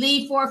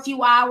leave for a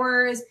few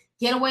hours,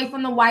 get away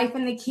from the wife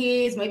and the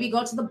kids, maybe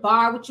go to the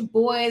bar with your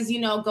boys,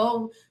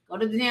 go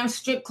to the damn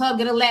strip club,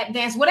 get a lap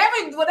dance,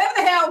 whatever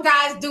the hell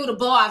guys do to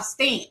blow off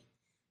steam.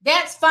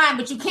 That's fine,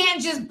 but you can't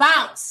just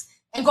bounce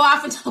and go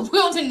off into the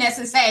wilderness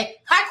and say,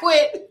 I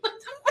quit.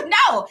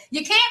 No,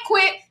 you can't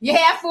quit. You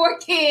have 4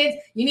 kids.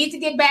 You need to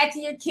get back to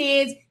your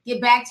kids,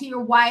 get back to your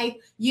wife,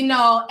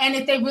 and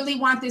if they really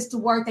want this to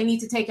work, they need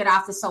to take it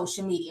off of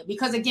social media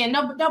because, again,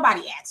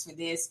 nobody asked for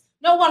this.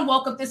 No one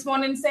woke up this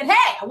morning and said,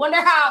 hey, I wonder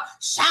how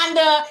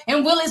Shonda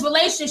and Willie's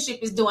relationship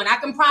is doing. I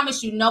can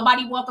promise you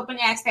nobody woke up and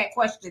asked that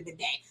question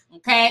today.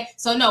 Okay.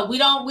 So no, we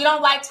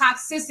don't like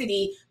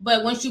toxicity,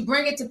 but once you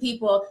bring it to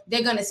people,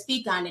 they're going to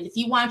speak on it. If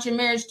you want your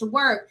marriage to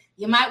work,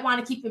 you might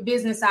want to keep your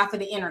business off of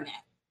the internet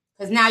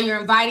because now you're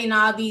inviting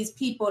all these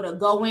people to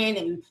go in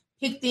and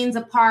pick things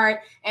apart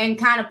and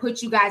kind of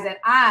put you guys at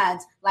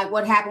odds, like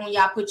what happened when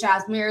y'all put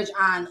y'all's marriage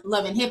on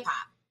Love and Hip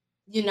Hop.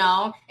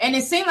 And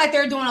it seemed like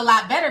they're doing a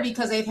lot better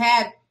because they've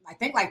had, I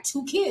think, like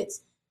 2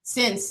 kids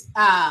since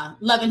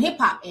Love and Hip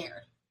Hop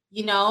aired,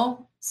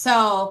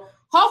 So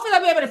hopefully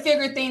they'll be able to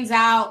figure things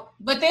out.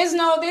 But there's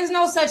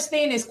no such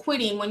thing as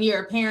quitting when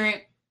you're a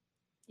parent.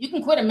 You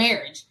can quit a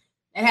marriage.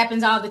 That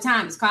happens all the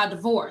time. It's called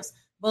divorce.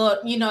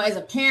 But, as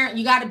a parent,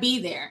 you got to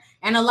be there.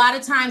 And a lot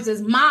of times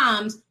as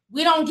moms,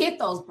 we don't get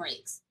those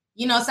breaks.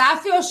 So I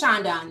feel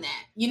Shonda on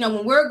that.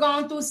 When we're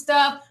going through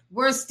stuff,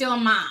 we're still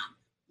mom.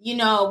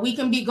 We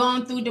can be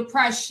going through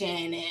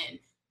depression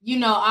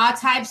and, all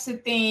types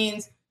of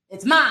things.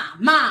 It's mom.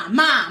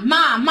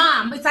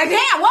 It's like,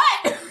 damn,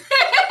 what?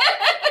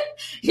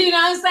 You know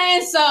what I'm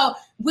saying? So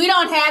we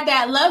don't have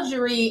that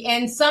luxury.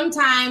 And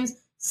sometimes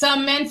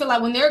some men feel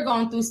like when they're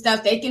going through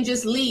stuff, they can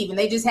just leave, and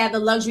they just have the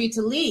luxury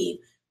to leave.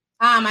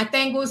 I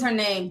think, what was her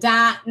name?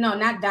 Don? No,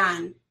 not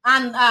Don.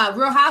 On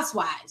Real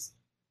Housewives.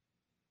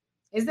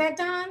 Is that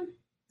Don?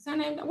 Is her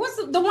name? What's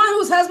the one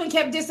whose husband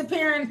kept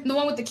disappearing? The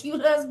one with the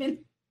cute husband?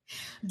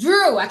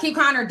 Drew. I keep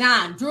calling her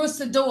Don. Drew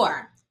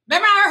Sidor.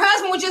 Remember how her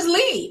husband would just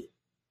leave?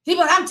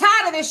 People, I'm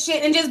tired of this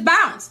shit, and just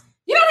bounce.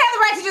 You don't have the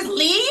right to just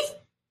leave.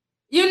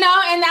 You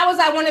know, and that was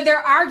like one of their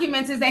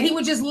arguments, is that he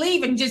would just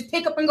leave and just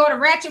pick up and go to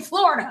Ratchet,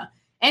 Florida.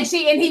 And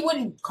he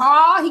wouldn't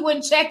call, he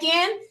wouldn't check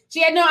in.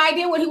 She had no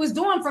idea what he was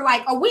doing for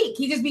like a week.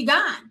 He'd just be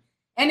gone.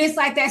 And it's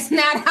like, that's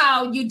not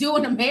how you do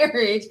in a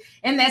marriage.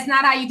 And that's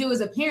not how you do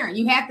as a parent.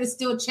 You have to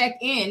still check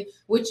in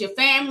with your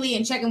family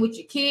and check in with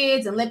your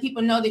kids and let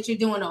people know that you're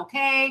doing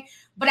okay.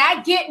 But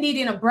I get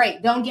needing a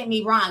break. Don't get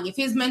me wrong. If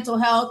his mental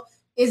health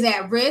is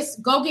at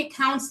risk, go get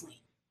counseling,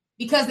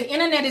 because the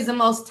internet is the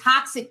most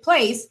toxic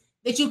place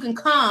that you can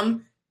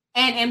come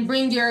and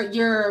bring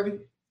your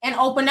and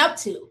open up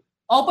to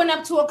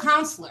a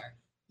counselor.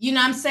 You know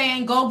what I'm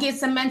saying? Go get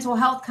some mental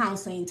health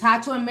counseling.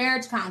 Talk to a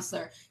marriage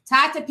counselor.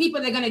 Talk to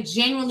people that are going to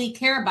genuinely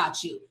care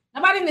about you.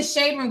 Nobody in the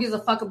shade room gives a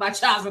fuck about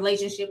y'all's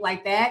relationship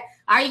like that.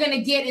 All you're going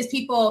to get is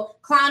people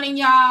clowning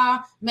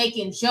y'all,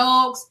 making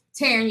jokes,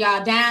 tearing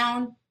y'all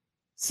down.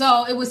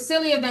 So it was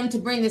silly of them to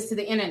bring this to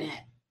the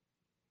internet.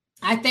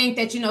 I think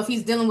that, if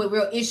he's dealing with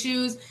real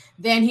issues,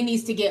 then he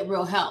needs to get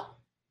real help.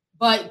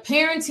 But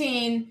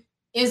parenting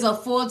is a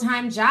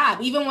full-time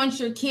job. Even once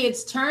your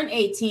kids turn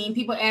 18,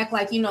 people act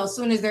like, as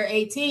soon as they're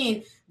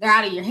 18, they're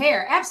out of your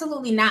hair.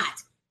 Absolutely not.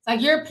 It's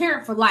like you're a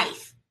parent for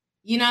life.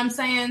 You know what I'm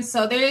saying?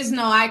 So there is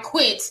no, I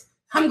quit.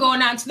 I'm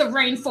going out to the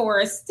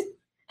rainforest.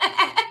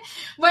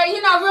 But,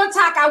 real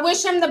talk, I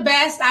wish him the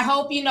best. I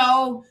hope,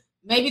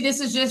 maybe this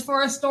is just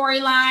for a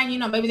storyline.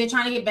 Maybe they're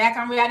trying to get back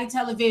on reality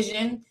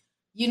television,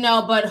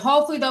 but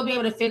hopefully they'll be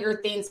able to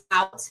figure things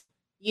out.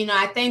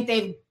 I think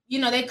they've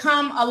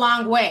come a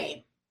long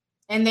way.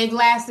 And they've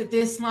lasted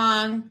this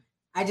long.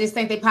 I just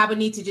think they probably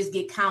need to just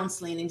get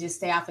counseling and just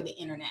stay off of the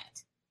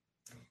internet.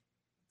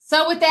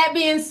 So with that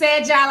being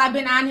said, y'all, I've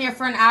been on here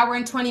for an hour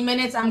and 20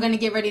 minutes. I'm going to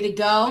get ready to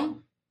go.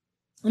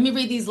 Let me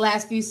read these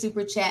last few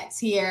super chats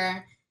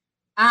here.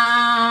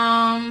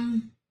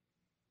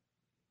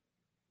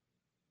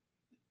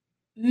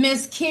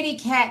 Miss Kitty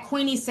Cat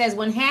Queenie says,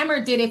 when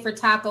Hammer did it for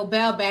Taco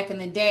Bell back in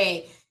the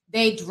day,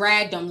 they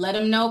dragged him. Let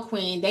him know,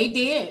 Queen. They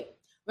did.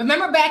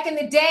 Remember back in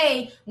the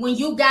day when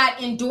you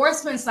got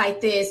endorsements like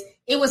this,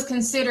 it was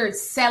considered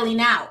selling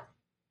out.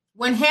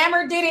 When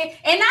Hammer did it,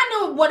 and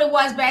I knew what it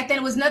was back then,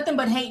 it was nothing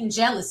but hate and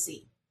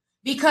jealousy,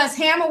 because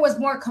Hammer was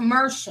more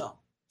commercial.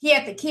 He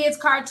had the kids'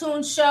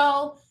 cartoon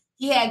show.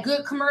 He had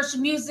good commercial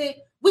music.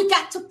 We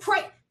got to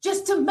pray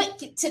just to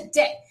make it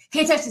today.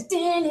 Can't touch this.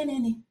 He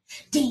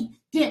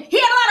had a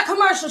lot of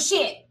commercial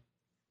shit.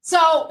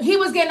 So he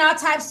was getting all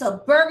types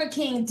of Burger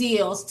King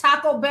deals,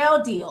 Taco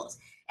Bell deals.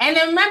 And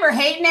then remember,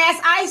 hating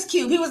ass Ice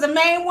Cube. He was the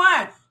main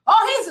one.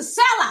 Oh, he's a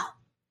sellout.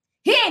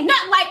 He ain't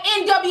nothing like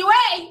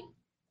NWA.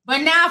 But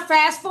now,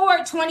 fast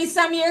forward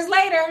 20-some years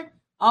later,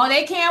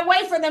 they can't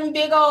wait for them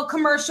big old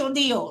commercial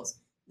deals.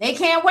 They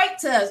can't wait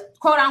to,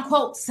 quote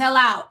unquote, sell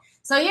out.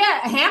 So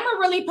yeah, Hammer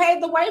really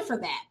paved the way for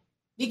that.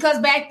 Because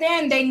back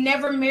then, they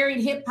never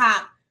married hip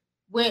hop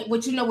with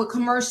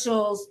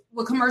commercial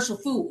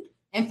food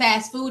and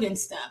fast food and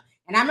stuff.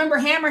 And I remember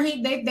Hammer,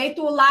 they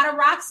threw a lot of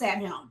rocks at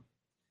him.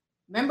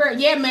 Remember,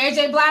 Mary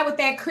J. Blige with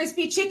that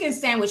crispy chicken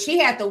sandwich. She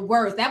had the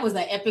worst. That was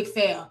an epic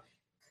fail.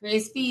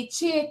 Crispy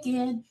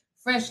chicken,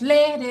 fresh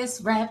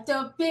lettuce wrapped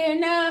up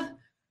in a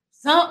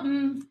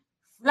something,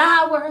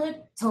 flour,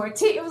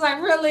 tortilla. It was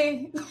like,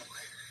 really? That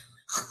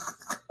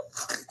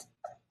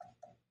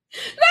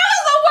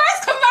was the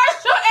worst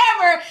commercial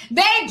ever.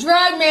 They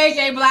drugged Mary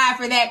J. Blige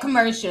for that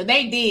commercial.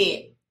 They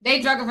did. They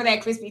drugged her for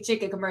that crispy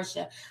chicken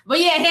commercial. But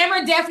yeah,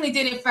 Hammer definitely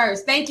did it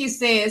first. Thank you,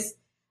 sis.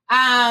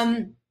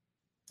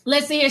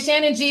 Let's see here.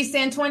 Shannon G.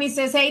 Sin 20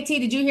 says, hey, T,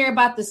 did you hear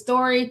about the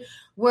story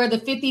where the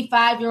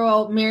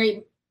 55-year-old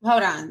man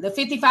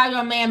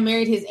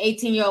married his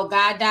 18-year-old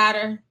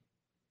goddaughter?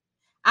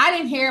 I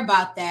didn't hear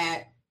about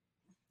that.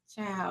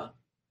 Child.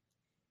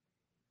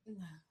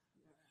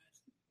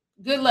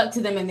 Good luck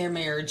to them in their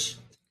marriage.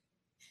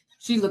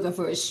 She's looking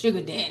for a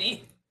sugar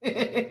daddy.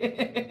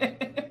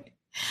 Let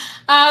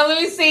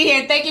me see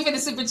here. Thank you for the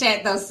super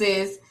chat, though,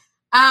 sis.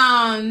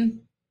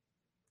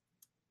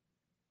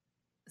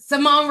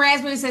 Simone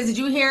Raspberry says, did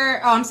you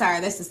hear? Oh, I'm sorry.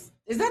 Is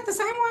that the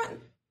same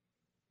one?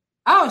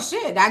 Oh,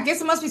 shit. I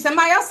guess it must be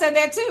somebody else said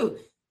that, too.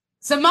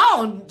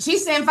 Simone, she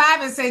sent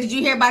 5 and said, did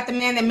you hear about the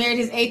man that married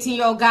his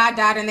 18-year-old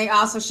goddaughter and they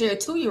also share a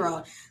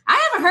 2-year-old?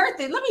 I haven't heard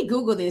that. Let me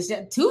Google this.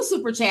 2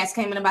 super chats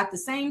came in about the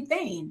same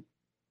thing.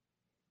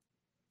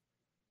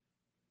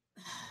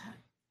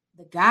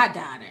 The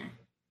goddaughter.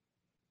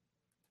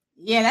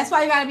 Yeah, that's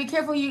why you got to be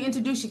careful who you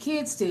introduce your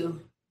kids to.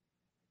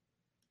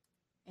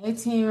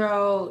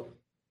 18-year-old,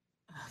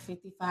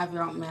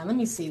 55-year-old man. Let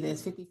me see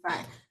this.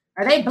 55.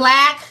 Are they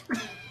black?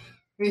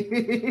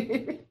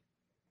 Let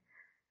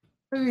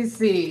me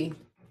see.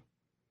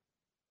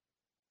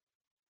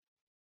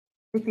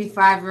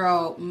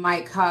 55-year-old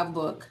Mike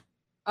Hobbook.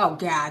 Oh,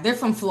 God. They're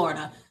from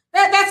Florida.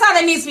 That's all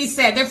that needs to be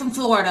said. They're from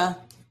Florida.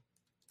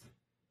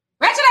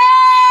 Wretched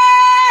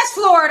ass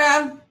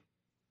Florida.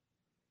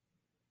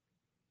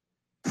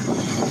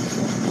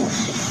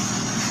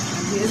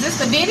 Is this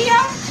the video?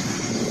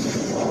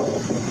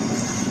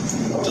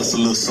 Just a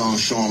little song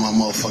showing my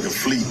motherfucking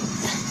fleet.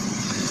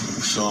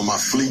 Showing my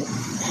fleet.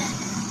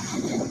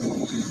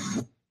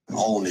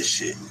 Own this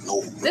shit.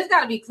 No. This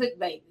gotta be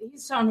clickbait.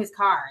 He's showing his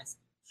cars.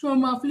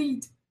 Showing my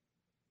fleet.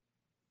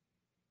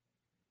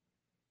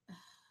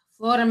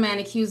 Florida man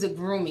accused of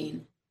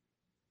grooming.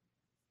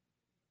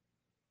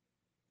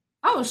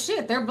 Oh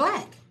shit, they're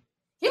black.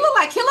 He look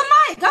like Killer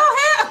Mike. Go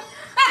ahead.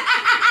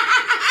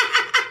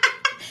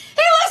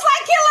 He looks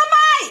like Killer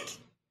Mike.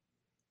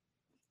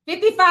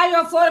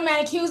 55-year-old Florida man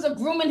accused of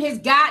grooming his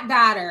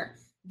goddaughter,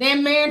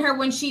 then marrying her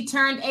when she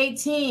turned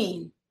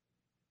 18.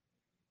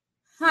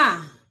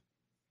 Huh.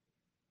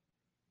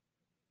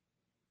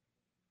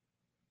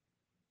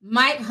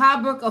 Mike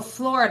Hobrook of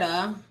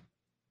Florida,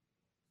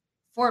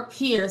 Fort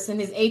Pierce, and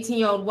his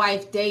 18-year-old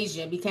wife,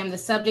 Deja, became the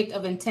subject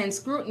of intense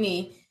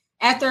scrutiny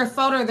after a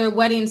photo of their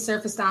wedding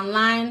surfaced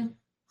online.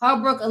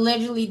 Hobrook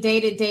allegedly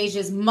dated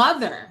Deja's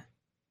mother,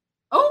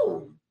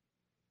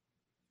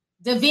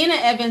 Davina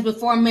Evans,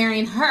 before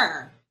marrying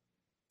her,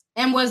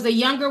 and was the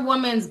younger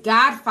woman's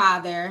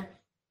godfather.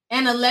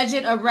 An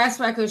alleged arrest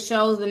record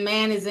shows the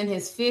man is in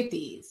his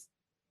 50s.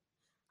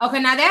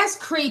 Okay, now that's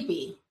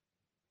creepy.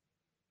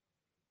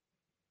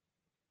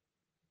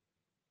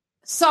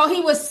 So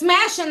he was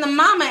smashing the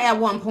mama at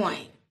one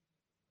point,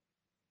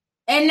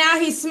 and now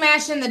he's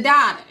smashing the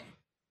daughter.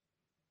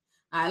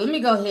 All right, let me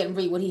go ahead and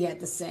read what he had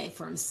to say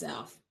for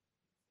himself.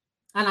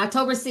 On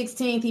October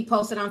 16th, he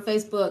posted on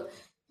Facebook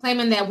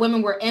claiming that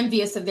women were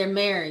envious of their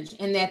marriage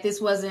and that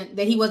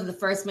he wasn't the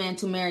first man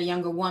to marry a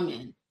younger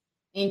woman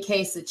in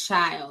case of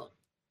child.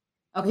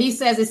 Okay, he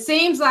says, it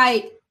seems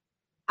like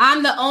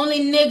I'm the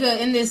only nigga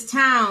in this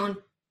town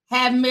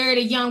have married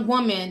a young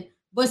woman,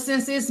 but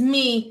since it's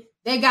me,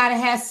 they gotta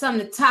have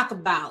something to talk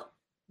about.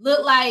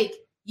 Look like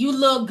you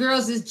little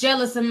girls is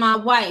jealous of my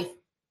wife,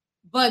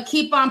 but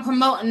keep on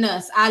promoting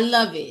us. I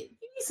love it.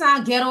 You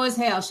sound ghetto as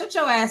hell. Shut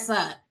your ass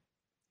up.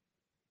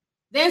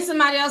 Then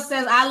somebody else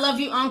says, I love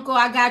you, uncle.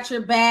 I got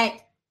your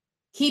back.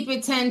 Keep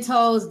it 10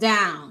 toes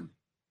down.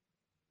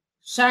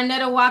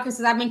 Sharnetta Walker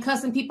says, I've been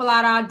cussing people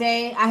out all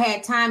day. I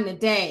had time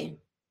today.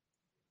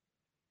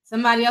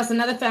 Somebody else,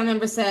 another family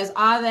member says,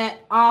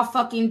 all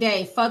fucking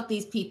day. Fuck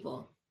these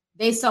people.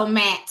 They so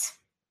mad.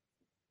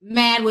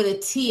 Mad with a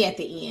T at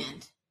the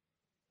end.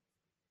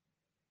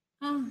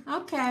 Oh,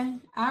 okay.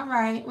 All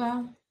right.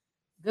 Well,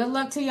 good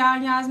luck to y'all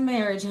and y'all's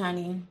marriage,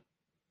 honey.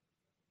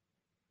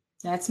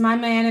 That's my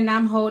man, and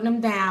I'm holding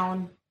him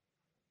down.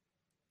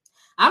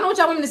 I don't know what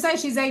y'all want me to say.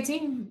 She's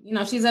 18. You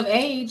know, she's of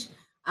age.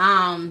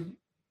 I'm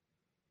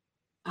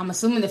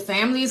assuming the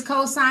family is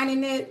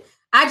co-signing it.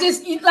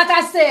 Like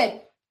I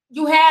said,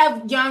 you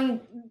have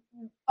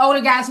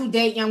older guys who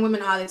date young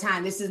women all the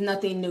time. This is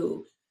nothing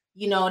new.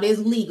 You know, it is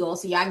legal,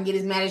 so y'all can get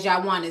as mad as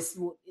y'all want. It's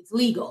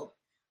legal.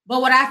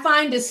 But what I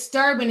find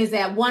disturbing is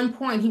at one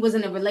point he was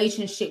in a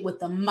relationship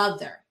with the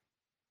mother.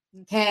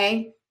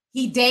 Okay?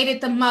 He dated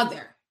the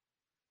mother.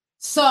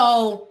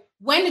 So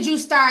when did you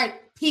start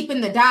peeping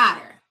the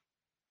daughter?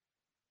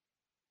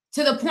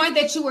 To the point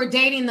that you were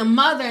dating the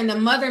mother and the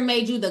mother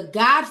made you the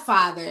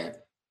godfather.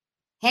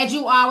 Had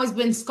you always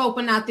been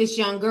scoping out this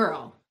young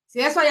girl? See,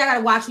 that's why y'all got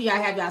to watch who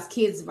y'all have y'all's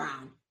kids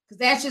around. Because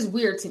that's just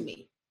weird to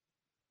me.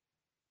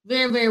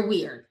 Very, very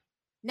weird.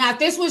 Now, if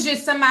this was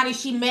just somebody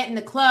she met in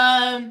the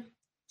club,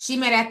 she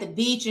met at the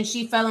beach and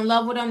she fell in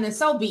love with him, then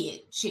so be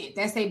it. Shit,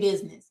 that's their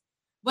business.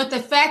 But the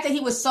fact that he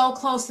was so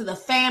close to the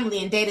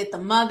family and dated the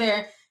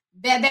mother,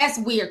 that's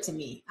weird to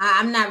me.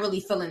 I'm not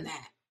really feeling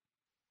that.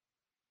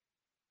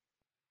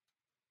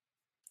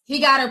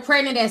 He got her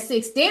pregnant at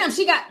 6. Damn,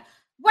 so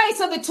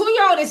the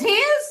 2-year-old is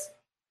his?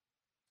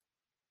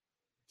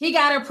 He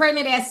got her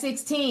pregnant at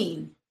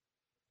 16.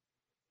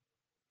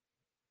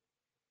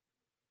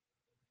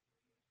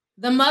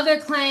 The mother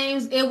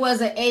claims it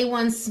was an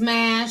A1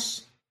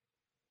 smash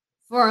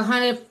for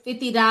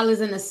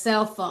 $150 in a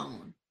cell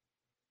phone.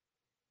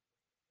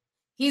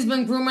 He's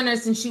been grooming her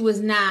since she was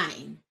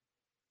 9.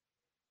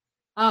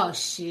 Oh,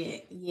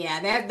 shit.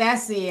 Yeah,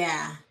 that's.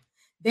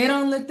 They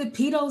don't let the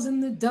pedos in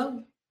the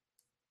dough.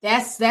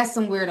 That's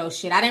some weirdo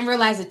shit. I didn't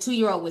realize the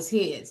 2-year-old was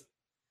his.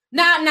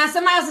 Now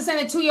somebody else is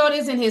saying the 2-year-old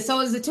isn't his.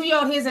 So is the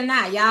 2-year-old his or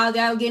not?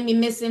 Y'all give me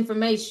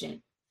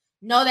misinformation.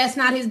 No, that's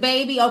not his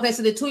baby. Okay,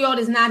 so the 2-year-old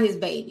is not his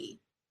baby.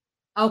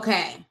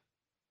 Okay.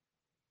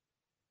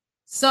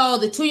 So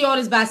the 2-year-old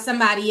is by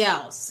somebody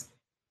else.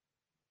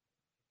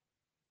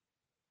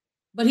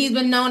 But he's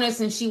been known her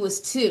since she was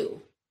 2.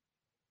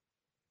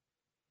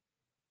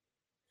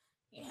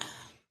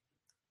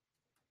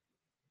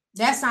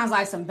 That sounds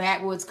like some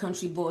backwoods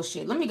country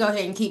bullshit. Let me go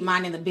ahead and keep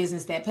minding the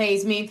business that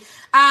pays me.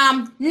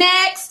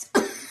 Next.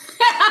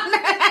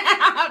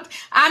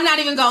 I'm not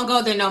even going to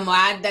go there no more.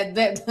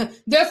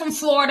 They're from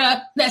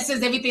Florida. That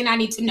says everything I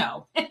need to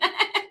know.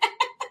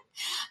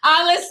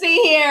 Let's see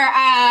here.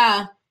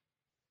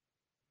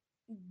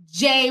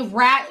 Jay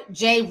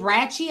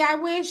Ratchy, I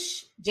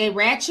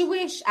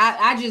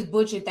just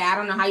butchered that. I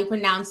don't know how you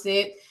pronounce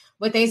it,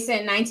 but they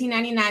said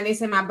 1999. They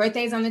said, my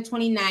birthday's on the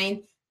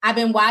 29th. I've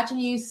been watching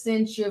you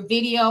since your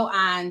video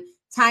on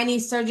Tiny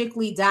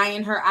surgically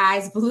dyeing her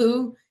eyes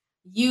blue.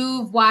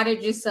 You've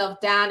watered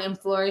yourself down and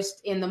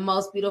flourished in the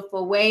most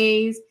beautiful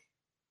ways.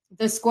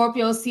 The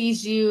Scorpio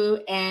sees you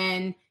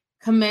and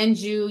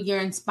commends you. You're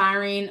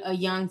inspiring a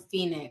young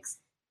phoenix.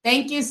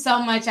 Thank you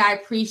so much. I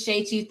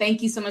appreciate you.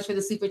 Thank you so much for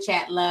the super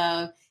chat,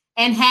 love.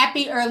 And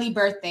happy early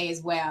birthday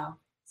as well,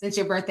 since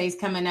your birthday's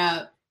coming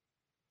up.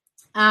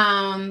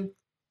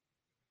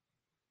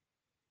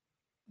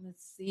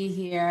 Let's see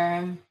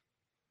here.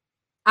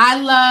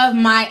 I love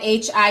my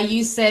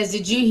HIU says,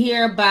 did you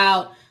hear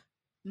about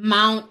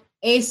Mount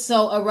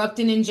Aso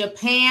erupting in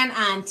Japan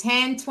on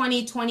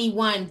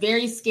 10/20/21?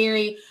 Very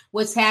scary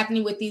what's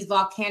happening with these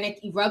volcanic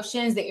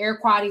eruptions. The air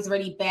quality is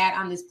already bad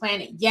on this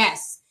planet.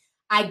 Yes,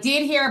 I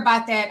did hear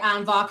about that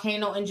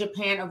volcano in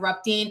Japan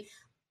erupting.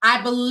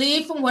 I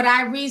believe from what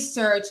I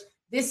researched,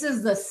 this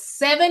is the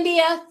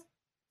 70th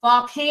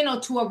volcano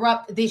to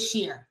erupt this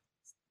year.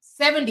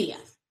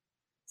 70th.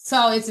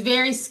 So it's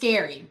very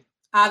scary,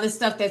 all the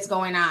stuff that's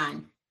going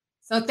on.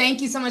 So thank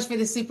you so much for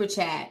the super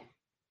chat.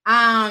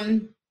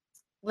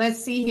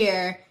 Let's see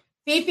here.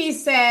 Fifi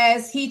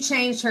says he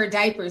changed her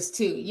diapers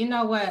too. You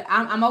know what?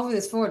 I'm over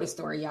this Florida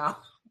story, y'all.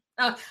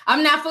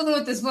 I'm not fooling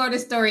with this Florida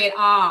story at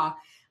all.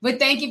 But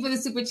thank you for the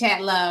super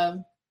chat,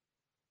 love.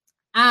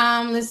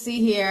 Let's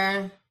see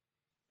here.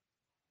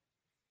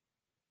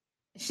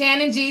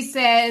 Shannon G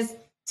says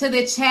to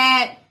the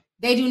chat,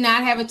 they do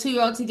not have a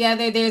 2-year-old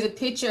together. There's a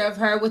picture of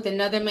her with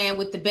another man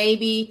with the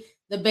baby.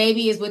 The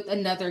baby is with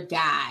another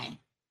guy.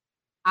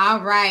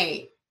 All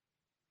right.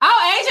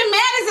 Oh, Asian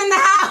Man is in the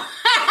house.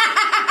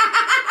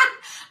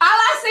 All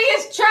I see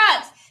is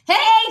trucks. Hey,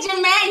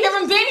 Asian Man, you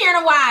haven't been here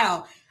in a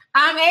while.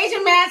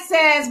 Asian Man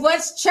says,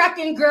 what's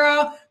trucking,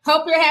 girl?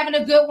 Hope you're having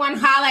a good one.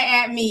 Holla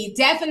at me.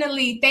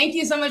 Definitely. Thank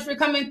you so much for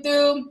coming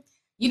through.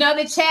 You know,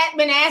 the chat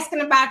been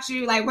asking about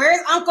you, like, where's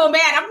Uncle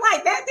Matt? I'm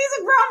like, he's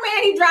a grown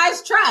man. He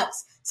drives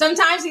trucks.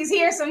 Sometimes he's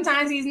here,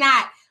 sometimes he's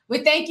not.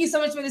 But thank you so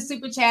much for the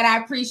super chat. I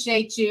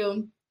appreciate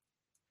you.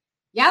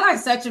 Y'all are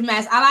such a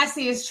mess. All I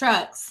see is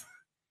trucks.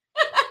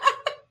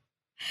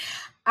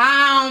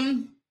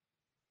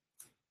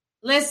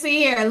 Let's see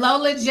here.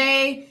 Lola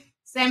J.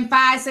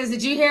 Senpai says,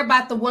 did you hear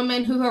about the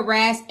woman who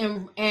harassed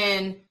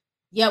and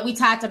yeah, we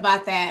talked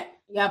about that.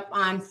 Yep,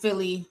 on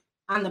Philly,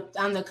 on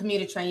the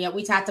commuter train. Yep,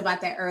 we talked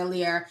about that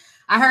earlier.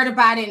 I heard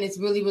about it and it's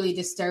really, really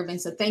disturbing.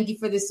 So thank you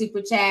for the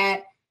super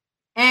chat.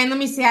 And let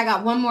me see, I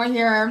got one more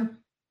here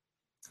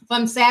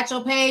from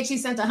Satchel Page. He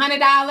sent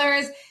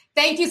 $100.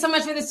 Thank you so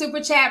much for the super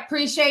chat.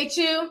 Appreciate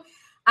you.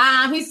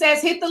 He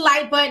says, hit the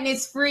like button.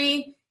 It's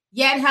free,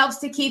 yet helps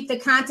to keep the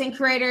content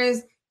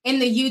creators in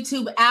the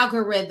YouTube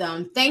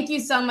algorithm. Thank you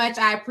so much.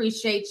 I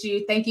appreciate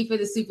you. Thank you for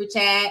the super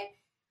chat.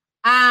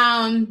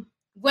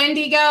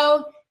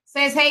 Wendigo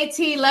says, hey,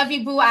 T, love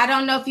you, boo. I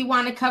don't know if you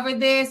want to cover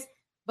this,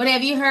 but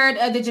have you heard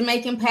of the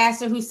Jamaican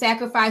pastor who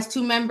sacrificed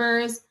 2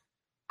 members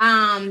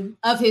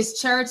of his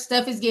church?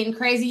 Stuff is getting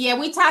crazy. Yeah,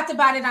 we talked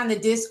about it on the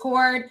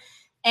Discord,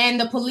 and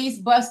the police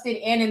busted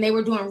in and they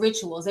were doing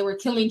rituals. They were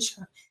killing.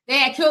 They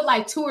had killed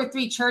like 2 or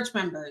 3 church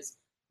members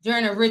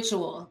during a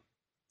ritual.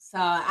 So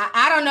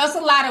I don't know. It's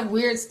a lot of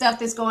weird stuff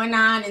that's going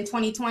on in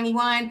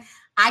 2021.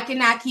 I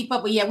cannot keep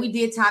up. But yeah, we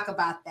did talk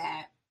about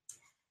that.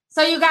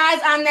 So you guys,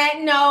 on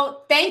that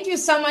note, thank you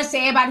so much to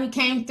everybody who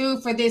came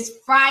through for this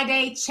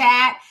Friday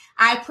chat.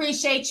 I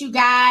appreciate you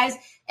guys.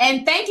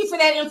 And thank you for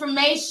that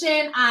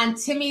information on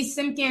Timmy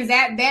Simpkins.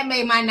 That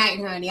made my night,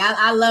 honey.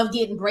 I love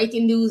getting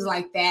breaking news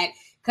like that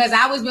because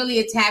I was really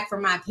attacked for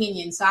my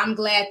opinion. So I'm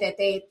glad that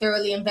they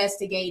thoroughly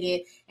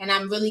investigated. And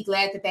I'm really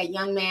glad that that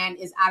young man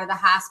is out of the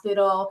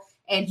hospital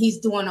and he's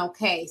doing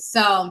okay.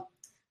 So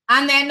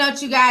on that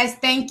note, you guys,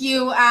 thank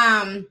you.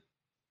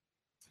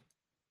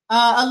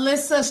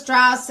 Alyssa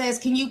Strauss says,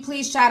 can you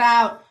please shout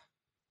out?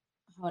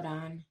 Hold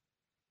on.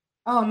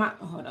 Hold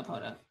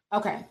up.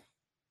 Okay.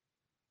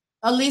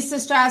 Alyssa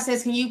Strauss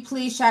says, can you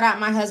please shout out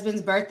my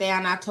husband's birthday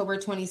on October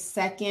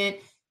 22nd?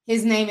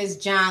 His name is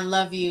John.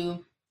 Love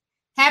you.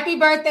 Happy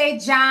birthday,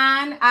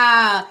 John.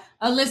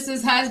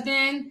 Alyssa's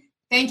husband.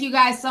 Thank you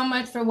guys so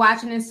much for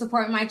watching and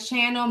supporting my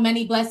channel.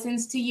 Many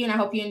blessings to you, and I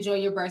hope you enjoy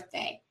your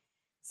birthday.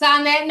 So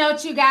on that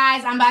note, you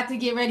guys, I'm about to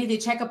get ready to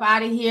check up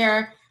out of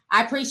here.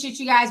 I appreciate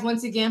you guys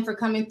once again for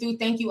coming through.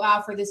 Thank you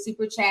all for the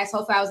super chats.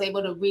 Hopefully I was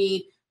able to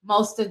read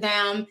most of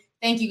them.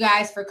 Thank you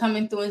guys for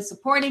coming through and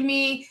supporting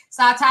me.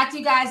 So I'll talk to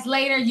you guys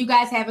later. You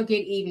guys have a good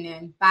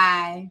evening.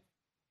 Bye.